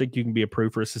autistic, you can be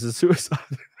approved for assisted suicide.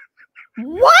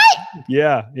 What?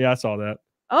 Yeah, I saw that.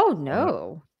 Oh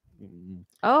no.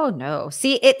 Oh no.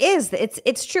 See,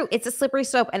 it's true. It's a slippery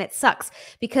slope and it sucks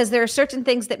because there are certain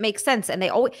things that make sense and they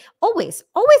always,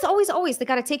 they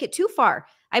got to take it too far.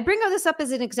 I bring this up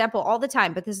as an example all the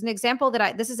time, but this is an example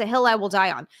this is a hill I will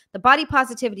die on. The body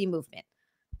positivity movement.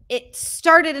 It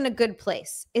started in a good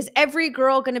place. Is every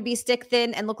girl going to be stick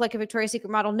thin and look like a Victoria's Secret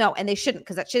model? No, and they shouldn't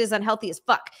because that shit is unhealthy as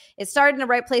fuck. It started in the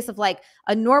right place of like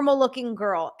a normal looking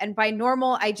girl. And by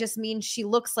normal, I just mean she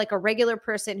looks like a regular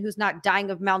person who's not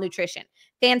dying of malnutrition.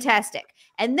 Fantastic.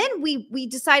 And then we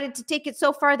decided to take it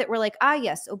so far that we're like,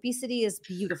 yes, obesity is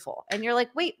beautiful. And you're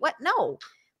like, wait, what? No.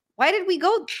 Why did we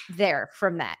go there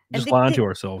from that? Just lying to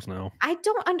ourselves now. I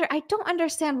don't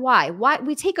understand why. Why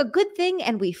we take a good thing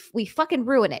and we fucking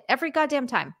ruin it every goddamn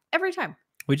time. Every time.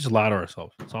 We just lie to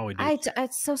ourselves. That's all we do.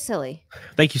 It's so silly.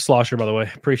 Thank you, Slosher, by the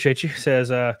way. Appreciate you. Says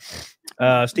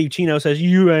Steve Chino says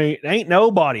you ain't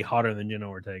nobody hotter than Jenna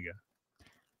Ortega.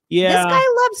 Yeah. This guy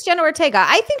loves Jenna Ortega.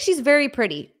 I think she's very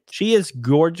pretty. She is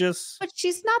gorgeous. But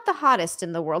she's not the hottest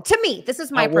in the world. To me, this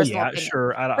is my personal opinion.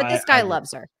 Sure. But this guy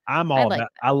loves her. I'm all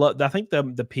about. I think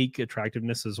the peak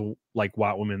attractiveness is like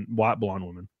white blonde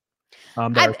women.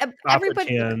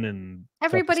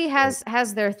 Everybody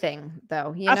has their thing,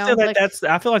 though. You know,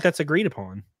 I feel like that's agreed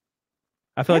upon.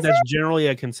 I feel like that's generally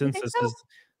a consensus. Is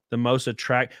the most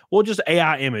just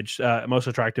AI image, most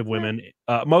attractive women,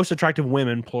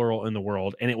 plural in the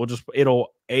world, and it'll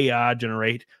AI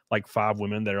generate like 5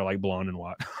 women that are like blonde and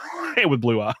white with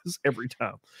blue eyes every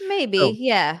time. Maybe, so,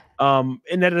 yeah.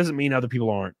 And that doesn't mean other people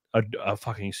aren't a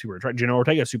fucking super attractive. Jenna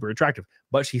Ortega is super attractive,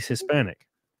 but she's Hispanic.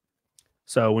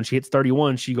 So when she hits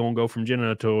 31, she gonna go from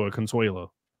Jenna to a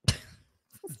Consuelo.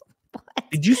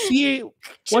 Did you see it?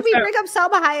 Should we bring up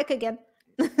Salma Hayek again?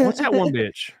 What's that one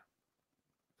bitch?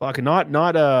 Fucking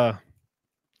not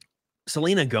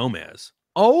Selena Gomez.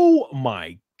 Oh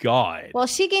my God. Well,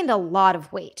 she gained a lot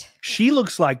of weight. She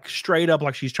looks like straight up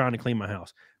like she's trying to clean my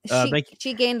house.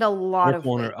 She gained a lot of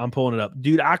weight. I'm pulling it up.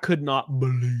 Dude, I could not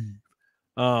believe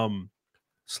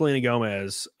Selena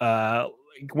Gomez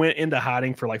went into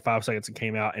hiding for like 5 seconds and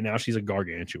came out, and now she's a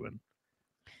gargantuan.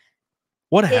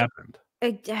 What happened?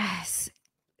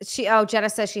 Jenna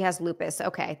says she has lupus.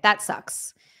 Okay, that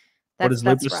sucks. What does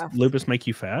lupus make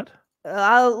you fat?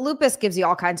 Lupus gives you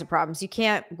all kinds of problems. You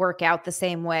can't work out the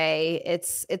same way.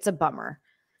 It's a bummer.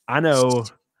 I know.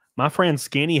 My friend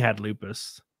Skinny had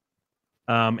lupus.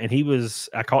 And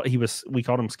we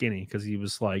called him Skinny because he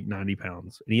was like 90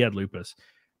 pounds and he had lupus.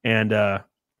 And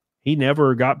he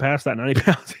never got past that 90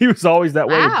 pounds. He was always that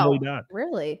way until he died.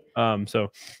 Really?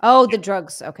 The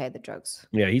drugs. Okay, the drugs.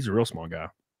 Yeah, he's a real small guy.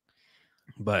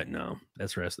 But no,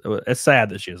 it's sad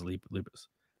that she has lupus.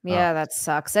 Yeah, that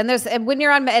sucks. And when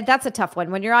you're on, that's a tough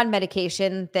one. When you're on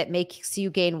medication that makes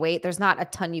you gain weight, there's not a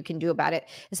ton you can do about it,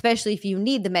 especially if you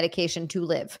need the medication to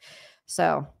live.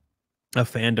 So a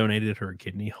fan donated her a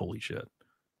kidney. Holy shit.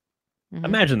 Mm-hmm.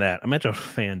 Imagine that. Imagine a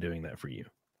fan doing that for you.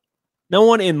 No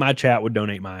one in my chat would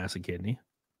donate my ass a kidney.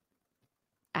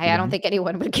 I don't think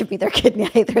anyone would give me their kidney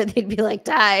either. They'd be like,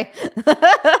 die.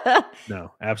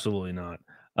 No, absolutely not.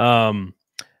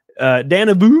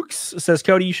 Dana Books says,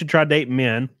 Cody, you should try dating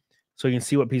men so you can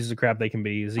see what pieces of crap they can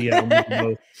be.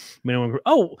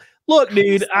 Oh, look,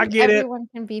 dude, I get it. Everyone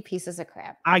can be pieces of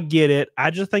crap. I get it. I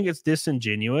just think it's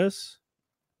disingenuous.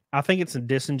 I think it's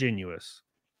disingenuous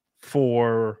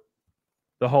for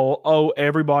the whole,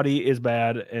 everybody is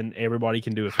bad and everybody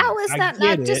can do it. How is that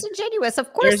not disingenuous?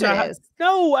 Of course it is.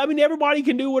 No, I mean, everybody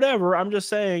can do whatever. I'm just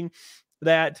saying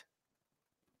that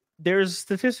there's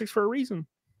statistics for a reason.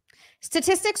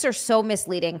 Statistics are so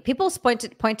misleading. People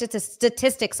pointed to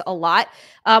statistics a lot.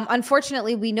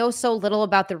 Unfortunately, we know so little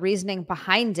about the reasoning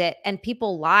behind it, and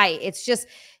people lie. It's just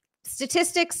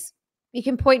statistics. You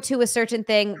can point to a certain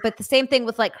thing, but the same thing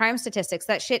with like crime statistics.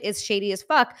 That shit is shady as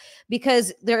fuck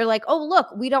because they're like, oh, look,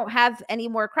 we don't have any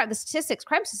more crime. The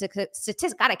crime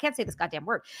statistics, God, I can't say this goddamn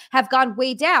word, have gone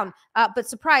way down. But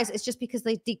surprise, it's just because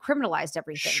they decriminalized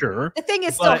everything. Sure. The thing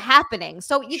is still happening.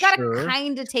 So you got to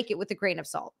kind of take it with a grain of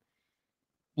salt.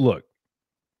 Look,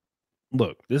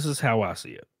 this is how I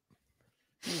see it.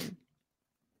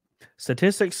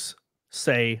 Statistics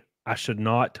say I should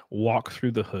not walk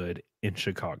through the hood in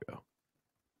Chicago.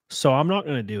 So I'm not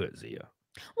going to do it, Zia.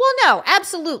 Well, no,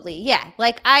 absolutely. Yeah.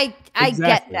 Like I get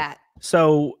Exactly. that.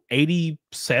 So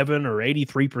 87 or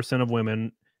 83% of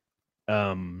women,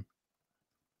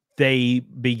 they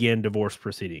begin divorce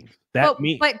proceedings. That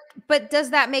But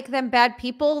does that make them bad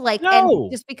people? Like, No.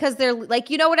 and just because they're like,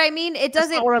 you know what I mean? It That's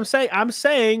doesn't. not what I'm saying. I'm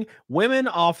saying women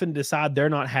often decide they're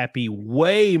not happy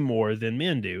way more than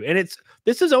men do. And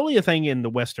this is only a thing in the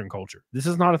Western culture. This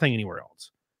is not a thing anywhere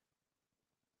else.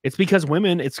 It's because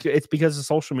women, it's because of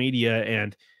social media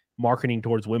and marketing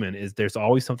towards women is there's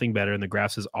always something better and the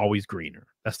grass is always greener.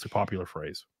 That's the popular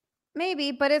phrase.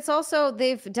 Maybe, but it's also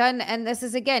they've done, and this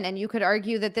is again, and you could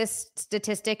argue that this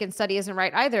statistic and study isn't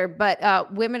right either,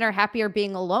 but women are happier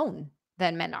being alone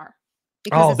than men are.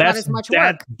 Because it's not as much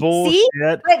work. Bullshit. See?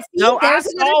 But see, No, I there's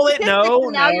another saw it. statistic, No,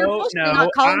 and now you're no, bullshitting no. on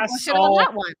calling bullshit on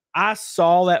that one. I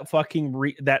saw that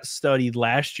fucking that study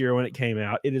last year when it came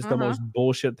out. It is the most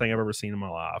bullshit thing I've ever seen in my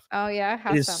life. Oh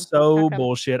yeah, it is so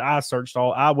bullshit. I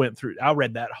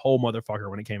read that whole motherfucker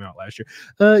when it came out last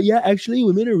year. Yeah, actually,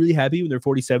 women are really happy when they're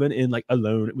 47 and like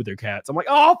alone with their cats. I'm like,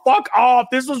 oh fuck off!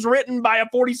 This was written by a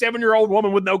 47-year-old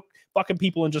woman with no fucking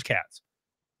people and just cats.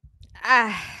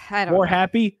 I don't More know.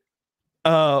 happy.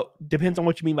 Depends on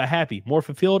what you mean by happy. More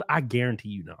fulfilled, I guarantee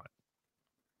you not.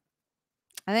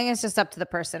 I think it's just up to the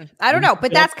person. I don't know,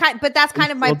 but that's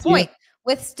kind of my point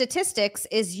with statistics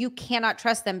is you cannot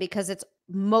trust them because it's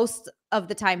most of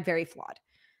the time very flawed.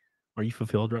 Are you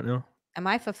fulfilled right now? Am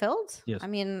I fulfilled? Yes. I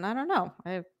mean, I don't know.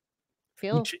 I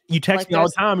feel you text me all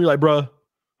the time. You're like, bro,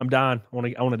 I'm dying.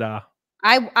 I want to die.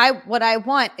 What I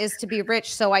want is to be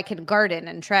rich so I can garden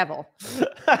and travel.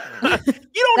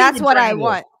 That's what I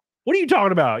want. What are you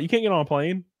talking about? You can't get on a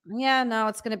plane. Yeah, no,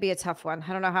 it's going to be a tough one.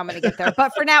 I don't know how I'm going to get there,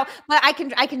 but for now, I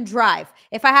can drive.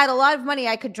 If I had a lot of money,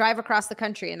 I could drive across the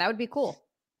country, and that would be cool.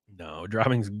 No,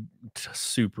 driving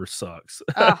super sucks.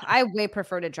 I way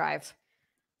prefer to drive.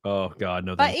 Oh God,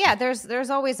 no. But yeah, there's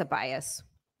always a bias.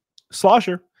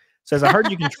 Slosher says, "I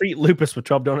heard you can treat lupus with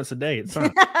 12 donuts a day." It's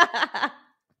not.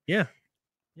 Yeah,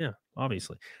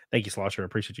 obviously. Thank you, Slosher. I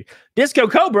appreciate you. Disco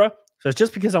Cobra says,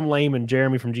 just because I'm lame and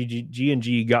Jeremy from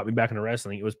G&G got me back into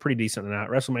wrestling, it was pretty decent tonight.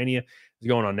 WrestleMania is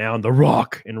going on now, and The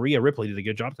Rock and Rhea Ripley did a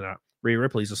good job tonight. Rhea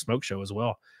Ripley's a smoke show as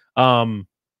well.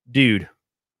 Dude,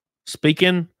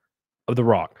 speaking of The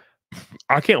Rock,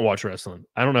 I can't watch wrestling.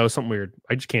 I don't know, something weird.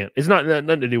 I just can't. It's not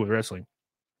nothing to do with wrestling.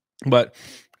 But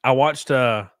I watched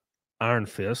Iron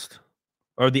Fist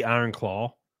or the Iron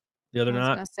Claw the other night. I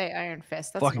was gonna say Iron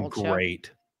Fist. That's fucking an old great.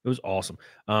 Show. It was awesome.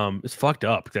 It's fucked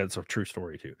up. That's a true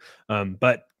story too.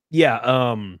 But yeah,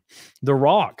 The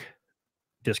Rock,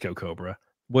 Disco Cobra,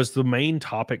 was the main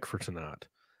topic for tonight.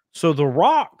 So The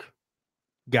Rock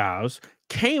guys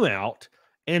came out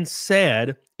and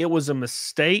said it was a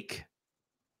mistake.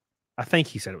 I think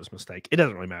he said it was a mistake. It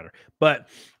doesn't really matter. But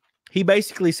he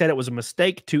basically said it was a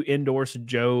mistake to endorse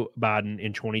Joe Biden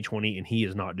in 2020, and he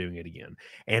is not doing it again.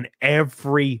 And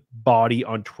everybody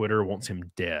on Twitter wants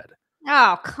him dead.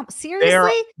 Oh,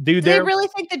 seriously? Do they really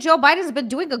think that Joe Biden's been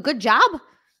doing a good job?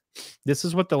 This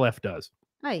is what the left does.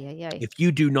 Aye. If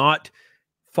you do not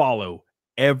follow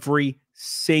every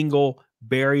single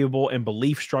variable and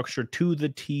belief structure to the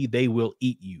T, they will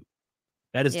eat you.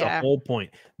 That is the whole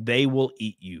point. They will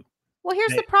eat you. Well,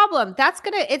 here's the problem.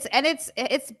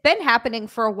 It's been happening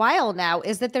for a while now,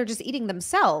 is that they're just eating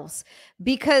themselves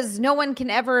because no one can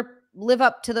ever live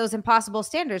up to those impossible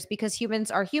standards because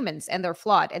humans are humans and they're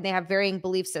flawed and they have varying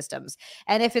belief systems.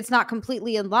 And if it's not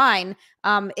completely in line,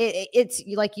 it's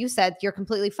like you said, you're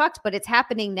completely fucked, but it's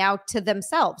happening now to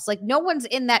themselves. Like no one's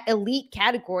in that elite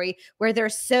category where they're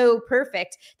so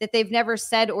perfect that they've never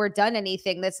said or done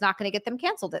anything that's not going to get them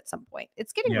canceled at some point.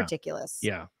 It's getting ridiculous.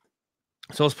 Yeah.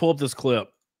 So let's pull up this clip.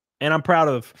 And I'm proud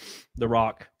of The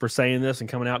Rock for saying this and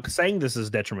coming out, because saying this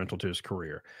is detrimental to his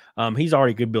career. He's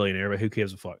already a good billionaire, but who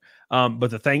gives a fuck?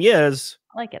 But the thing is,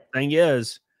 I like it.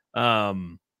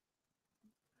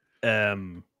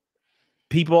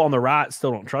 People on the right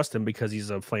still don't trust him because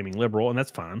he's a flaming liberal, and that's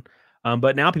fine.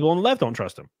 But now people on the left don't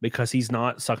trust him because he's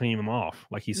not sucking him off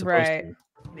like he's supposed to.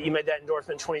 You made that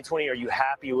endorsement in 2020. Are you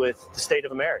happy with the state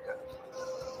of America?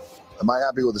 Am I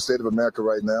happy with the state of America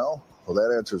right now? Well,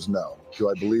 that answer is no. Do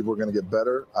I believe we're going to get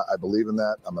better? I believe in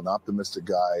that. I'm an optimistic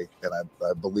guy, and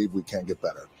I believe we can get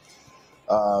better.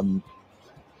 The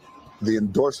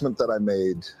endorsement that I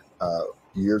made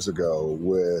years ago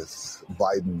with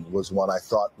Biden was one I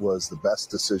thought was the best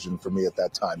decision for me at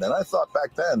that time. And I thought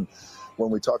back then,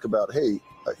 when we talk about, hey,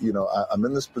 I'm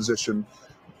in this position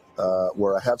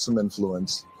where I have some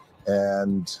influence,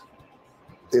 and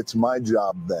it's my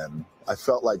job then. I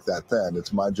felt like that then.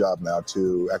 It's my job now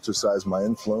to exercise my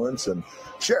influence and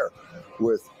share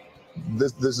with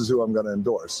this is who I'm going to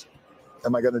endorse.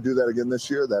 Am I going to do that again this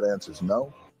year? That answer is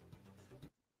no.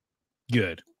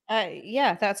 Good.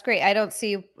 Yeah, that's great. I don't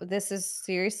see this is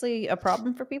seriously a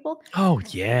problem for people. Oh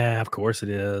yeah, of course it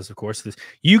is. Of course it is.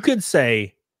 You could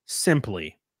say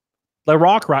simply, like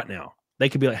Rock right now, they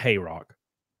could be like, "Hey, Rock,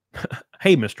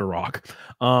 hey, Mr. Rock,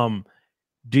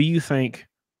 do you think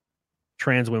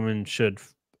trans women should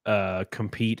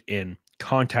compete in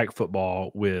contact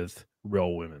football with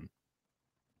real women?"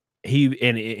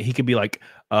 He could be like,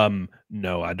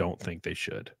 "No, I don't think they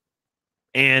should."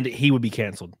 And he would be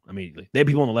canceled immediately. There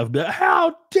people on the left be like,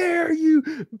 "How dare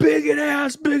you, bigot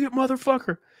ass, bigot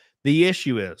motherfucker." The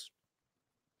issue is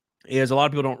a lot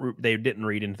of people didn't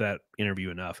read into that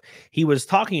interview enough. He was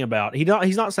talking about,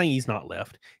 he's not saying he's not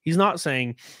left. He's not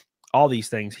saying all these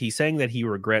things. He's saying that he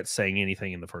regrets saying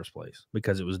anything in the first place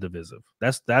because it was divisive.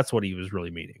 That's what he was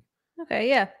really meaning. Okay,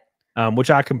 yeah. Which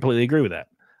I completely agree with that.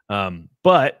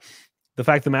 But the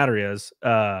fact of the matter is,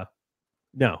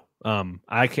 no.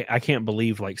 I can't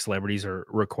believe like celebrities are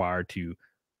required to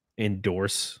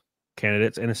endorse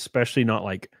candidates, and especially not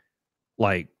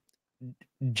like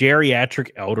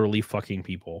geriatric elderly fucking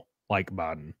people like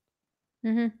Biden.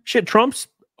 Shit, Trump's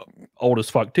old as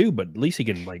fuck too, but at least he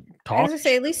can like talk. I was gonna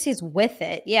say, at least he's with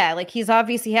it. Yeah, like he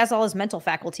has all his mental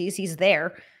faculties. He's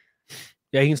there.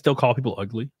 Yeah, he can still call people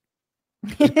ugly.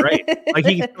 It's great. Like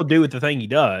he can still do the thing he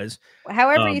does.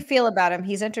 However you feel about him,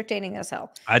 he's entertaining as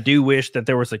hell. I do wish that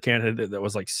there was a candidate that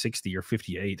was like 60 or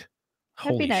 58. That'd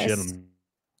Holy be nice. shit! I'm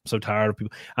so tired of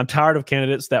people. I'm tired of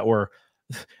candidates that were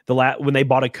when they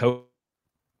bought a Coke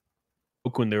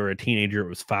when they were a teenager, it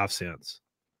was 5 cents.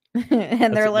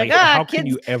 And they're like, how kids, can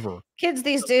you ever? Kids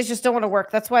these days just don't want to work.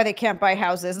 That's why they can't buy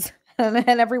houses. And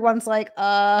everyone's like,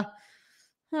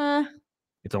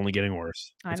 It's only getting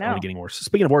worse. I It's know. only getting worse.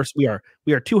 Speaking of worse, we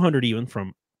are 200 even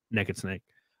from Naked Snake.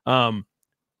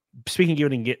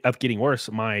 Speaking of getting worse,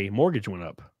 my mortgage went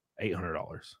up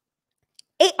 $800.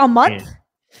 A month?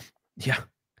 Yeah.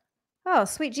 Oh,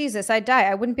 sweet Jesus! I'd die.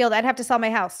 I wouldn't be able to. I'd have to sell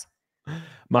my house.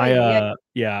 I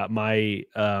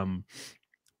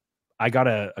got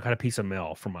a piece of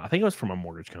mail from, I think it was from a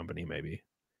mortgage company maybe,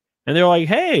 and they're like,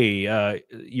 "Hey,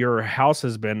 your house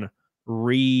has been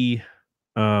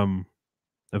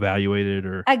evaluated,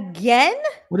 or again?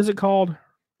 What is it called?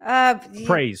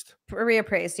 Appraised.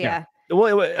 Reappraised, yeah.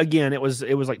 Well, it was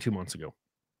like 2 months ago,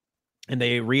 and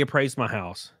they reappraised my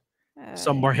house.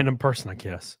 Some random person, I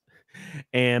guess,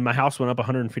 and my house went up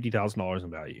 $150,000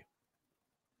 in value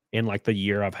in like the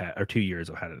year I've had, or 2 years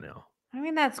I've had it now. I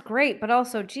mean, that's great, but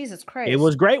also, Jesus Christ. It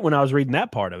was great when I was reading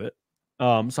that part of it.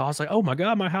 So I was like, oh my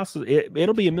God, my house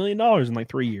it'll be $1 million in like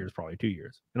 3 years, probably 2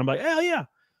 years. And I'm like, hell yeah.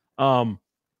 And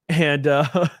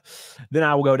then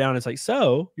I will go down and it's like,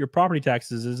 so your property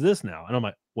taxes is this now. And I'm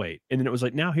like, wait. And then it was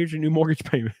like, now here's your new mortgage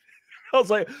payment. I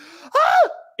was like, ah!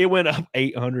 It went up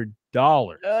 $800.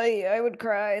 I would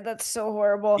cry. That's so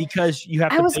horrible. Because you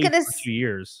have to pay for 2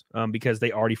 years because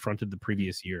they already fronted the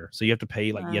previous year. So you have to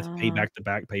pay, like, you have to pay back to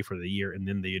back, pay for the year, and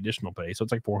then the additional pay. So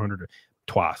it's like $400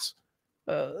 twice.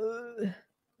 It's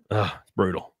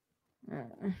brutal.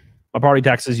 My property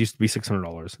taxes used to be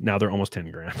 $600. Now they're almost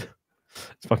 $10,000.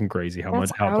 It's fucking crazy how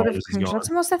That's much, how out far of this is control. going. That's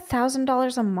almost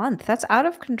 $1,000 a month. That's out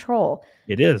of control.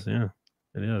 It is, yeah.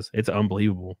 It is. It's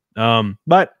unbelievable.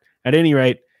 But at any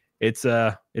rate, it's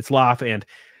life, and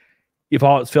if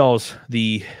all else fails,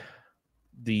 the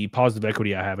positive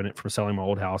equity I have in it from selling my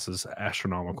old house is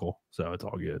astronomical. So it's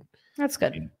all good. That's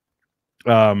good.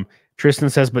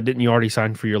 Tristan says, but didn't you already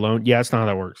sign for your loan? Yeah, it's not how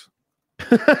that works.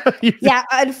 Yeah,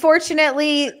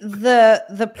 unfortunately,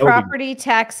 the property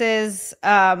taxes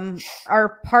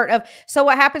are part of. So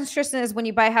what happens, Tristan, is when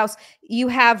you buy a house, you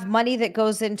have money that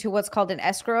goes into what's called an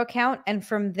escrow account, and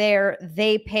from there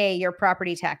they pay your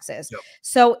property taxes. Yep.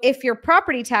 So if your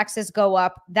property taxes go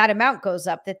up, that amount goes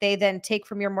up that they then take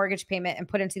from your mortgage payment and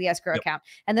put into the escrow account,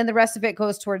 and then the rest of it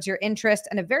goes towards your interest,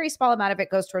 and a very small amount of it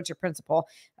goes towards your principal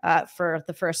for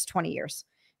the first 20 years.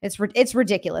 It's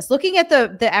ridiculous. Looking at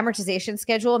the amortization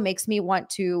schedule makes me want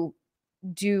to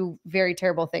do very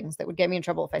terrible things that would get me in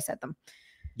trouble if I said them.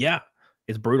 Yeah,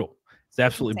 it's brutal. It's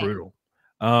absolutely brutal.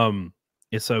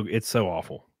 It's so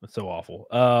awful. It's so awful.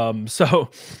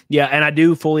 So yeah, and I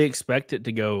do fully expect it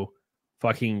to go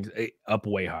fucking up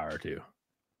way higher too.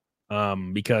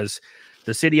 Because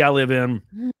the city I live in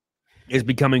is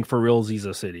becoming for realsies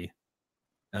a city.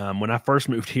 When I first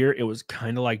moved here, it was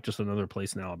kind of like just another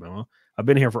place in Alabama. I've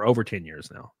been here for over 10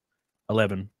 years now,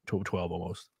 11 to 12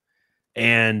 almost.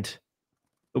 And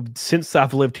since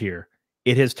I've lived here,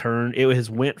 it has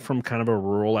went from kind of a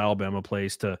rural Alabama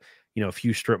place to, a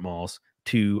few strip malls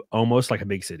to almost like a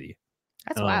big city.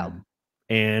 That's wild.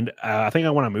 And I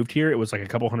think when I moved here, it was like a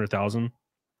couple $100,000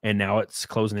 and now it's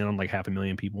closing in on like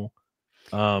 500,000 people.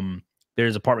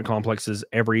 There's apartment complexes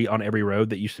on every road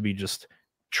that used to be just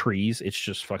trees. It's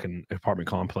just fucking apartment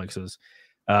complexes.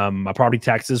 My property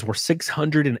taxes were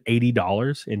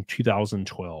 $680 in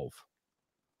 2012,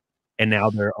 and now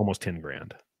they're almost 10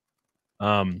 grand.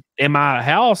 And my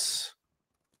house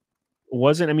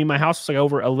wasn't. I mean, my house was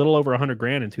like a little over 100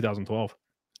 grand in 2012.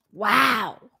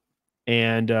 Wow.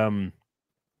 And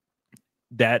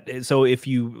so if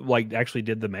you like actually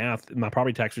did the math, my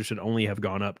property taxes should only have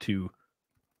gone up to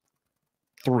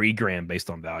 3 grand based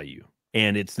on value,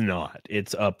 and it's not.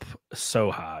 It's up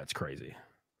so high, it's crazy.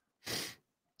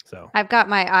 So I've got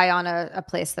my eye on a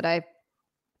place that I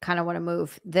kind of want to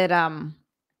move that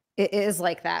it is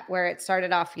like that, where it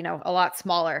started off, you know, a lot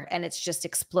smaller and it's just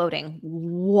exploding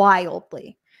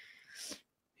wildly.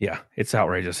 Yeah, it's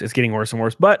outrageous. It's getting worse and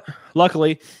worse. But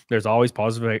luckily, there's always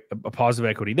positive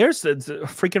equity. There's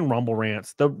freaking Rumble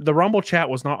rants. The Rumble chat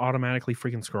was not automatically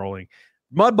freaking scrolling.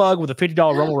 Mudbug with a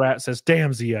 $50 Rumble rat says,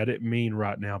 "Damn, Z, I didn't mean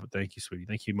right now, but thank you, sweetie.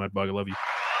 Thank you, Mudbug. I love you."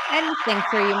 Anything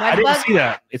for you, Mudbug. I didn't see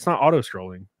that. It's not auto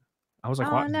scrolling. I was like,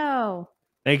 "Oh what? No."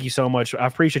 Thank you so much. I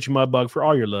appreciate you, Mudbug, for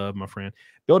all your love, my friend.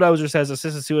 Bill Dozer says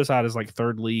assisted suicide is like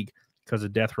third league because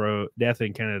of death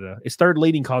in Canada. It's third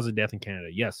leading cause of death in Canada.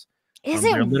 Yes. Is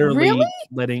it they're literally really?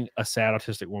 letting a sad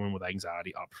autistic woman with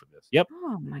anxiety opt for this. Yep.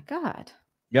 Oh my God.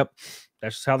 Yep.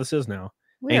 That's just how this is now.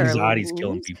 Anxiety is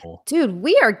killing people. Dude,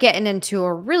 we are getting into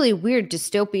a really weird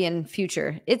dystopian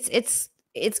future. It's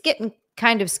getting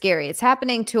kind of scary. It's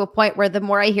happening to a point where the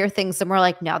more I hear things, the more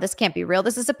like, no, this can't be real.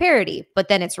 This is a parody, but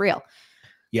then it's real.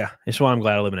 Yeah, it's why I'm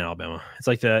glad I live in Alabama.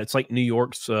 It's like New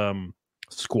York's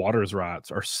squatters'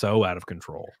 rights are so out of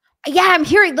control. Yeah, I'm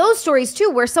hearing those stories too,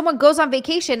 where someone goes on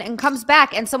vacation and comes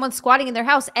back and someone's squatting in their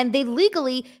house and they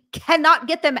legally cannot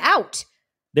get them out.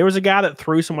 There was a guy that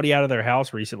threw somebody out of their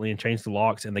house recently and changed the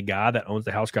locks, and the guy that owns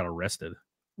the house got arrested.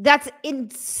 That's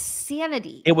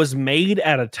insanity. It was made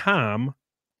at a time,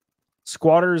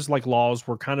 squatters like laws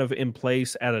were kind of in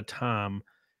place at a time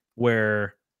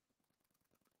where,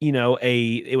 you know,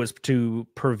 it was to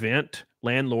prevent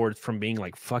landlords from being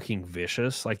like fucking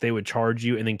vicious. Like they would charge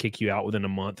you and then kick you out within a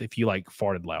month if you like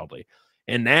farted loudly.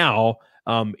 And now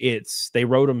they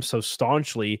wrote them so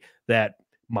staunchly that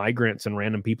migrants and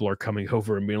random people are coming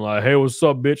over and being like, "Hey, what's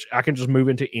up, bitch? I can just move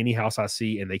into any house I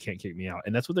see and they can't kick me out."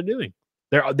 And that's what they're doing.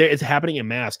 It's happening in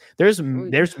mass. There's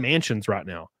mansions right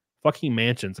now, fucking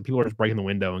mansions, and people are just breaking the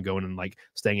window and going and like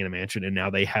staying in a mansion, and now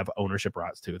they have ownership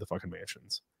rights to the fucking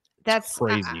mansions. That's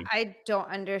crazy. I don't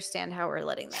understand how we're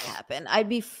letting that happen. I'd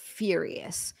be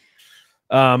furious.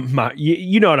 You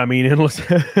know what I mean. Endless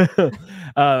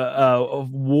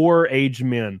war age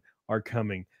men are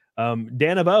coming.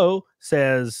 Danabo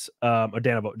says,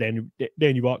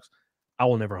 Danny Box, "I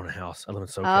will never own a house. I live in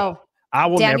SoCal." Oh, I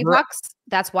will Danny never. Box,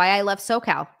 that's why I left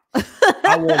SoCal.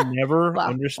 I will never Well,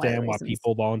 understand why reasons.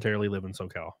 people voluntarily live in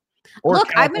SoCal. Or Look,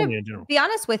 I'm California going in general. to be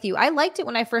honest with you. I liked it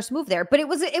when I first moved there, but it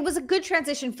was a good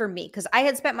transition for me because I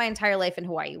had spent my entire life in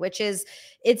Hawaii, which is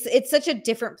it's such a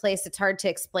different place. It's hard to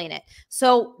explain it.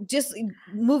 So just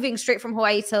moving straight from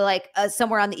Hawaii to like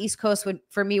somewhere on the East Coast would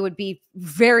be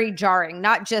very jarring,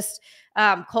 not just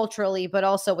culturally, but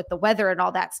also with the weather and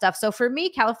all that stuff. So for me,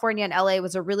 California and LA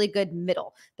was a really good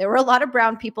middle. There were a lot of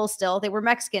brown people still. They were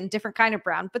Mexican, different kind of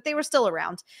brown, but they were still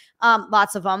around.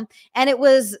 Lots of them. And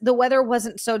the weather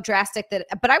wasn't so drastic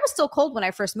but I was still cold when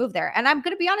I first moved there. And I'm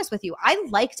going to be honest with you. I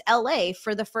liked LA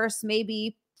for the first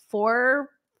maybe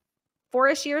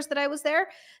four-ish years that I was there.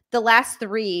 The last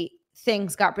 3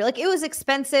 things got like, it was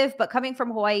expensive, but coming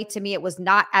from Hawaii, to me, it was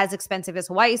not as expensive as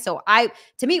Hawaii. So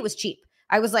to me, it was cheap.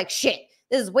 I was like, shit,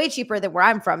 this is way cheaper than where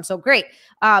I'm from. So great.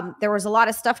 There was a lot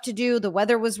of stuff to do. The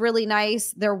weather was really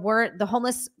nice. The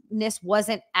homelessness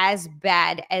wasn't as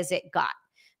bad as it got.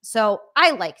 So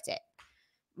I liked it.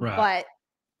 Right. But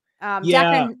Yeah.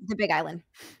 definitely the Big Island.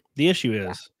 The issue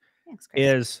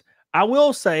is I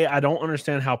will say I don't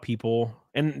understand how people,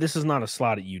 and this is not a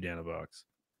slide at you, Dana Bucks,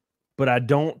 but I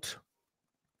don't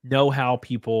know how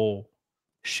people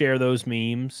share those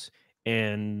memes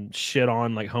and shit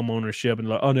on like home ownership and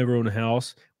like, "I'll never own a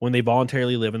house," when they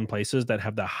voluntarily live in places that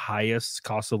have the highest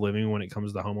cost of living when it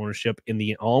comes to home ownership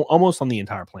in almost on the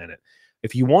entire planet.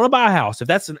 If you want to buy a house, if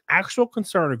that's an actual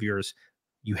concern of yours,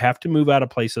 you have to move out of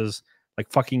places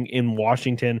like fucking in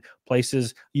Washington,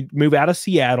 places. You move out of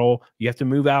Seattle. You have to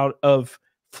move out of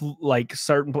like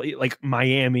certain places like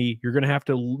Miami. You're gonna have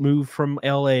to move from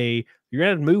LA. You're gonna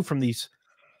have to move from these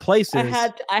places.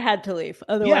 I had to leave.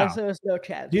 Otherwise, there was no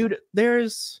chance. Dude,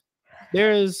 it's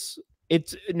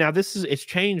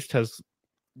changed because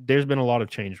there's been a lot of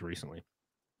change recently.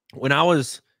 When I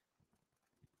was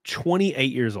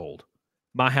 28 years old,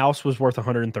 my house was worth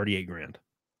 138 grand.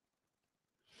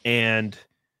 And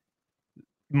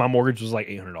my mortgage was like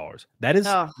 $800. That is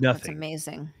nothing. That's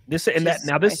amazing. This and Jesus that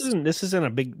now Christ. this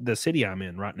isn't the city I'm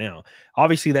in right now.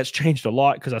 Obviously that's changed a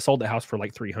lot because I sold the house for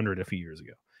like 300 a few years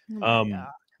ago. Oh my God.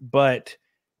 But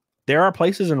there are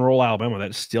places in rural Alabama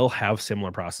that still have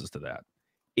similar prices to that.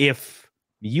 If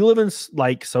you live in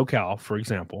like SoCal, for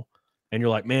example, and you're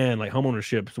like, man, like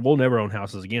homeownership, we'll never own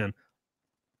houses again.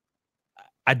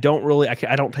 I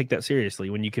don't take that seriously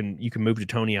when you can move to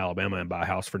Tony, Alabama and buy a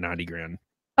house for 90 grand.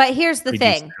 But here's the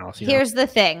thing. Here's the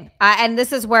thing. And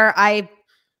this is where I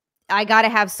got to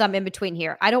have some in between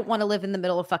here. I don't want to live in the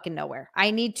middle of fucking nowhere.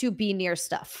 I need to be near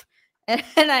stuff. And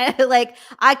I know,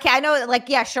 like,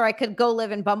 yeah, sure, I could go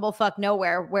live in bumblefuck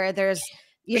nowhere where there's,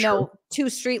 you know, 2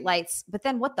 street lights, but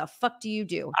then what the fuck do you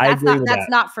do? That's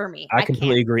not for me. I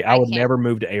completely agree. I would never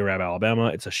move to Arab, Alabama.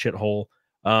 It's a shithole.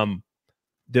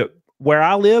 Where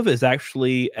I live is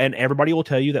actually, and everybody will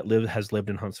tell you that has lived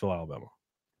in Huntsville, Alabama.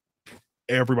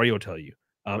 Everybody will tell you.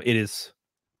 It is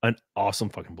an awesome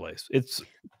fucking place.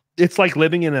 It's like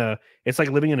living in a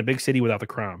big city without the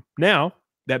crime. Now,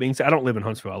 that being said, I don't live in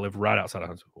Huntsville. I live right outside of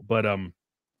Huntsville. But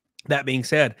that being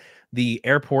said, the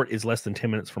airport is less than 10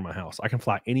 minutes from my house. I can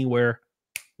fly anywhere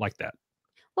like that.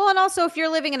 Well, and also if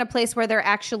you're living in a place where there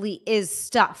actually is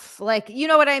stuff, like, you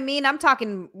know what I mean? I'm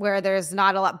talking where there's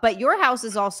not a lot, but your house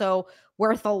is also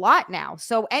worth a lot now.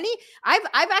 So I've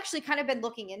actually kind of been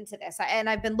looking into this, and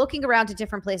I've been looking around to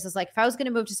different places. Like if I was going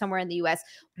to move to somewhere in the US,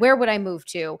 where would I move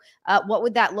to? What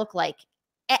would that look like?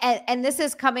 And this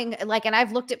is coming like, and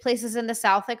I've looked at places in the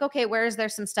South, like, okay, where is there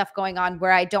some stuff going on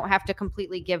where I don't have to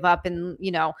completely give up and,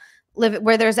 you know, live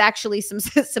where there's actually some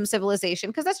civilization,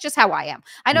 because that's just how I am.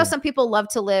 I know some people love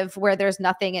to live where there's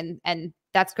nothing, and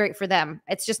that's great for them.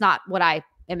 It's just not what I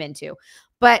am into.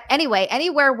 But anyway,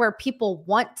 anywhere where people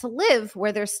want to live,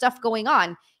 where there's stuff going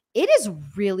on, it is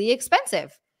really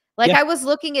expensive. Like I was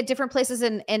looking at different places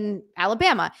in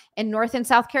Alabama and North and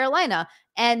South Carolina,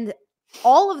 and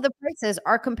all of the prices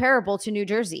are comparable to New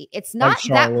Jersey. It's not like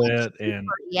that much Charlotte cheaper. and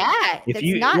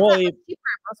It's not that much cheaper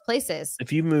in most places.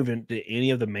 If you move into any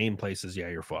of the main places, yeah,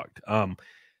 you're fucked.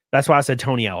 That's why I said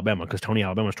Tony, Alabama, because Tony,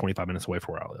 Alabama is 25 minutes away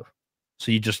from where I live.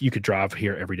 So you could drive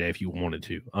here every day if you wanted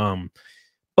to.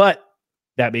 But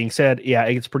that being said, yeah,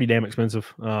 it gets pretty damn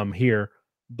expensive here.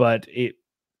 But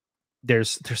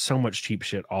there's so much cheap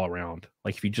shit all around.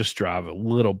 Like if you just drive a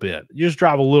little bit,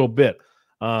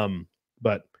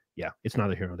 but yeah, it's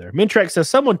neither here nor there. Mintrex says,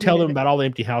 someone tell them about all the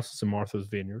empty houses in Martha's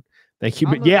Vineyard. Thank you.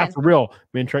 But yeah, for real,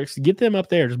 Mintrex, get them up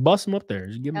there. Just bust them up there.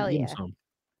 Just give them some.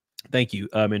 Thank you,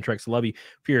 Mintrex. Love you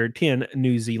for your 10,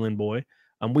 New Zealand boy.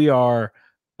 We are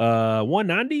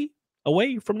 190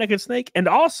 away from Naked Snake. And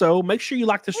also, make sure you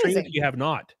like the stream if you have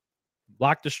not.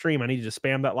 Like the stream. I need you to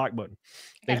spam that like button.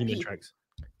 Thank you, Mintrex.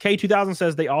 K2000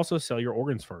 says they also sell your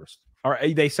organs first. Or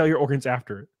they sell your organs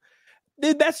after it.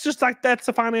 Dude, that's just like, that's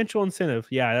a financial incentive.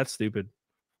 Yeah, that's stupid.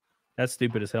 That's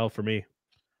stupid as hell for me.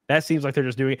 That seems like they're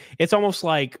just doing it. It's almost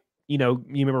like, you know,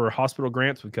 you remember hospital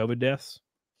grants with COVID deaths?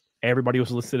 Everybody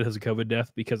was listed as a COVID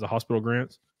death because of hospital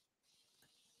grants.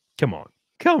 Come on,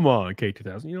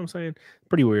 K2000. You know what I'm saying?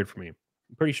 Pretty weird for me.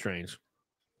 Pretty strange.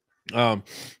 But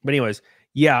anyways,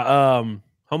 yeah.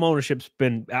 Home ownership's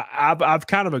been. I've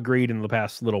kind of agreed in the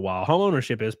past little while. Home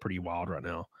ownership is pretty wild right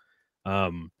now.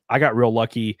 I got real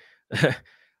lucky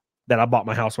that I bought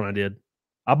my house when I did.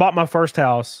 I bought my first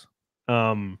house,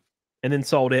 and then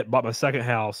sold it. Bought my second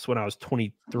house when I was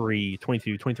 23,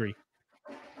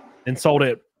 and sold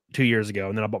it 2 years ago.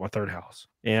 And then I bought my third house.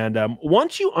 And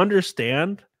once you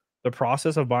understand the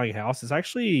process of buying a house, it's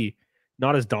actually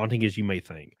not as daunting as you may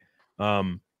think.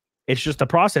 It's just the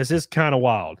process is kind of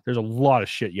wild. There's a lot of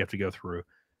shit you have to go through.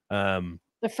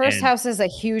 The first house is a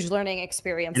huge learning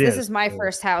experience. This is my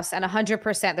first house, and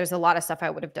 100%. There's a lot of stuff I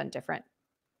would have done different.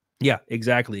 Yeah,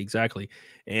 exactly.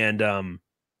 And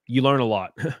you learn a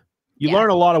lot. You learn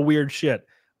a lot of weird shit.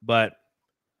 But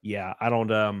yeah, I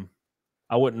don't.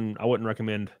 I wouldn't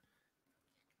recommend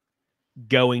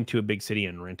going to a big city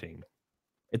and renting.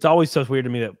 It's always so weird to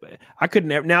me that I could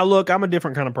never. Now look, I'm a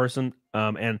different kind of person,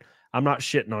 and I'm not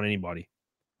shitting on anybody,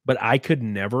 but I could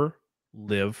never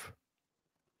live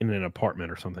in an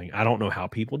apartment or something. I don't know how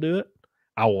people do it.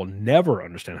 I will never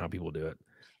understand how people do it.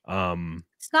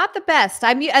 It's not the best.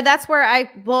 That's where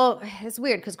it's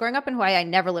weird because growing up in Hawaii, I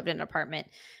never lived in an apartment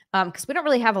because we don't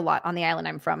really have a lot on the island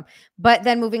I'm from. But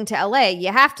then moving to LA,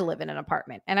 you have to live in an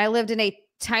apartment. And I lived in a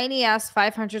tiny ass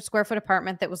 500 square foot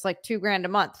apartment that was like $2,000 a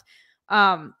month.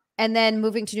 And then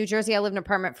moving to New Jersey, I lived in an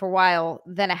apartment for a while,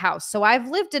 then a house. So I've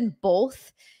lived in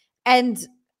both, and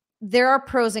there are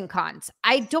pros and cons.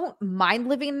 I don't mind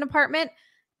living in an apartment.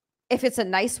 if it's a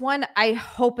nice one, I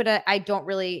hope I don't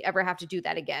really ever have to do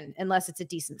that again unless it's a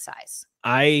decent size.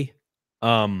 I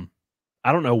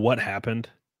don't know what happened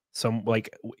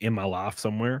in my life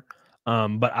somewhere.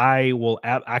 But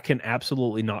I can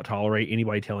absolutely not tolerate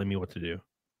anybody telling me what to do.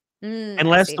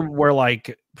 Unless we're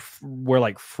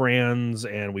like friends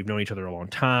and we've known each other a long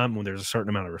time, when there's a certain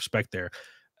amount of respect there.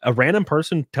 A random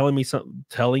person telling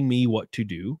me what to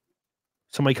do.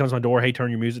 Somebody comes to my door, hey,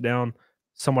 turn your music down.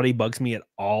 Somebody bugs me at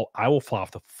all, I will fly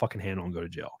off the fucking handle and go to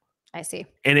jail. I see.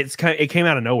 And it came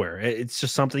out of nowhere. It's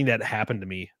just something that happened to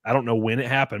me. I don't know when it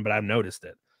happened, but I've noticed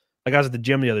it. Like I was at the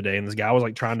gym the other day and this guy was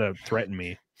like trying to threaten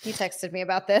me. He texted me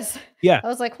about this. Yeah. I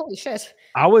was like, holy shit.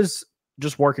 I was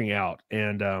just working out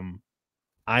and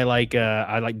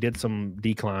I did some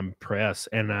decline press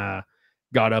and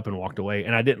got up and walked away,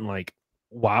 and I didn't like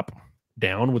wipe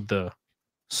down with the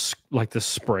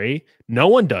spray. No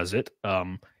one does it.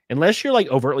 Unless you're like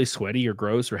overtly sweaty or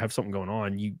gross or have something going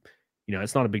on, you know,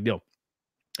 it's not a big deal.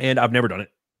 And I've never done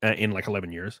it in like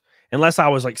 11 years, unless I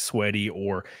was like sweaty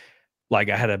or like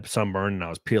I had a sunburn and I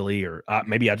was peely, or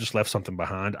maybe I just left something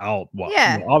behind.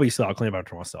 Obviously I'll clean it up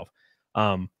to myself.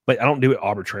 But I don't do it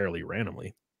arbitrarily,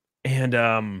 randomly. And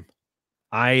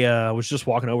I was just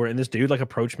walking over and this dude like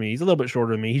approached me. He's a little bit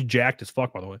shorter than me. He's jacked as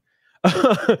fuck, by the way.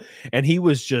 And he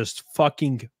was just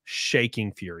fucking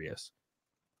shaking furious.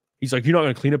 He's like, you're not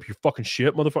going to clean up your fucking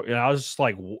shit, motherfucker. And I was just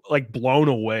like blown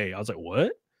away. I was like,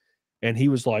 what? And he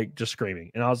was like just screaming.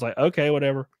 And I was like, okay,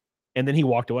 whatever. And then he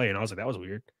walked away and I was like, that was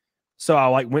weird. So I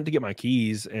like went to get my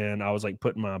keys and I was like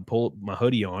putting my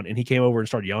hoodie on, and he came over and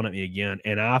started yelling at me again.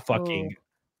 And I fucking,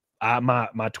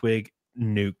 my twig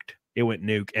nuked. It went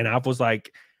nuke. And I was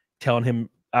like telling him,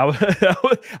 I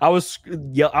was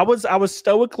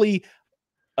stoically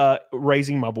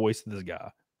raising my voice to this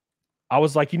guy. I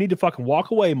was like, you need to fucking walk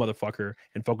away, motherfucker,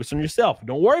 and focus on yourself.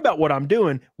 Don't worry about what I'm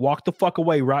doing. Walk the fuck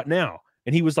away right now.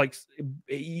 And he was like,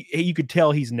 you could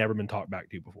tell he's never been talked back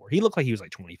to before. He looked like he was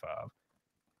like 25.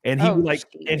 And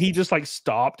he just like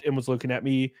stopped and was looking at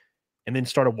me and then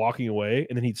started walking away.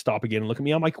 And then he'd stop again and look at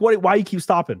me. I'm like, why you keep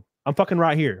stopping? I'm fucking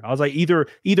right here. I was like,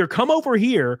 either come over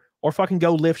here or fucking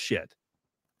go lift shit.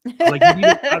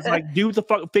 I was like, dude, the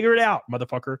fuck, figure it out,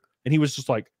 motherfucker. And he was just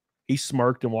like, he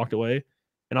smirked and walked away.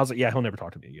 And I was like, yeah, he'll never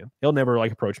talk to me again. He'll never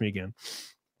like approach me again.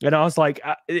 And I was like,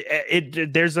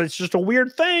 it's just a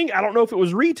weird thing. I don't know if it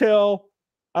was retail.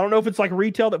 I don't know if it's like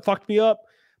retail that fucked me up.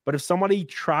 But if somebody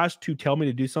tries to tell me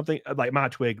to do something, like my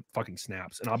twig fucking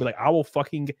snaps. And I'll be like, I will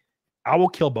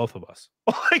kill both of us.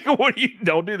 Like,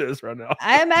 don't do this right now.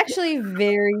 I am actually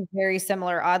very, very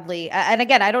similar, oddly. And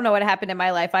again, I don't know what happened in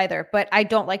my life either, but I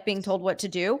don't like being told what to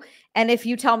do. And if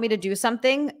you tell me to do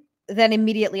something, then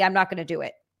immediately I'm not going to do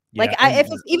it. Yeah, like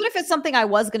even if it's something I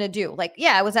was going to do, like,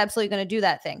 yeah, I was absolutely going to do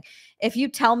that thing. If you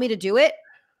tell me to do it,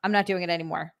 I'm not doing it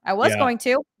anymore. I was going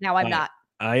to, now I'm not.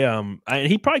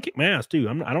 He probably kicked my ass too.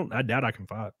 I doubt I can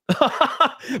fight.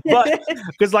 But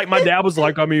because like my dad was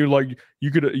like, I mean, like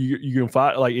you can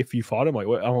fight. Like if you fought him, like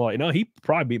what? I'm like, no, he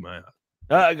probably beat my ass.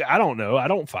 I don't know. I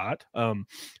don't fight. You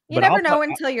never know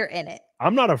until you're in it.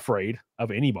 I'm not afraid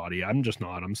of anybody. I'm just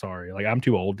not. I'm sorry. Like I'm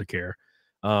too old to care.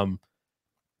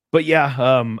 But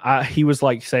yeah, he was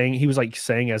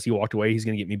saying as he walked away, he's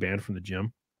gonna get me banned from the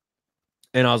gym.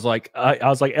 And I was like,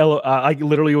 I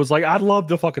literally was like, I'd love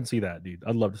to fucking see that, dude.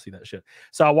 I'd love to see that shit.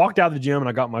 So I walked out of the gym and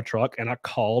I got my truck and I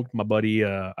called my buddy.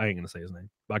 I ain't gonna say his name,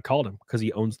 but I called him because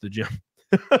he owns the gym.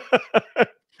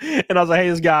 And I was like, hey,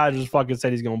 this guy just fucking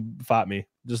said he's gonna fight me.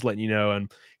 Just letting you know.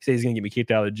 And he said he's gonna get me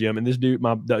kicked out of the gym. And this dude,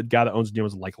 the guy that owns the gym,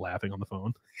 was like laughing on the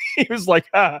phone. He was like,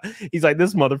 he's like,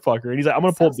 this motherfucker. And he's like, I'm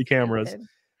gonna pull up the cameras.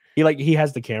 He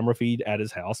has the camera feed at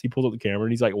his house. He pulled up the camera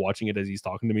and he's like watching it as he's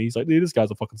talking to me. He's like, dude, this guy's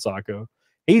a fucking psycho.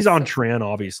 He's on trend,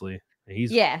 obviously.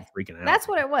 He's freaking out. That's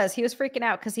what it was. He was freaking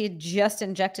out because he had just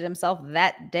injected himself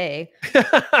that day.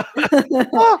 But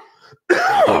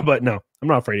no, I'm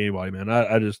not afraid of anybody, man.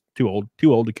 I just too old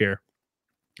to care.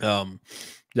 No,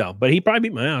 but he probably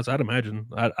beat my ass, I'd imagine.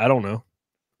 I don't know.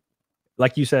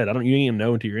 Like you said, you ain't even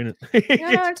know until you're in it.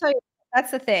 No, I'll tell you.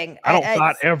 That's the thing. I don't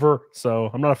fight ever, so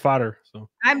I'm not a fighter. So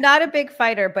I'm not a big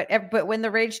fighter, but when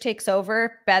the rage takes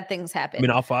over, bad things happen. I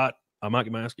mean, I'll fight. I might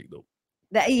get my ass kicked though.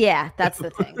 That's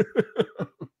the thing.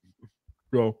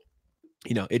 So,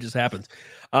 it just happens.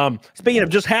 Speaking of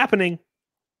just happening,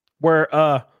 we're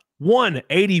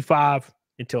 185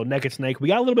 until Naked Snake. We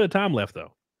got a little bit of time left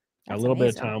though. Got a little bit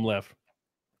of time left.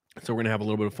 So we're going to have a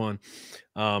little bit of fun.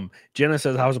 Jenna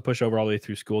says, I was a pushover all the way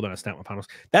through school. Then I snapped my finals.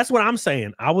 That's what I'm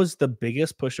saying. I was the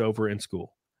biggest pushover in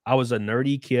school. I was a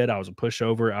nerdy kid. I was a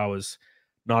pushover. I was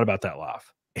not about that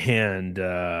life. And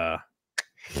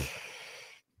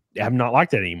I'm not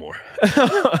like that anymore.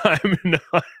 I'm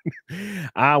not,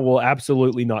 I will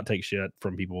absolutely not take shit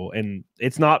from people. And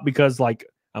it's not because like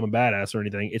I'm a badass or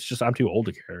anything. It's just I'm too old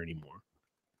to care anymore.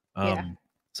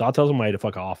 So I'll tell somebody to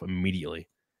fuck off immediately.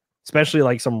 Especially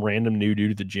like some random new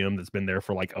dude at the gym that's been there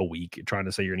for like a week trying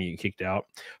to say you're gonna get kicked out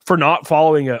for not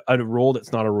following a rule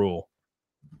that's not a rule.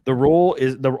 The rule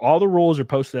is all the rules are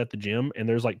posted at the gym, and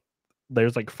there's like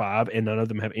 5, and none of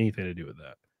them have anything to do with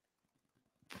that.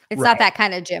 It's not that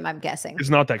kind of gym, I'm guessing. It's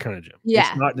not that kind of gym.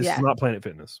 Yeah. This is not Planet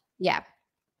Fitness. Yeah.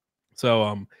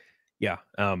 So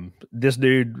this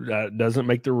dude doesn't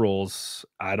make the rules.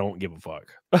 I don't give a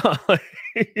fuck.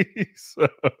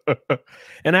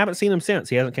 And I haven't seen him since.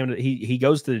 He hasn't come to. He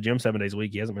goes to the gym 7 days a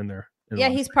week. He hasn't been there. Yeah,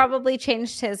 he's probably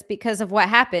changed his because of what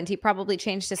happened. He probably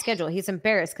changed his schedule. He's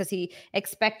embarrassed because he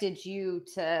expected you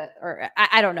to, or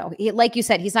I don't know. Like you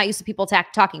said, he's not used to people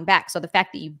talking back. So the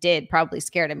fact that you did probably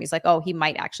scared him. He's like, oh, he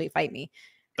might actually fight me.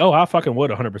 Oh, I fucking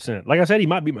would 100%. Like I said, he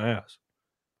might beat my ass.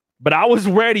 But I was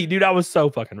ready, dude. I was so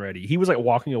fucking ready. He was like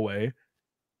walking away,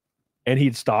 and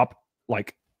he'd stop,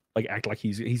 like act like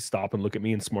he's stop and look at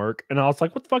me and smirk. And I was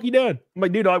like, "What the fuck you doing?" I'm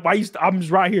like, "Dude, why you? I'm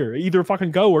just right here. Either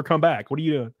fucking go or come back. What are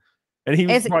you doing?" And he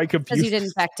was probably confused because you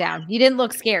didn't back down. You didn't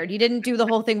look scared. You didn't do the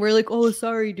whole thing where you're like, "Oh,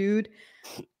 sorry, dude."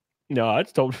 No, I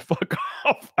just told him to fuck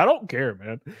off. I don't care,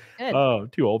 man. Good. Oh,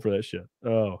 too old for that shit.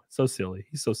 Oh, so silly.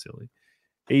 He's so silly.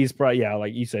 He's probably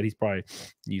like you said. He's probably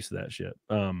used to that shit.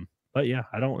 But yeah,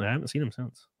 I haven't seen him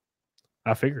since.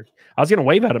 I figured I was gonna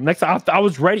wave at him next. I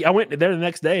was ready. I went there the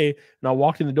next day and I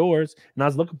walked in the doors and I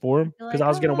was looking for him because I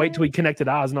was gonna wait till he connected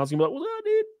eyes and I was gonna be like, "What's up,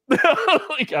 dude?"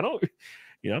 Like I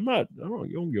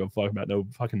don't give a fuck about no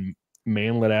fucking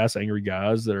manlet ass angry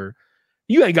guys that are.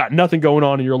 You ain't got nothing going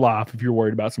on in your life if you're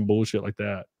worried about some bullshit like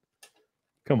that.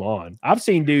 Come on, I've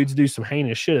seen dudes do some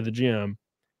heinous shit at the gym,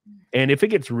 and if it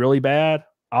gets really bad,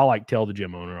 I'll like tell the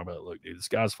gym owner, I'll be like, "Look, dude, this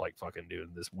guy's like fucking doing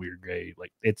this weird gay,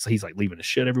 like he's like leaving his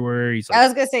shit everywhere. He's like, I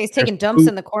was gonna say he's taking dumps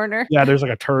in the corner. Yeah, there's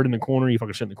like a turd in the corner. You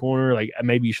fucking shit in the corner. Like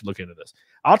maybe you should look into this."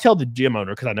 I'll tell the gym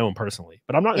owner because I know him personally,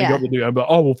 but I'm not gonna go to the dude. I'm like,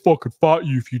 "Oh, we'll fucking fight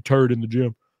you if you turd in the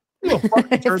gym." You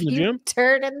fucking turd in the gym.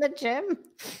 Turd in the gym.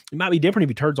 It might be different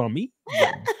if he turds on me.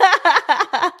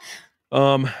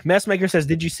 Messmaker says,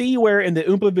 "Did you see where in the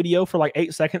Oompa video for like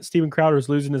 8 seconds, Steven Crowder is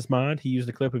losing his mind? He used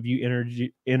a clip of you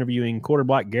interviewing Quarter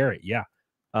Black Garrett." Yeah.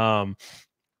 I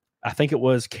think it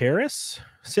was Karis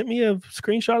sent me a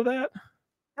screenshot of that.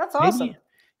 That's awesome. Maybe?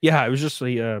 Yeah, it was just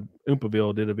the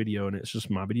Oompaville did a video and it's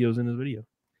just my videos in his video.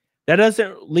 That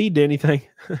doesn't lead to anything.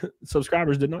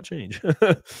 Subscribers did not change.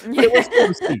 But it was cool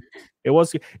to see. It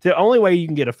was the only way you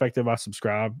can get effective by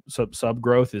sub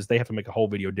growth is they have to make a whole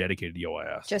video dedicated to your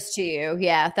ass. Just to you.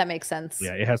 Yeah, that makes sense.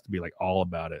 Yeah, it has to be like all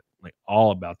about it. Like all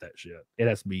about that shit. It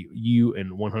has to be you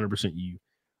and 100% you.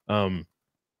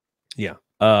 Yeah,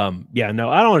 no,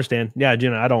 I don't understand. Yeah,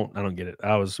 Jenna, I don't get it.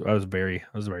 I was very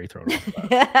thrown off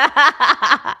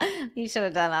about it. You should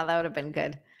have done that. That would have been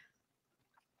good.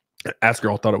 Ass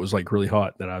girl thought it was like really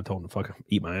hot that I told him to fuck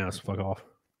eat my ass, fuck off.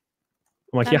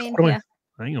 I'm like, I ain't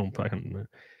gonna fucking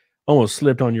almost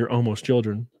slipped on your almost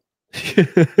children.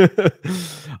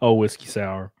 Oh, whiskey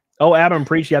sour. Oh, Adam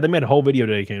Preach. Yeah, they made a whole video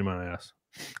dedicated to my ass,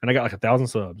 and I got like 1,000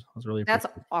 subs. I was really that's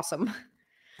awesome.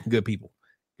 Good people.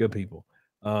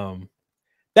 That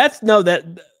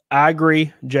I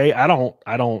agree, Jay. I don't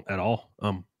at all.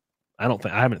 I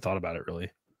haven't thought about it really.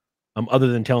 Other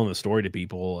than telling the story to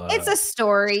people. It's a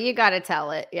story. You got to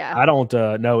tell it. Yeah. I don't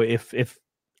know if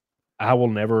I will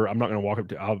never, I'm not going to walk up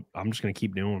to, I'm just going to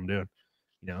keep doing what I'm doing,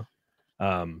 you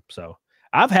know? So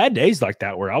I've had days like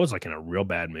that where I was like in a real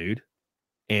bad mood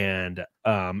and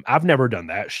I've never done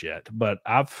that shit, but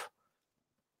I've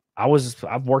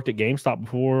worked at GameStop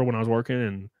before when I was working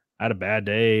and I had a bad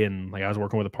day and like I was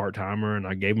working with a part-timer and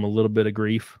I gave him a little bit of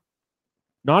grief.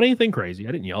 Not anything crazy.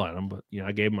 I didn't yell at him, but you know,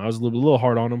 I was a little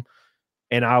hard on him.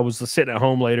 And I was sitting at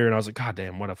home later and I was like, God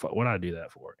damn, what did I do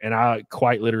that for? And I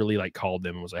quite literally like called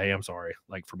them and was like, "Hey, I'm sorry,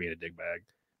 like for being a dick bag.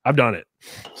 I've done it."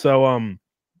 So,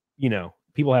 you know,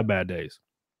 people have bad days.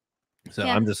 So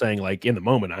yeah. I'm just saying, like in the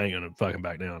moment, I ain't gonna fucking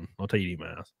back down. I'll tell you to eat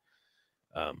my ass.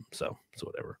 So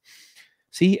whatever.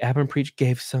 See, Abin Preach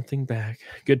gave something back.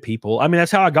 Good people. I mean,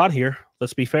 that's how I got here.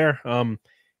 Let's be fair.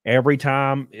 Every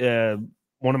time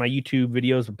one of my YouTube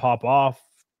videos would pop off,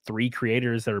 3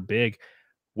 creators that are big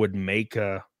would make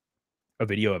a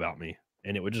video about me,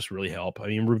 and it would just really help. I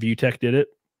mean, Review Tech did it.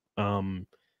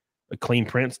 Clean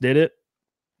Prince did it.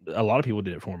 A lot of people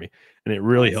did it for me, and it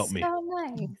really helped me.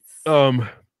 So nice.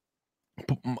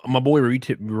 My boy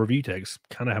Review Tech's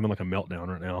kind of having like a meltdown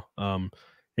right now.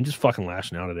 And just fucking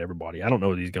lashing out at everybody. I don't know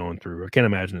what he's going through. I can't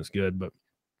imagine it's good, but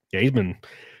yeah, he's been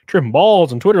tripping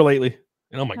balls on Twitter lately.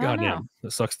 And oh my Oh, god, no. damn,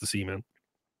 that sucks to see, man.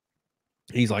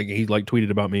 He's like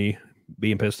tweeted about me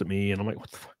being pissed at me, and I'm like,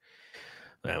 what the fuck?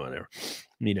 Whatever.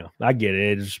 You know, I get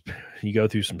it. You go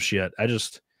through some shit.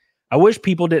 I wish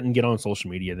people didn't get on social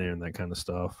media there and that kind of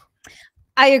stuff.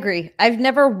 I agree. I've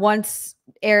never once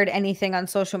aired anything on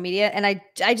social media, and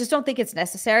I just don't think it's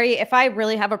necessary. If I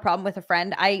really have a problem with a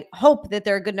friend, I hope that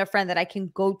they're a good enough friend that I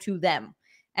can go to them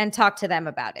and talk to them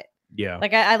about it. Yeah.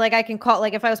 Like I can call,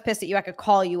 like if I was pissed at you, I could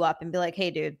call you up and be like, hey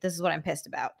dude, this is what I'm pissed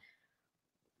about.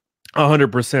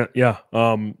 100%. Yeah.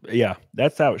 Yeah,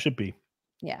 that's how it should be.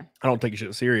 Yeah. I don't take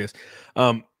shit serious.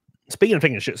 Speaking of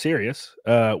taking shit serious,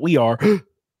 we are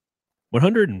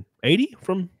 180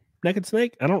 from Naked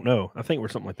Snake. I don't know. I think we're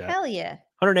something like that. Hell yeah.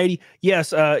 180.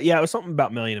 Yes. Yeah, it was something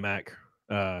about Melanie Mac,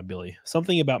 Billy.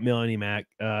 Something about Melanie Mac.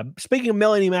 Speaking of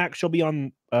Melanie Mac, she'll be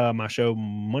on my show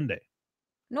Monday.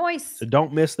 Nice. So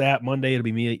don't miss that. Monday it'll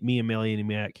be me and Melanie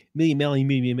Mac. Me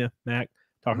Mac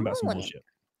talking about some bullshit.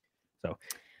 So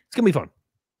it's gonna be fun.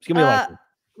 It's gonna be a lot of fun.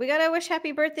 We gotta wish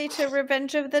happy birthday to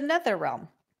Revenge of the Netherrealm.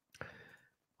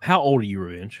 How old are you,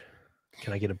 Revenge?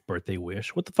 Can I get a birthday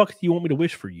wish? What the fuck do you want me to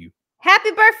wish for you?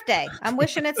 Happy birthday. I'm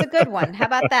wishing it's a good one. How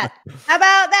about that? How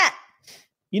about that?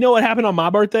 You know what happened on my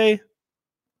birthday?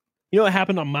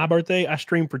 I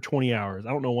streamed for 20 hours. I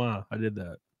don't know why I did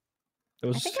that. It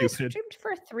was stupid. I streamed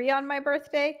for 3 on my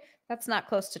birthday. That's not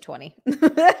close to 20.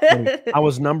 I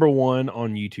was number 1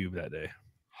 on YouTube that day.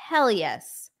 Hell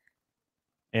yes.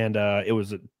 And it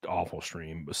was an awful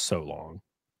stream. It was so long.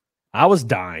 I was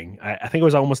dying. I think it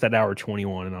was almost at hour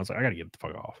 21, and I was like, I gotta get the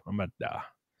fuck off. I'm about to die.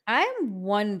 I'm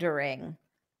wondering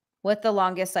what the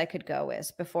longest I could go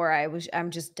is before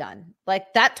I'm just done.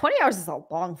 Like that 20 hours is a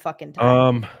long fucking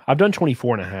time. I've done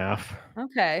 24 and a half.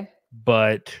 Okay.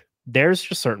 But there's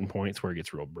just certain points where it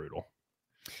gets real brutal.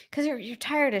 Because you're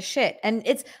tired as shit. And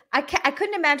I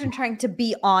couldn't imagine trying to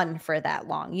be on for that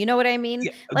long. You know what I mean?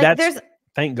 Yeah, like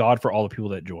thank God for all the people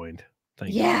that joined.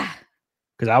 Thank God.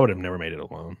 Because I would have never made it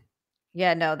alone.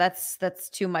 Yeah, no, that's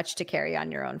too much to carry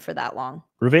on your own for that long.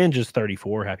 Revenge is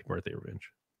 34. Happy birthday, Revenge.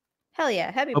 Hell yeah.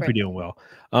 Happy Hope birthday. you're doing well.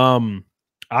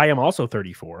 I am also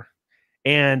 34.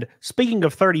 And speaking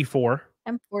of 34.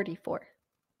 I'm 44.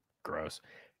 Gross.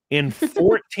 In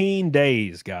 14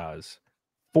 days, guys.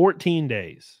 14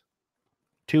 days.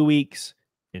 2 weeks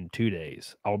and 2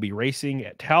 days. I'll be racing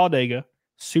at Talladega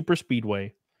Super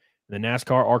Speedway, the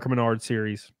NASCAR Arca Menard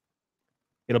Series.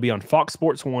 It'll be on Fox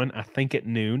Sports 1, I think at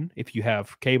noon. If you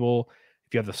have cable,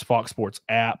 if you have the Fox Sports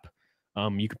app,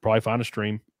 you could probably find a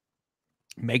stream.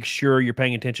 Make sure you're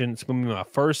paying attention. It's going to be my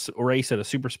first race at a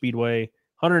super speedway.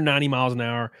 190 miles an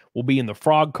hour. We'll be in the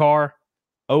Frog car,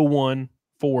 01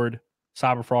 Ford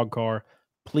Cyber Frog car.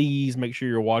 Please make sure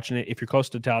you're watching it. If you're close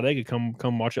to Talladega,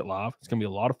 come watch it live. It's going to be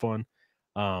a lot of fun.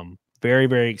 Very,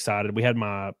 very excited. We had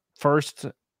my first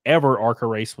ever ARCA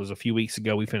race was a few weeks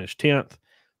ago. We finished 10th.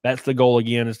 That's the goal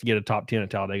again, is to get a top 10 at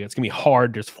Talladega. It's going to be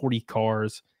hard. There's 40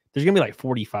 cars. There's going to be like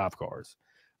 45 cars,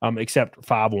 except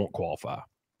 5 won't qualify.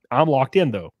 I'm locked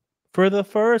in, though. For the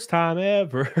first time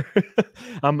ever,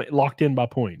 I'm locked in by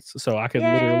points. So I can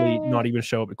literally not even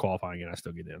show up at qualifying, and I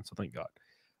still get in. So thank God.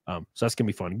 So that's going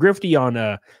to be fun. Grifty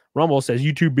on Rumble says,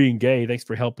 YouTube being gay, thanks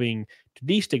for helping to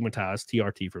destigmatize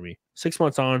TRT for me. 6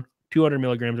 months on, 200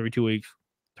 milligrams every 2 weeks.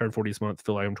 Turn 40 this month.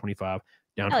 Feel like I'm 25.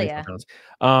 Down 25 pounds.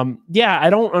 Yeah, I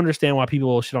don't understand why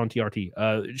people shit on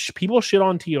TRT. People shit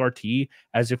on TRT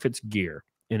as if it's gear,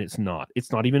 and it's not.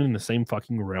 It's not even in the same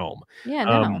fucking realm. Yeah,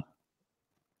 no.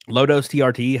 Low dose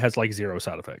TRT has like 0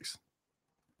 side effects.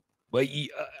 But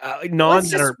none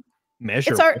that are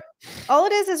measurable. All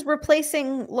it is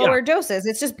replacing lower doses.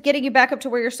 It's just getting you back up to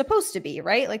where you're supposed to be,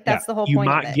 right? Like that's the whole point. You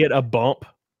might get a bump,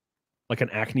 like an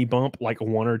acne bump, like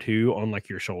 1 or 2 on like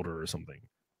your shoulder or something.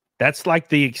 That's like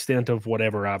the extent of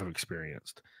whatever I've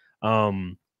experienced.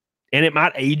 And it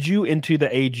might age you into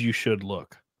the age you should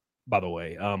look, by the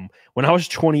way. When I was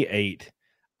 28,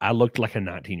 I looked like a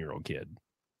 19-year-old kid.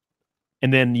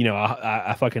 And then,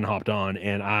 I fucking hopped on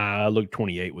and I looked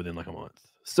 28 within like a month.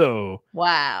 So,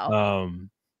 wow.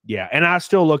 Yeah. And I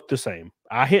still look the same.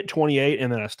 I hit 28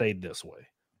 and then I stayed this way.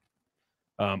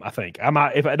 I think I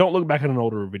might, if I don't look back at an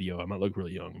older video, I might look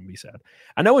really young and be sad.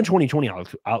 I know in 2020,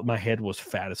 my head was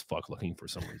fat as fuck looking for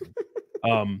some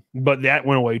reason. But that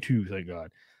went away too, thank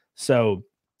God. So,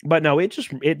 but no, it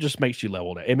just makes you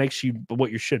leveled. It makes you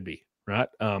what you should be, right?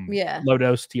 Low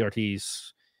dose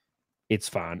TRTs, it's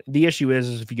fine. The issue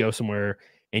is if you go somewhere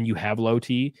and you have low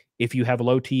T, if you have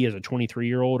low T as a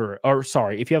 23-year-old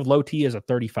if you have low T as a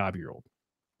 35-year-old,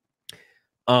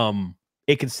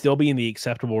 it could still be in the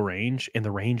acceptable range, and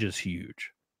the range is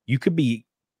huge. You could be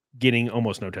getting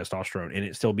almost no testosterone and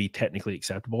it still be technically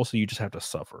acceptable, so you just have to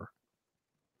suffer.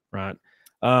 right?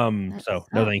 That So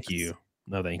no, thank sucks. you,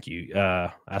 no, thank you.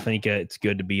 I think it's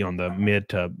good to be on the mid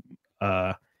to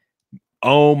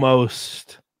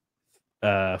almost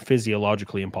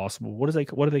physiologically impossible. What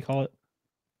do they call it?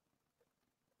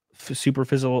 Super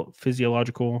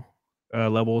physiological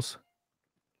levels.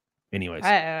 Anyways,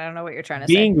 I don't know what you're trying to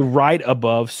being say. right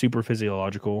above super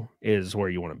physiological is where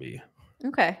you want to be.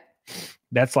 Okay.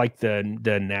 That's like the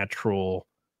natural,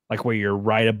 like where you're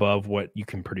right above what you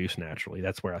can produce naturally.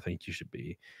 That's where I think you should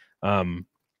be.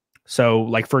 So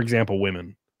like, for example,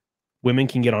 women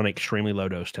can get on extremely low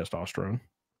dose testosterone,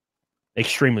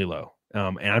 extremely low.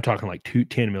 And I'm talking like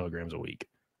 10 milligrams a week.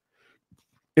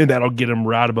 And that'll get them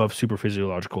right above super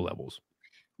physiological levels.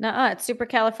 No, it's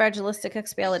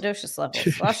supercalifragilisticexpialidocious levels.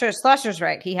 Schlosser's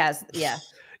right. He has, yeah.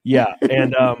 Yeah,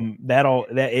 and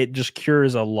it just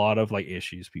cures a lot of like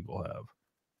issues people have.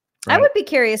 Right? I would be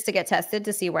curious to get tested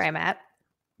to see where I'm at.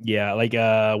 Yeah, like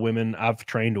women, I've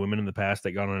trained women in the past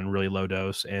that got on a really low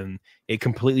dose, and it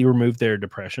completely removed their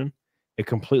depression. It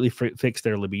completely fixed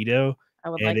their libido. I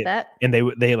would like that. And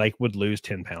they like would lose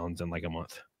 10 pounds in like a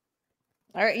month.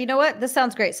 All right, you know what? This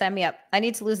sounds great. Sign me up. I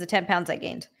need to lose the 10 pounds I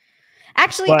gained.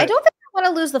 Actually, I don't think I want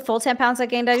to lose the full 10 pounds I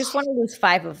gained. I just want to lose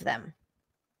 5 of them.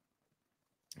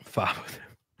 5 of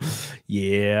them.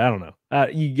 Yeah, I don't know.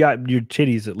 You got your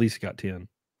titties at least got 10.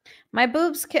 My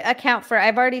boobs account for,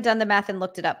 I've already done the math and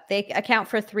looked it up. They account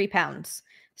for 3 pounds.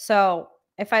 So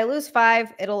if I lose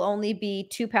 5, it'll only be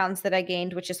 2 pounds that I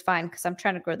gained, which is fine because I'm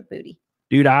trying to grow the booty.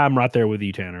 Dude, I'm right there with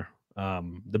you, Tanner.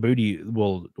 The booty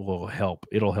will help.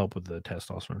 It'll help with the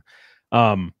testosterone.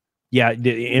 Yeah,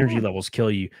 the energy levels kill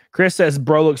you. Chris says,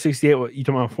 bro, look 68. What, you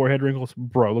talking about forehead wrinkles?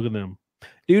 Bro, look at them.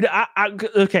 Dude,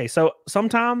 okay, so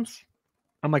sometimes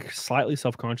I'm like slightly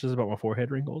self-conscious about my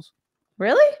forehead wrinkles.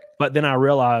 Really? But then I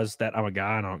realize that I'm a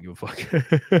guy and I don't give a fuck.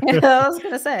 Yeah, I was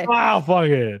gonna say. Wow, fuck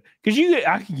it. Because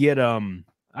I could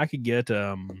get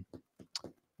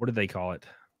what do they call it?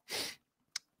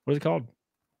 What is it called?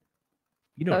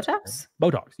 You know, Botox?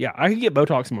 Botox. Yeah, I could get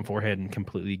Botox in my forehead and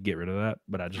completely get rid of that,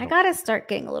 but I gotta start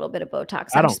getting a little bit of Botox.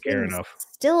 I don't care enough.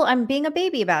 Still, I'm being a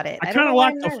baby about it. I kind of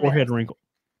like the forehead wrinkle.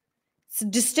 It's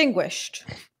distinguished.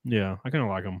 Yeah, I kind of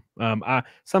like them.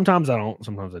 Sometimes I don't,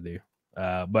 sometimes I do.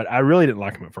 But I really didn't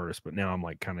like them at first, but now I'm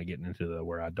like kind of getting into the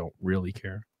where I don't really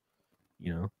care,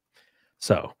 you know.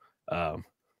 So I'm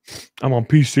on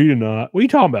PC tonight. What are you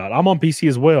talking about? I'm on PC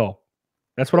as well.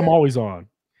 That's what I'm always on.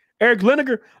 Eric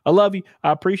Lineker, I love you.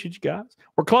 I appreciate you guys.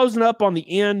 We're closing up on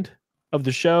the end of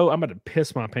the show. I'm about to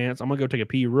piss my pants. I'm gonna go take a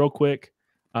pee real quick.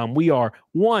 We are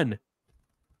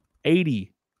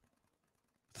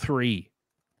 183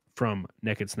 from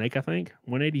Naked Snake, I think.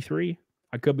 183.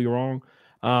 I could be wrong.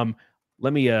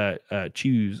 Let me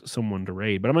choose someone to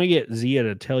raid, but I'm gonna get Zia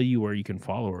to tell you where you can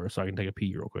follow her so I can take a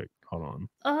pee real quick. Hold on.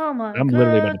 Oh my god. I'm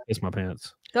literally about to piss my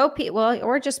pants. Go pee. Well,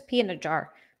 or just pee in a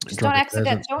jar. Just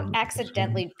don't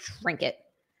accidentally drink it.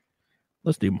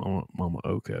 Let's do Mama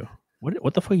Oko.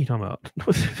 What the fuck are you talking about?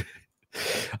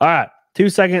 All right. 2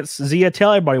 seconds. Zia,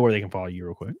 tell everybody where they can follow you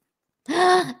real quick.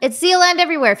 It's Zealand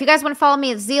everywhere. If you guys want to follow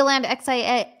me, it's Zealand,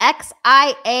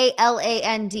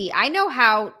 XIALAND. I know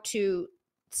how to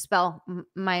spell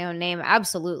my own name.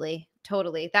 Absolutely.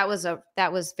 Totally. That was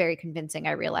very convincing,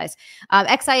 I realize.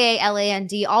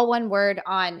 XIALAND, all one word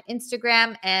on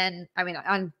Instagram and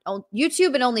on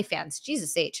YouTube and OnlyFans.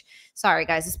 Jesus H. Sorry,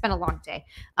 guys. It's been a long day.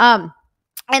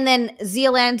 And then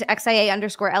Zealand,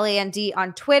 XIA_LAND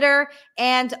on Twitter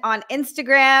and on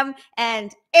Instagram.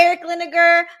 And Eric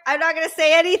Lineker, I'm not going to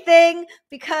say anything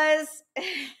because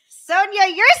Sonia,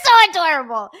 you're so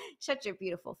adorable. Shut your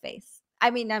beautiful face.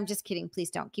 I mean, I'm just kidding. Please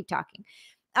don't. Keep talking.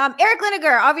 Eric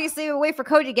Lineker, obviously we'll wait for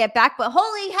Cody to get back, but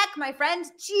holy heck, my friend,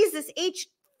 Jesus H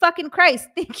fucking Christ.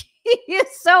 Thank you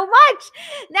so much.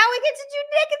 Now we get to do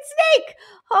Naked Snake.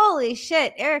 Holy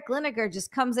shit. Eric Lineker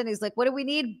just comes in. He's like, what do we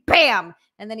need? Bam.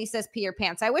 And then he says, pee your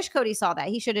pants. I wish Cody saw that.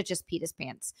 He should have just peed his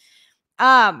pants.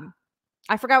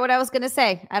 I forgot what I was going to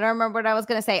say. I don't remember what I was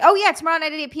going to say. Oh yeah. Tomorrow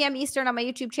night at 8 p.m. Eastern on my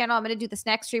YouTube channel, I'm going to do the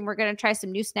snack stream. We're going to try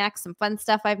some new snacks, some fun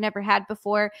stuff I've never had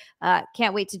before.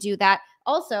 Can't wait to do that.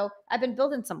 Also, I've been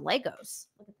building some Legos.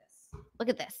 Look at this. Look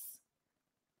at this.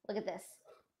 Look at this.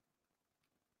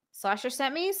 Sasha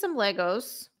sent me some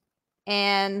Legos,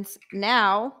 and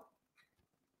now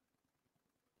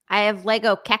I have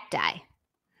Lego cacti.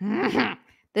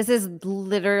 This is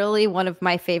literally one of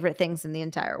my favorite things in the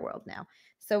entire world now.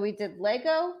 So we did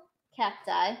Lego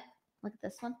cacti. Look at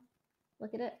this one.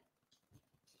 Look at it.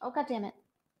 Oh, God damn it.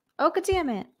 Oh, God damn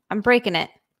it. I'm breaking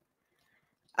it.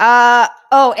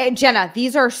 Oh, and Jenna,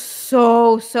 these are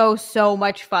so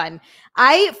much fun.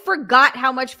 I forgot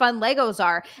how much fun Legos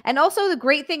are. And also the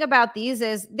great thing about these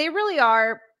is they really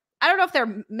are I don't know if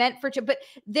they're meant for, but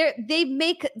they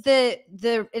make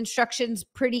the instructions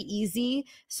pretty easy.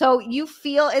 So you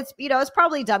feel it's, you know, it's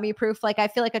probably dummy proof. Like I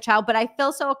feel like a child, but I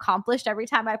feel so accomplished every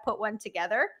time I put one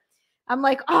together. I'm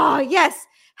like, oh yes.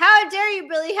 How dare you,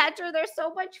 Billy Hatcher? They're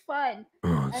so much fun.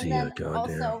 Oh, and then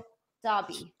also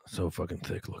Dobby. So fucking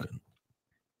thick looking.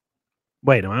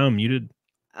 Wait, am I unmuted?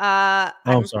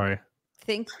 I'm sorry.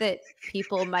 Think that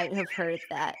people might have heard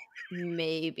that.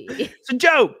 Maybe. It's a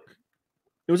joke.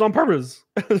 It was on purpose.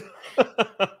 Look at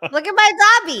my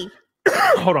Dobby.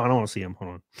 Hold on, I want to see him.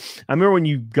 Hold on. I remember when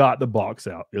you got the box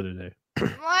out the other day.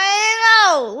 I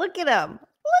know. Look at him.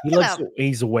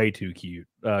 He's way too cute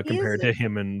compared to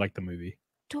him in like the movie.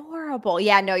 Adorable.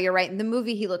 Yeah, no, you're right. In the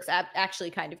movie, he looks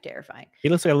actually kind of terrifying. He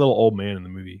looks like a little old man in the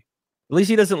movie. At least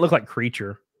he doesn't look like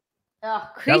Creature. Oh,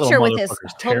 Creature with his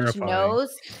hooked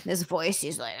nose, his voice,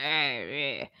 he's like,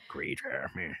 Creature.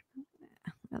 Man.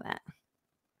 Look at that.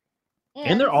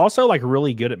 And they're also like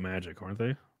really good at magic, aren't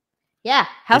they? Yeah,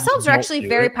 house elves are actually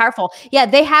very powerful. Yeah,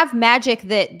 they have magic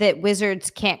that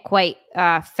wizards can't quite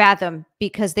fathom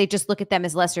because they just look at them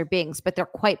as lesser beings, but they're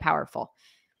quite powerful.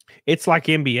 It's like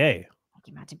NBA.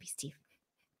 Imagine be Steve.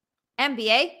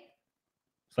 NBA?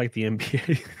 It's like the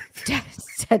NBA.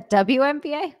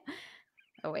 WNBA?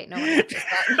 Oh wait, no one watches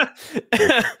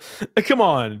that. Come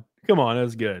on, that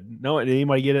was good. No, did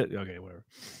anybody get it? Okay, whatever.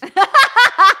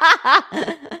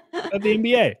 At the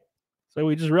NBA. So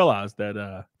we just realized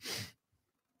that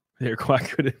they're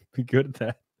quite good at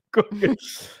that.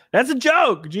 That's a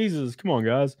joke. Jesus, come on,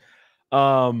 guys.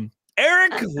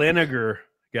 Eric Liniger,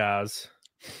 guys,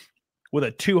 with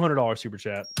a $200 super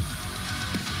chat.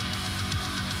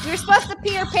 You were supposed to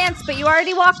pee your pants, but you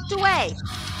already walked away.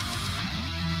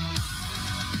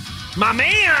 My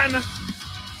man.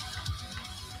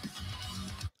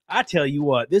 I tell you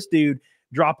what, this dude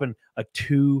dropping a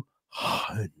 $200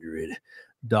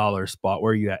 spot.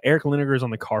 Where are you at? Eric Liniger is on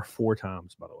the car 4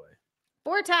 times, by the way.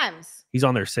 4 times. He's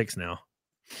on there 6 now.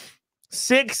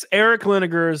 6 Eric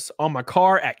Linigers on my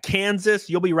car at Kansas.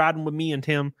 You'll be riding with me and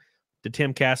Tim, the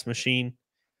Timcast machine.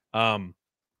 I've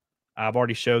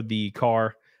already showed the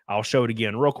car. I'll show it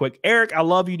again real quick. Eric, I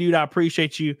love you, dude. I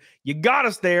appreciate you. You got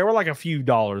us there. We're like a few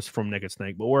dollars from Naked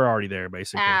Snake, but we're already there,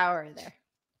 basically. We're there.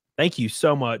 Thank you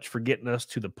so much for getting us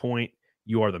to the point.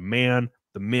 You are the man,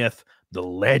 the myth, the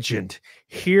legend.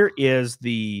 Here is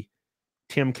the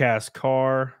Timcast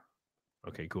car.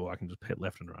 Okay, cool. I can just hit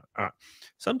left and right. All right.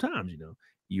 Sometimes,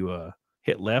 you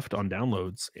hit left on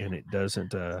downloads and it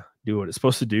doesn't do what it's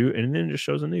supposed to do, and then it just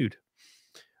shows a nude.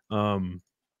 Here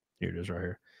it is right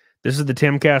here. This is the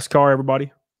Timcast car,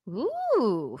 everybody.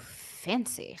 Ooh,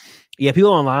 fancy. Yeah, people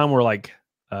online were like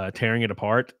tearing it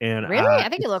apart. And really? I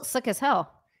think it looks slick as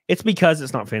hell. It's because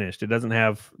it's not finished. It doesn't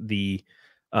have the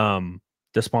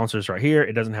sponsors right here.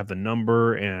 It doesn't have the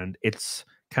number, and it's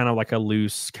kind of like a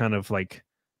loose kind of like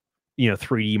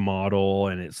 3D model,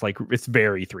 and it's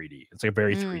very 3D. It's like a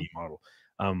very 3D model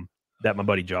that my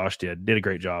buddy Josh did a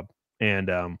great job,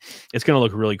 and it's gonna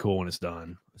look really cool when it's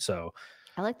done. So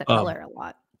I like the color a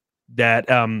lot.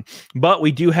 But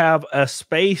we do have a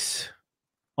space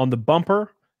on the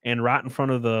bumper and right in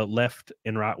front of the left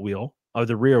and right wheel of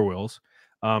the rear wheels.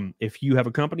 If you have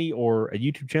a company or a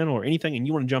YouTube channel or anything and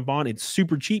you want to jump on, it's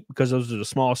super cheap because those are the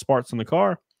smallest parts in the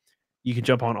car. You can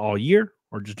jump on all year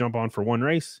or just jump on for one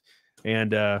race.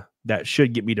 And that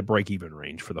should get me to break-even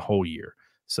range for the whole year.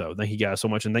 So thank you guys so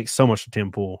much. And thanks so much to Tim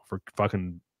Pool for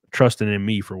fucking trusting in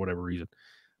me for whatever reason.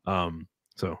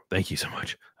 So thank you so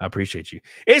much. I appreciate you.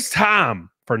 It's time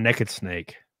for Naked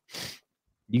Snake.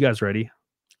 You guys ready?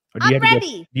 I'm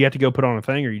ready. Do you have to go put on a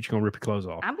thing, or are you just going to rip your clothes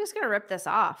off? I'm just going to rip this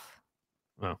off.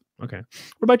 Oh, okay.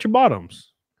 What about your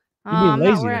bottoms? I'm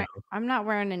not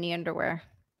wearing any underwear.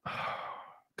 God,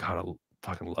 I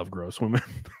fucking love gross women.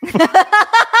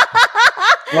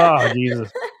 Oh,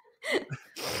 Jesus.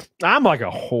 I'm like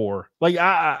a whore. Like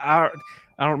I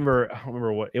don't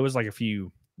remember what it was like a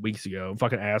few weeks ago.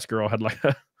 Fucking ass girl had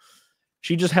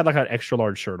she just had like an extra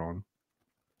large shirt on,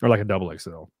 or like a double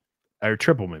XL or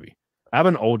triple maybe. I have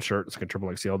an old shirt. It's like a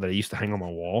triple XL that I used to hang on my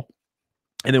wall.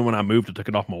 And then when I moved, I took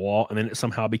it off my wall, and then it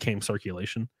somehow became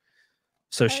circulation.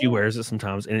 So she wears it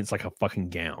sometimes, and it's like a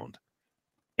fucking gown.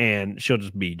 And she'll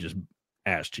just be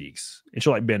ass cheeks. And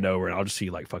she'll bend over, and I'll just see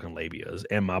fucking labias,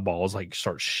 and my balls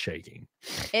start shaking.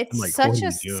 It's such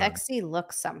a sexy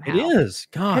look somehow. It is.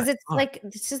 God. Because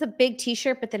it's just a big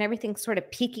t-shirt, but then everything's sort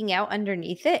of peeking out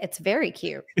underneath it. It's very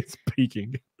cute. It's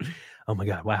peeking. Oh my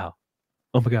God. Wow.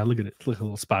 Oh my God. Look at it. Look at a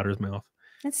little spider's mouth.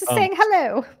 It's just saying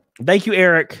hello. Thank you,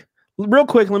 Eric. Real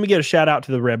quick, let me get a shout out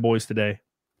to the Red Boys today.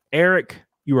 Eric,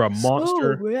 you are a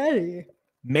monster. So ready.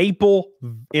 Maple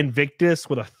Invictus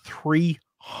with a $300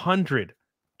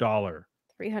 $300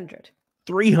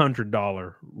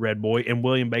 Red Boy, and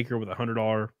William Baker with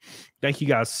 $100. Thank you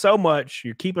guys so much.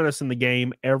 You're keeping us in the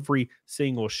game every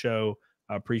single show.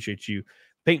 I appreciate you.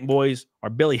 Pink Boys are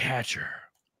Billy Hatcher,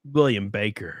 William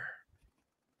Baker,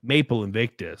 Maple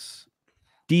Invictus,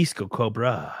 Disco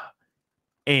Cobra,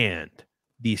 and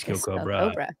Disco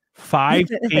Cobra. 5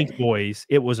 Pink Boys.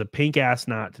 It was a pink ass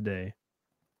night today.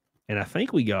 And I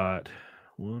think we got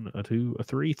 1, 2,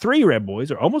 3 Red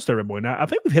Boys, or almost a Red Boy night. I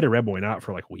think we've hit a Red Boy night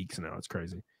for like weeks now. It's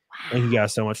crazy. Wow. Thank you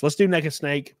guys so much. Let's do Naked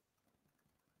Snake.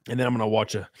 And then I'm going to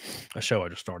watch a show I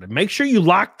just started. Make sure you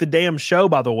like the damn show,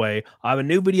 by the way. I have a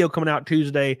new video coming out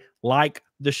Tuesday. Like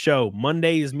the show.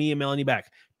 Monday is me and Melanie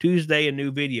back. Tuesday, a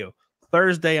new video.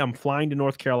 Thursday, I'm flying to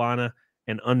North Carolina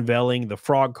and unveiling the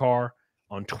frog car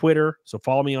on Twitter. So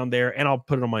follow me on there. And I'll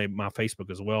put it on my Facebook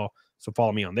as well. So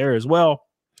follow me on there as well.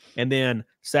 And then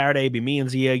Saturday, be me and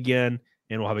Zia again.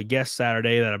 And we'll have a guest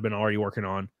Saturday that I've been already working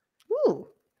on. Ooh.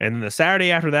 And then the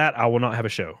Saturday after that, I will not have a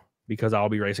show because I'll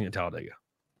be racing at Talladega.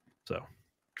 So,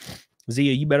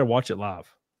 Zia, you better watch it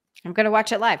live. I'm going to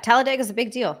watch it live. Talladega is a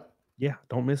big deal. Yeah,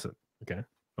 don't miss it. Okay,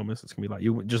 don't miss it. It's going to be like,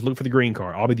 you just look for the green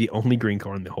car. I'll be the only green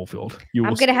car in the whole field.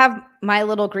 I'm going to have my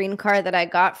little green car that I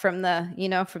got from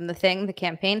the, from the thing, the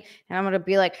campaign. And I'm going to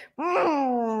be like, while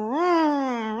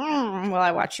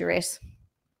I watch you race.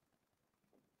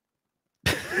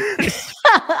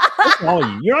 That's all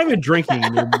you. You're not even drinking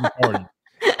in your party.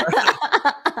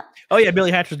 Oh, yeah,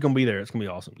 Billy Hatcher's going to be there. It's going to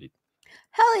be awesome, dude.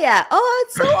 Hell yeah. Oh,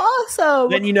 it's so awesome.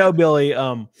 Then Billy,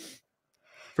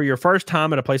 for your first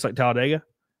time at a place like Talladega,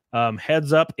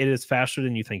 heads up, it is faster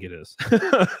than you think it is.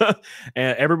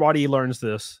 And everybody learns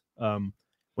this when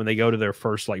they go to their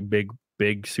first like big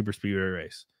super speedway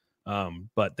race.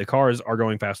 But the cars are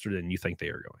going faster than you think they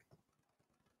are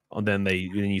going. Than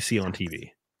you see on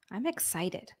TV. I'm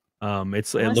excited. I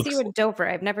see what Dover.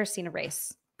 I've never seen a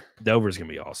race. Dover's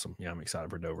gonna be awesome. Yeah, I'm excited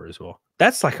for Dover as well.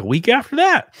 That's like a week after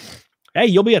that. Hey,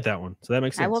 you'll be at that one, so that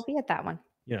makes sense. I will be at that one.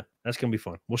 Yeah, that's gonna be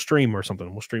fun. We'll stream or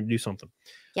something. Do something.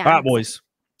 Yeah. All right, boys.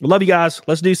 We love you guys.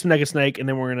 Let's do some Naked Snake, and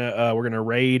then we're gonna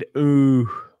raid.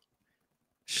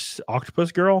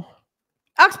 Octopus Girl.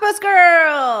 Octopus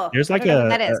Girl. There's like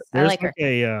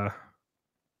a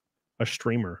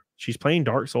streamer. She's playing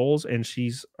Dark Souls, and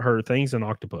her thing's an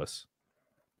octopus.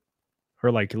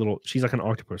 She's like an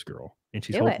octopus girl, and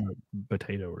she's holding a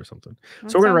potato or something.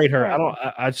 So we're gonna rate her.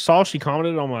 I saw she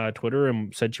commented on my Twitter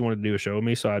and said she wanted to do a show with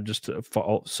me, so I just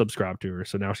subscribed to her.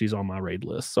 So now she's on my raid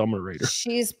list. So I'm gonna rate her.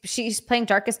 She's playing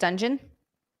Darkest Dungeon.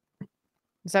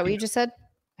 Is that what you just said?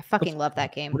 I fucking love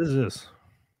that game. What is this?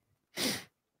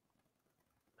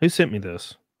 Who sent me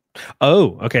this?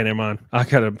 Oh, okay, never mind. I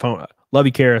got a phone. Love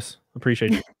you, Karis.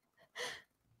 Appreciate you.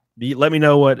 Let me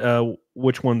know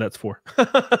which one that's for.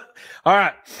 All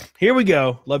right, here we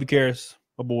go. Love you, Karis.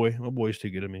 My boy's too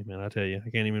good at me, man. I tell you, I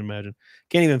can't even imagine,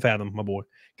 can't even fathom my boy,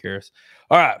 Karis.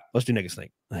 All right, let's do Naked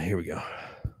Snake. Here we go.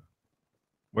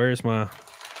 Where's my?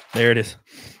 There it is.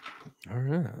 All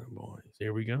right, boys.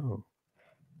 Here we go.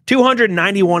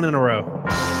 291 in a row.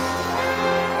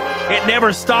 It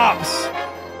never stops.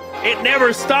 It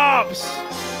never stops.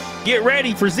 Get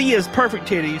ready for Zia's perfect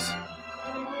titties.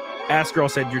 Ass Girl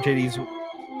said your titties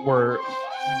were,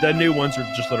 the new ones are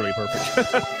just literally perfect.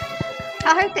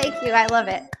 Oh, thank you. I love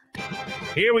it.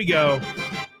 Here we go.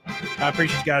 I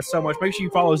appreciate you guys so much. Make sure you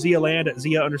follow Zia Land at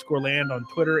Zia_Land on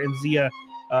Twitter and Zia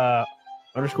 _Land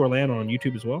on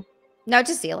YouTube as well. No,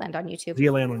 just Zia Land on YouTube.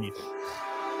 Zia Land on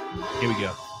YouTube. Here we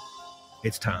go.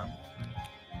 It's time.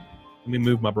 Let me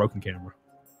move my broken camera.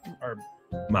 Or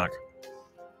mic.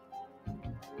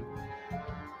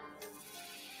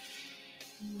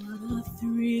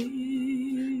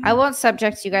 I won't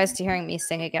subject you guys to hearing me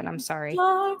sing again. I'm sorry.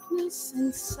 Darkness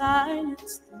and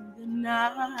silence through the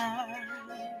night.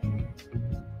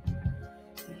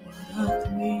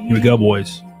 Here we go,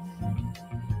 boys.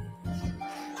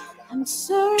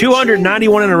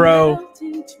 291 in a row.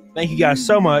 Thank you guys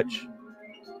so much.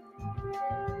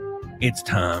 It's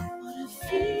time.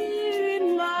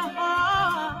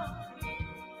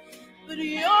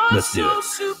 Let's do it.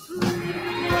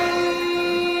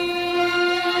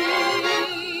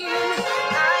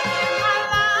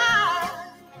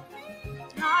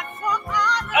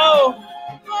 Oh,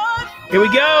 here we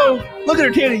go. Look at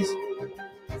her titties.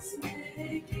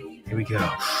 Here we go.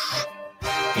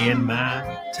 In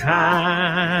my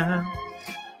time,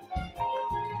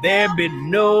 there been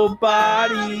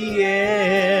nobody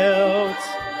else.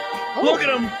 Look at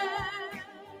them.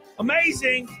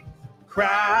 Amazing.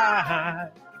 Cry.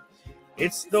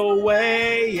 It's the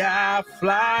way I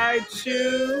fly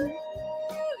to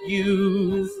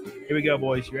you. Here we go,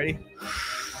 boys. You ready?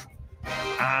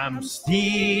 I'm still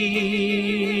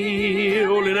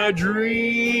in a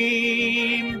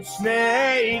dream,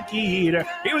 snake eater.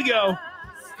 Here we go.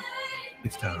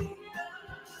 It's time.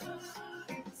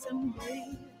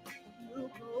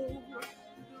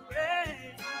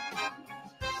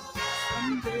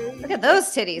 Look at those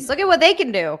titties. Look at what they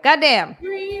can do. Goddamn.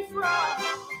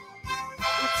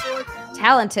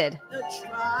 Talented.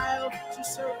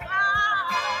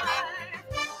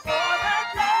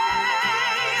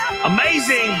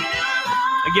 Amazing.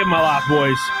 I give my life,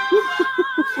 boys.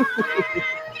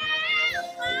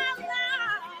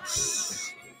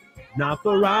 Not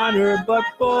for honor, but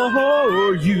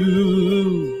for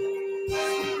you.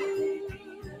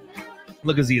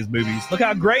 Look at these movies. Look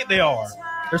how great they are.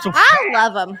 They're so I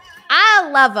love them. I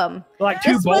love them. They're like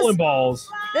two bowling balls.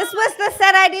 This was the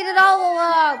set I needed all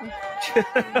along.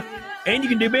 And you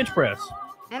can do bench press.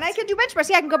 And I can do bench press.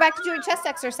 Yeah, I can go back to doing chest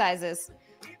exercises.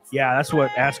 Yeah, that's what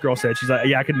Ass Girl said. She's like,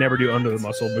 yeah, I could never do under the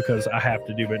muscle because I have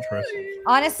to do bench press.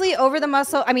 Honestly, under the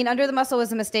muscle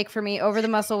was a mistake for me. Over the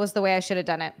muscle was the way I should have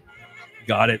done it.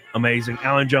 Got it. Amazing.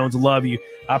 Alan Jones, love you.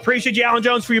 I appreciate you, Alan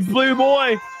Jones, for your blue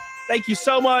boy. Thank you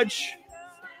so much.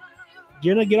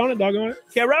 Jenna, get on it, doggone it.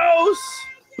 Caros,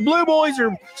 the blue boys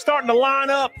are starting to line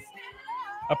up.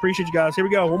 I appreciate you guys. Here we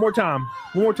go. One more time.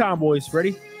 One more time, boys.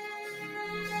 Ready?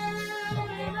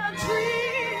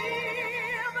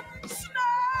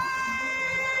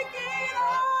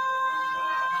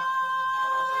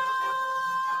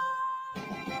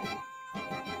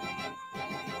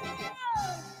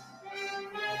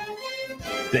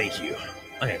 Thank you.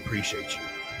 I appreciate you.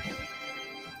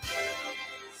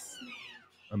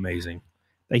 Amazing.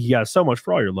 Thank you guys so much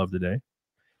for all your love today.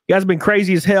 You guys have been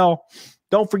crazy as hell.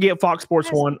 Don't forget Fox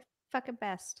Sports 1. Fucking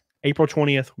best. April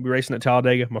 20th. We'll be racing at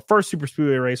Talladega. My first Super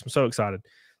Speedway race. I'm so excited.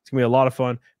 It's going to be a lot of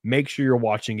fun. Make sure you're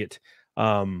watching it.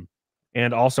 And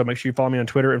also make sure you follow me on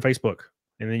Twitter and Facebook.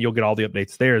 And then you'll get all the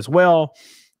updates there as well.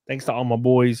 Thanks to all my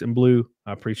boys in blue.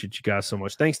 I appreciate you guys so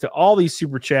much. Thanks to all these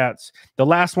super chats. The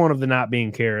last one of the night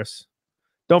being Karis.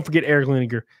 Don't forget Eric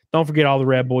Liniger. Don't forget all the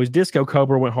Red Boys. Disco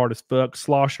Cobra went hard as fuck.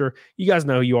 Slosher. You guys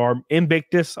know who you are.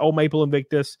 Invictus. Old Maple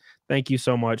Invictus. Thank you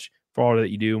so much for all that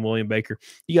you do. And William Baker.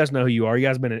 You guys know who you are. You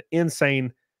guys have been an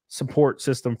insane support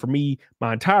system for me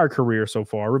my entire career so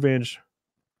far. Revenge.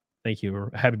 Thank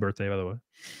you. Happy birthday, by the way.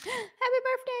 Happy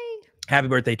birthday. Happy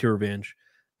birthday to Revenge.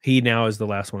 He now is the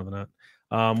last one of the night.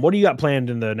 What do you got planned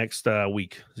in the next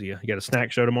week, Zia? You got a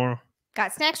snack show tomorrow?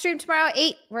 Got snack stream tomorrow at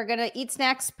 8. We're going to eat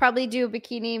snacks, probably do a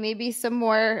bikini, maybe some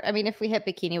more. I mean, if we hit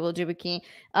bikini, we'll do bikini.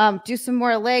 Do some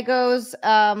more Legos.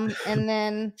 And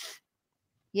then,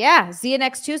 yeah, Zia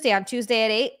next Tuesday on Tuesday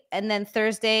at 8. And then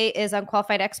Thursday is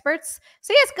Unqualified Experts.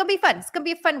 So, yeah, it's going to be fun. It's going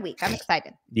to be a fun week. I'm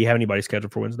excited. Do you have anybody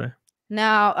scheduled for Wednesday?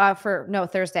 No,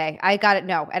 Thursday. I got it.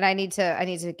 No. And I need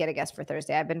to get a guest for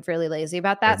Thursday. I've been really lazy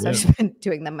about that. So I've just been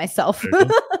doing them myself.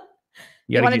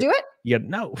 You want to do it? Yeah,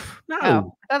 no. Oh, I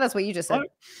thought that's what you just said.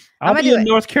 I'll be in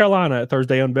North Carolina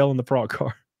Thursday unveiling the frog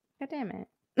car. God damn it.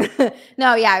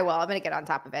 No, yeah, I will. I'm going to get on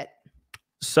top of it.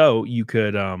 So you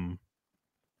could get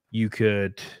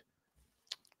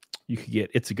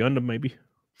It's a Gundam maybe.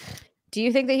 Do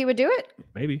you think that he would do it?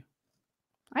 Maybe.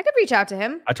 I could reach out to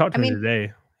him. I talked to him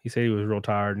today. He said he was real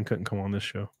tired and couldn't come on this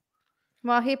show.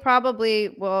 Well, he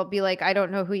probably will be like, I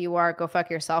don't know who you are. Go fuck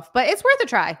yourself. But it's worth a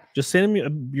try. Just send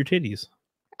him your titties.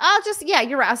 Yeah,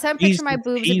 you're right. I'll send a picture of my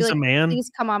boobs. He's and be like, a man.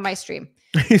 Please come on my stream.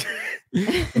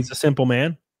 He's a simple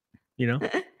man. You know,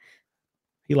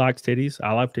 he likes titties.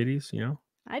 I like titties. You know,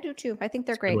 I do too. I think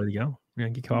they're That's great. a good way to go. Yeah,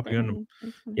 get caught Gundam.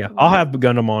 Yeah, I'll have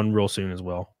Gundam on real soon as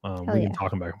well. We've been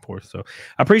talking back and forth. So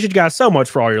I appreciate you guys so much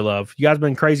for all your love. You guys have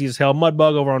been crazy as hell.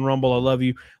 Mudbug over on Rumble. I love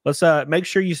you. Let's make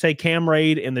sure you say Cam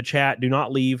Raid in the chat. Do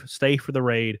not leave. Stay for the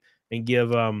raid and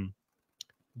give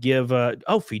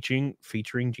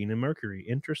featuring Gina Mercury.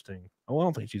 Interesting. Oh, I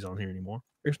don't think she's on here anymore.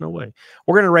 There's no way.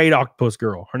 We're gonna raid Octopus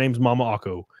Girl. Her name's Mama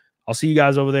Akko. I'll see you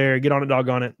guys over there. Get on it,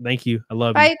 doggone it. Thank you. I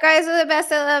love you. Bye, you guys are the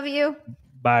best. I love you.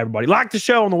 Bye, everybody. Like the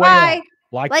show on the way. Bye.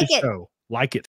 Like the show. Like it.